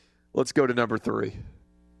 Let's go to number 3.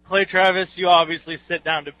 Clay Travis, you obviously sit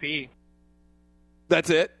down to pee. That's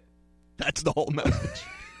it? That's the whole message.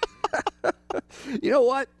 You know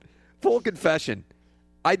what? Full confession.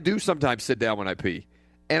 I do sometimes sit down when I pee.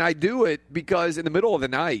 And I do it because in the middle of the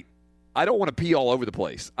night, I don't want to pee all over the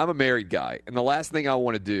place. I'm a married guy. And the last thing I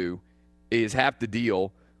want to do is have to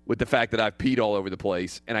deal with the fact that I've peed all over the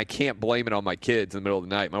place, and I can't blame it on my kids in the middle of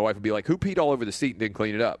the night. My wife would be like, who peed all over the seat and didn't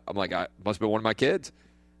clean it up? I'm like, I must have been one of my kids.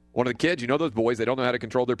 One of the kids. You know those boys, they don't know how to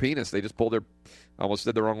control their penis. They just pull their – I almost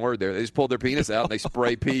said the wrong word there. They just pull their penis out, and they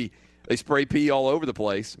spray pee. They spray pee all over the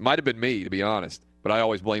place. Might have been me, to be honest, but I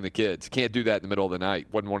always blame the kids. Can't do that in the middle of the night.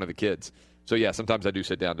 Wasn't one of the kids. So, yeah, sometimes I do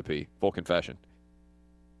sit down to pee. Full confession.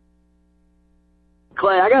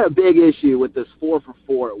 Clay, I got a big issue with this 4 for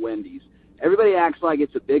 $4 at Wendy's. Everybody acts like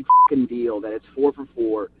it's a big fucking deal that it's 4 for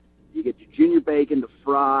 $4. You get your junior bacon, the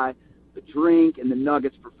fry, the drink, and the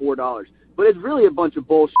nuggets for $4. But it's really a bunch of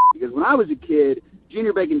bullshit because when I was a kid,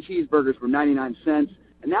 junior bacon cheeseburgers were 99 cents,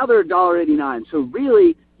 and now they're $1.89. So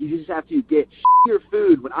really, you just have to get your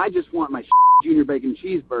food when I just want my junior bacon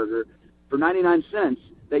cheeseburger for 99 cents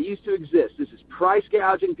that used to exist. This is price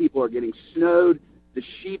gouging. People are getting snowed. The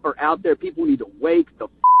sheep are out there. People need to wake the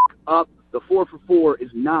up. The 4 for $4 is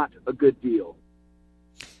not a good deal.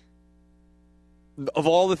 Of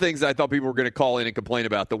all the things I thought people were going to call in and complain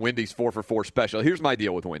about, the Wendy's 4 for $4 special, here's my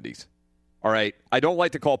deal with Wendy's. All right, I don't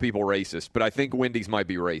like to call people racist, but I think Wendy's might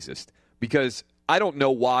be racist because I don't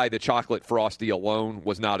know why the chocolate Frosty alone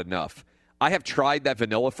was not enough. I have tried that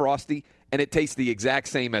vanilla Frosty, and it tastes the exact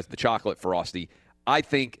same as the chocolate Frosty. I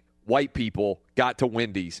think white people got to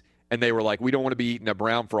Wendy's and they were like, we don't want to be eating a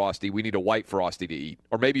brown Frosty. We need a white Frosty to eat.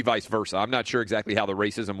 Or maybe vice versa. I'm not sure exactly how the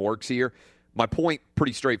racism works here. My point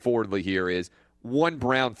pretty straightforwardly here is one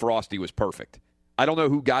brown Frosty was perfect. I don't know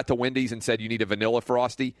who got to Wendy's and said you need a vanilla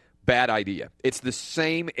Frosty. Bad idea. It's the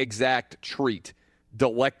same exact treat.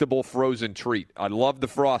 Delectable frozen treat. I love the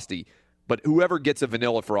Frosty, but whoever gets a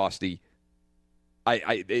vanilla Frosty,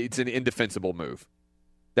 it's an indefensible move.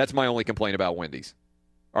 That's my only complaint about Wendy's.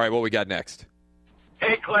 All right, what we got next?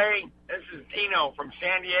 Hey, Clay, this is Dino from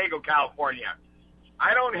San Diego, California.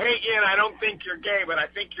 I don't hate you and I don't think you're gay, but I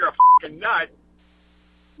think you're a fucking nut.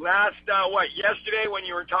 Yesterday when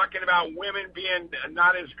you were talking about women being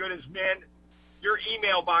not as good as men, your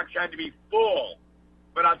email box had to be full.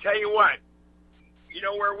 But I'll tell you what, you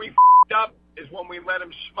know where we f***ed up is when we let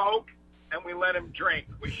him smoke and we let him drink.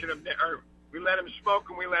 We let him smoke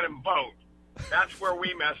and we let him vote. That's where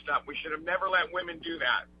we messed up. We should have never let women do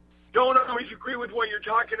that. Don't always agree with what you're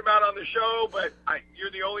talking about on the show, but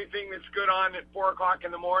you're the only thing that's good on at 4 o'clock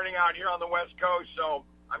in the morning out here on the West Coast, so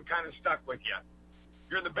I'm kind of stuck with you.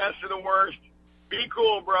 You're the best of the worst. Be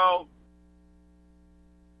cool, bro.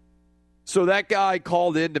 So that guy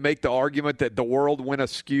called in to make the argument that the world went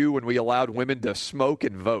askew when we allowed women to smoke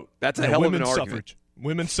and vote. That's a hell of an argument. Suffrage.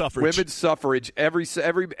 Women's suffrage. Women's suffrage.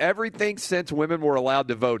 Everything since women were allowed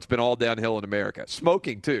to vote has been all downhill in America.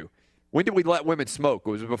 Smoking, too. When did we let women smoke?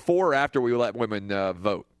 Was it before or after we let women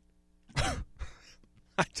vote?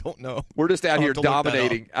 I don't know. We're just out here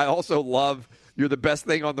dominating. I also love you're the best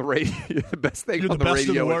thing on the radio. You're the best thing on the radio. You're the best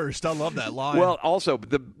and the worst. I love that line. Well, also,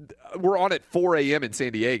 we're on at 4 a.m. in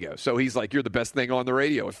San Diego. So he's like, you're the best thing on the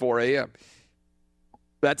radio at 4 a.m.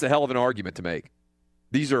 That's a hell of an argument to make.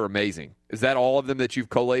 These are amazing. Is that all of them that you've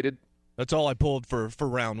collated? That's all I pulled for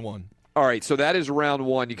round one. All right, so that is round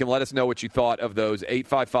one. You can let us know what you thought of those.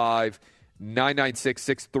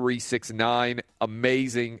 855-996-6369.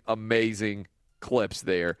 Amazing, amazing clips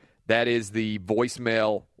there. That is the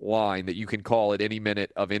voicemail line that you can call at any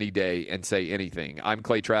minute of any day and say anything. I'm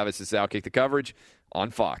Clay Travis. This is Outkick the Coverage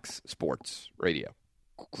on Fox Sports Radio.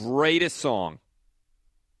 Greatest song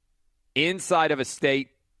inside of a state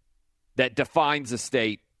that defines a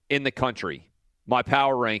state in the country. My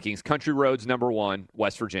power rankings: Country Roads #1,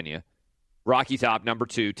 West Virginia; Rocky Top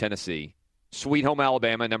 #2, Tennessee; Sweet Home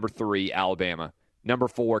Alabama #3, Alabama;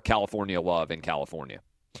 #4, California Love in California.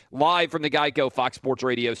 Live from the Geico Fox Sports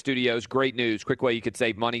Radio studios. Great news. Quick way you could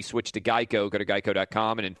save money. Switch to Geico. Go to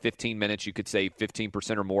geico.com, and in 15 minutes you could save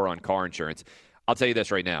 15% or more on car insurance. I'll tell you this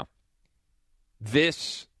right now.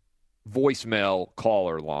 This voicemail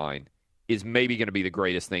caller line is maybe going to be the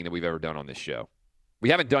greatest thing that we've ever done on this show. We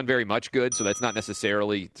haven't done very much good, so that's not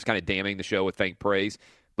necessarily, it's kind of damning the show with faint praise,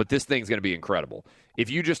 but this thing's going to be incredible. If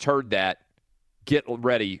you just heard that, get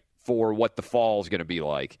ready for what the fall is going to be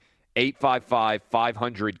like.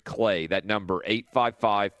 855-500-CLAY, that number,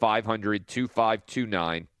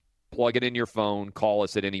 855-500-2529. Plug it in your phone. Call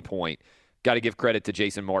us at any point. Got to give credit to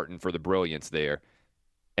Jason Martin for the brilliance there.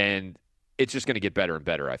 And it's just going to get better and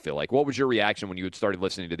better, I feel like. What was your reaction when you had started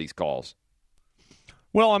listening to these calls?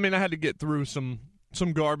 Well, I mean, I had to get through some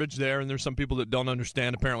garbage there, and there's some people that don't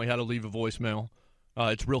understand apparently how to leave a voicemail.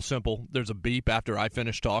 It's real simple. There's a beep after I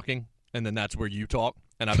finish talking, and then that's where you talk.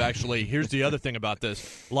 And I've actually – here's the other thing about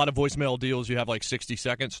this. A lot of voicemail deals, you have like 60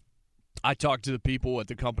 seconds. I talked to the people at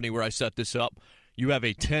the company where I set this up. You have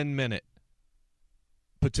a 10-minute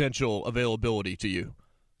potential availability to you.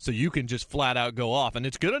 So you can just flat out go off. And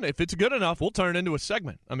it's good enough. If it's good enough, we'll turn it into a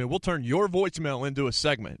segment. I mean, we'll turn your voicemail into a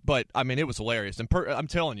segment. But, I mean, it was hilarious. And I'm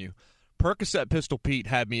telling you, Percocet Pistol Pete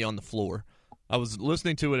had me on the floor. I was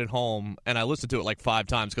listening to it at home, and I listened to it like 5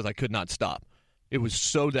 times because I could not stop. It was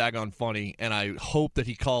so daggone funny, and I hope that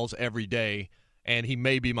he calls every day, and he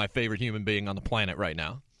may be my favorite human being on the planet right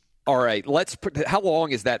now. All right, how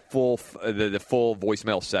long is that full the full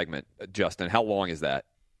voicemail segment, Justin? How long is that?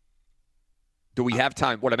 Do we have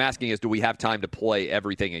time? What I'm asking is, do we have time to play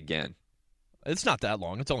everything again? It's not that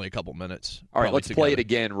long. It's only a couple minutes. All right, let's play it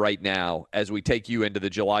again right now as we take you into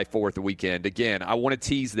the July 4th weekend. Again, I want to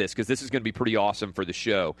tease this because this is going to be pretty awesome for the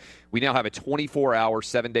show. We now have a 24-hour,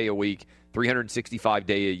 7-day-a-week,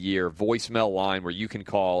 365-day-a-year voicemail line where you can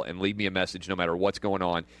call and leave me a message no matter what's going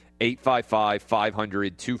on.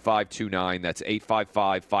 855-500-2529. That's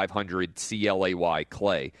 855-500-CLAY,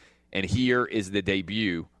 Clay. And here is the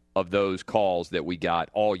debut of those calls that we got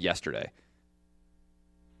all yesterday.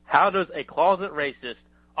 How does a closet racist,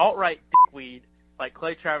 alt-right dickweed like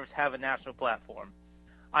Clay Travis have a national platform?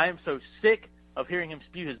 I am so sick of hearing him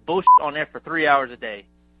spew his bullshit on air for 3 hours a day.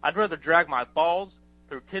 I'd rather drag my balls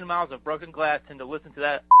through 10 miles of broken glass than to listen to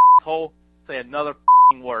that hole say another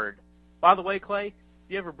word. By the way, Clay, if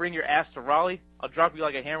you ever bring your ass to Raleigh, I'll drop you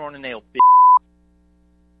like a hammer on a nail, bitch.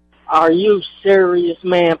 Are you serious,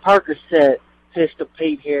 man? Percocet Pistol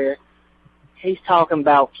Pete here. He's talking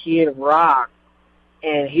about Kid Rock,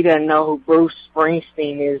 and he doesn't know who Bruce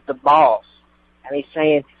Springsteen is, the boss. And he's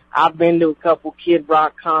saying, I've been to a couple Kid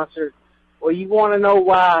Rock concerts. Well, you want to know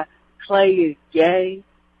why Clay is gay?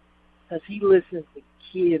 Because he listens to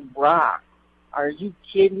Kid Rock. Are you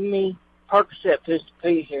kidding me? Percocet Pistol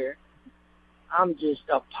Pete here. I'm just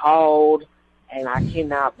appalled, and I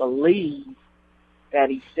cannot believe that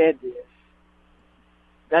he said this.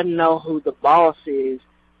 Doesn't know who the boss is,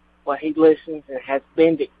 but he listens and has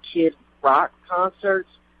been to Kid Rock concerts.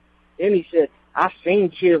 Then he said, I've seen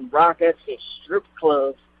Kid Rock at some strip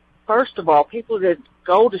clubs. First of all, people that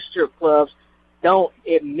go to strip clubs don't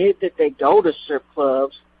admit that they go to strip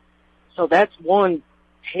clubs. So that's one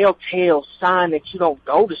telltale sign that you don't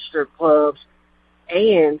go to strip clubs.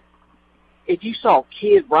 And if you saw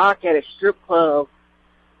Kid Rock at a strip club,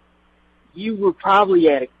 you were probably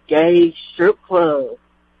at a gay strip club.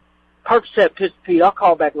 Percocet Pistol Pete. I'll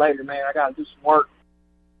call back later, man. I got to do some work.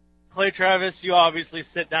 Clay Travis, you obviously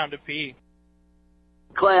sit down to pee.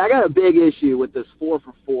 Clay, I got a big issue with this 4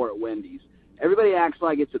 for $4 at Wendy's. Everybody acts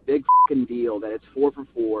like it's a big fucking deal that it's 4 for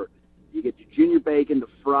 $4. You get your junior bacon, the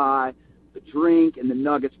fry, the drink, and the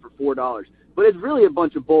nuggets for $4. But it's really a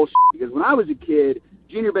bunch of bullshit because when I was a kid,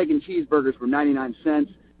 junior bacon cheeseburgers were 99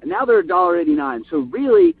 cents, and now they're $1.89. So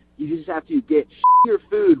really, you just have to get your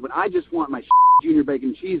food when I just want my junior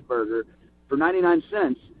bacon cheeseburger for 99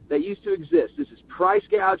 cents. That used to exist. This is price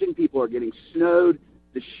gouging. People are getting snowed.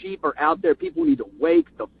 The sheep are out there. People need to wake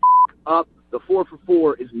the up. The 4 for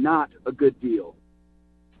 $4 is not a good deal.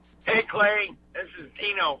 Hey, Clay, this is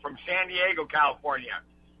Dino from San Diego, California.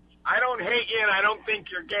 I don't hate you and I don't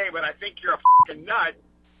think you're gay, but I think you're a fucking nut.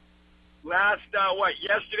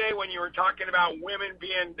 Yesterday when you were talking about women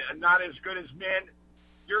being not as good as men,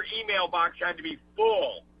 your email box had to be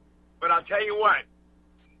full. But I'll tell you what,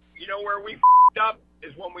 you know where we up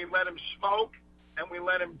is when we let him smoke and we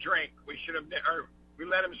let him drink. We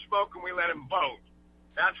let him smoke and we let him vote.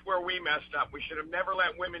 That's where we messed up. We should have never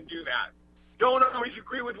let women do that. Don't always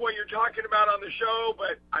agree with what you're talking about on the show,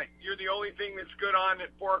 but you're the only thing that's good on at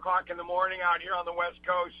 4 o'clock in the morning out here on the West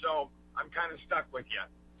Coast, so I'm kind of stuck with you.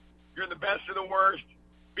 You're the best of the worst.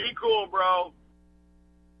 Be cool, bro.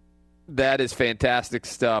 That is fantastic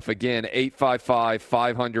stuff. Again,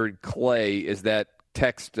 855-500-CLAY is that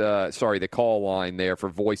the call line there for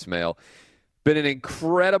voicemail. Been an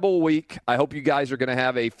incredible week. I hope you guys are going to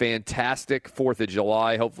have a fantastic 4th of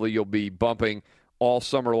July. Hopefully you'll be bumping All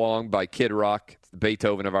Summer Long by Kid Rock. It's the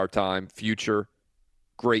Beethoven of our time. Future.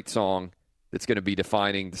 Great song that's going to be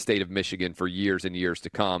defining the state of Michigan for years and years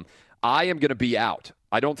to come. I am going to be out.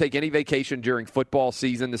 I don't take any vacation during football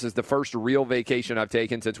season. This is the first real vacation I've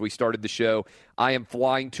taken since we started the show. I am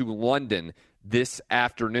flying to London this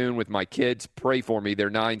afternoon with my kids. Pray for me.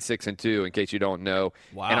 They're 9, 6, and 2, in case you don't know.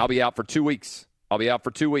 Wow. And I'll be out for 2 weeks.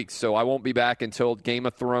 So I won't be back until Game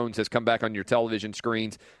of Thrones has come back on your television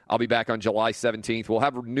screens. I'll be back on July 17th. We'll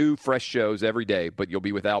have new, fresh shows every day, but you'll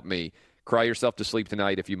be without me. Cry yourself to sleep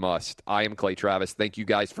tonight if you must. I am Clay Travis. Thank you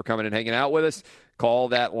guys for coming and hanging out with us. Call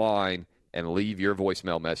that line and leave your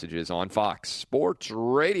voicemail messages on Fox Sports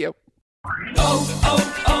Radio.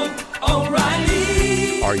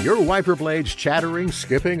 O'Reilly. Are your wiper blades chattering,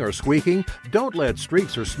 skipping, or squeaking? Don't let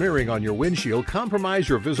streaks or smearing on your windshield compromise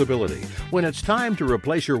your visibility. When it's time to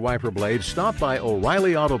replace your wiper blades, stop by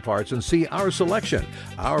O'Reilly Auto Parts and see our selection.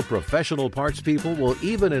 Our professional parts people will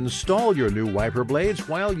even install your new wiper blades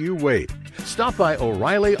while you wait. Stop by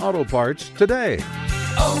O'Reilly Auto Parts today.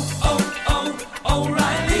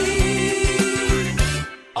 O'Reilly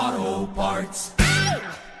Auto Parts.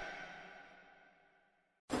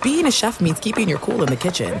 Being a chef means keeping your cool in the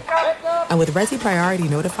kitchen. And with Resi Priority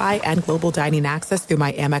Notify and Global Dining Access through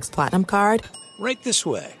my Amex Platinum card, right this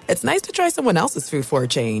way. It's nice to try someone else's food for a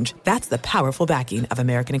change. That's the powerful backing of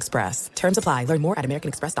American Express. Terms apply. Learn more at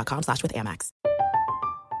americanexpress.com/withAmex.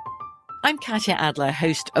 I'm Katya Adler,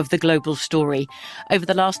 host of The Global Story. Over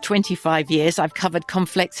the last 25 years, I've covered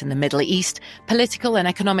conflicts in the Middle East, political and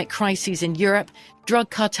economic crises in Europe, drug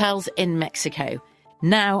cartels in Mexico.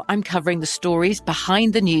 Now I'm covering the stories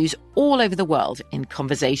behind the news all over the world in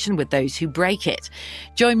conversation with those who break it.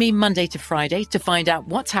 Join me Monday to Friday to find out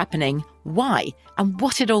what's happening, why, and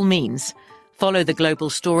what it all means. Follow The Global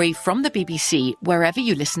Story from the BBC wherever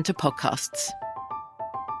you listen to podcasts.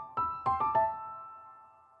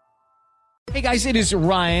 Hey guys, it is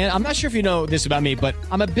Ryan. I'm not sure if you know this about me, but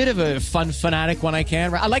I'm a bit of a fun fanatic when I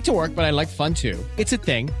can. I like to work, but I like fun too. It's a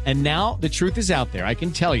thing. And now the truth is out there. I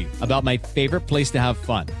can tell you about my favorite place to have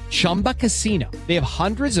fun. Chumba Casino. They have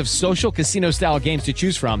hundreds of social casino style games to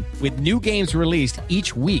choose from with new games released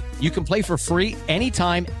each week. You can play for free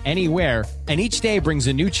anytime, anywhere. And each day brings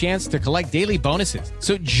a new chance to collect daily bonuses.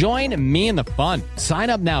 So join me in the fun. Sign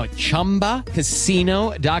up now at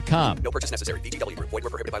ChumbaCasino.com. No purchase necessary. VGW Group. Void where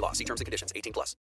prohibited by law. See terms and conditions. 18+.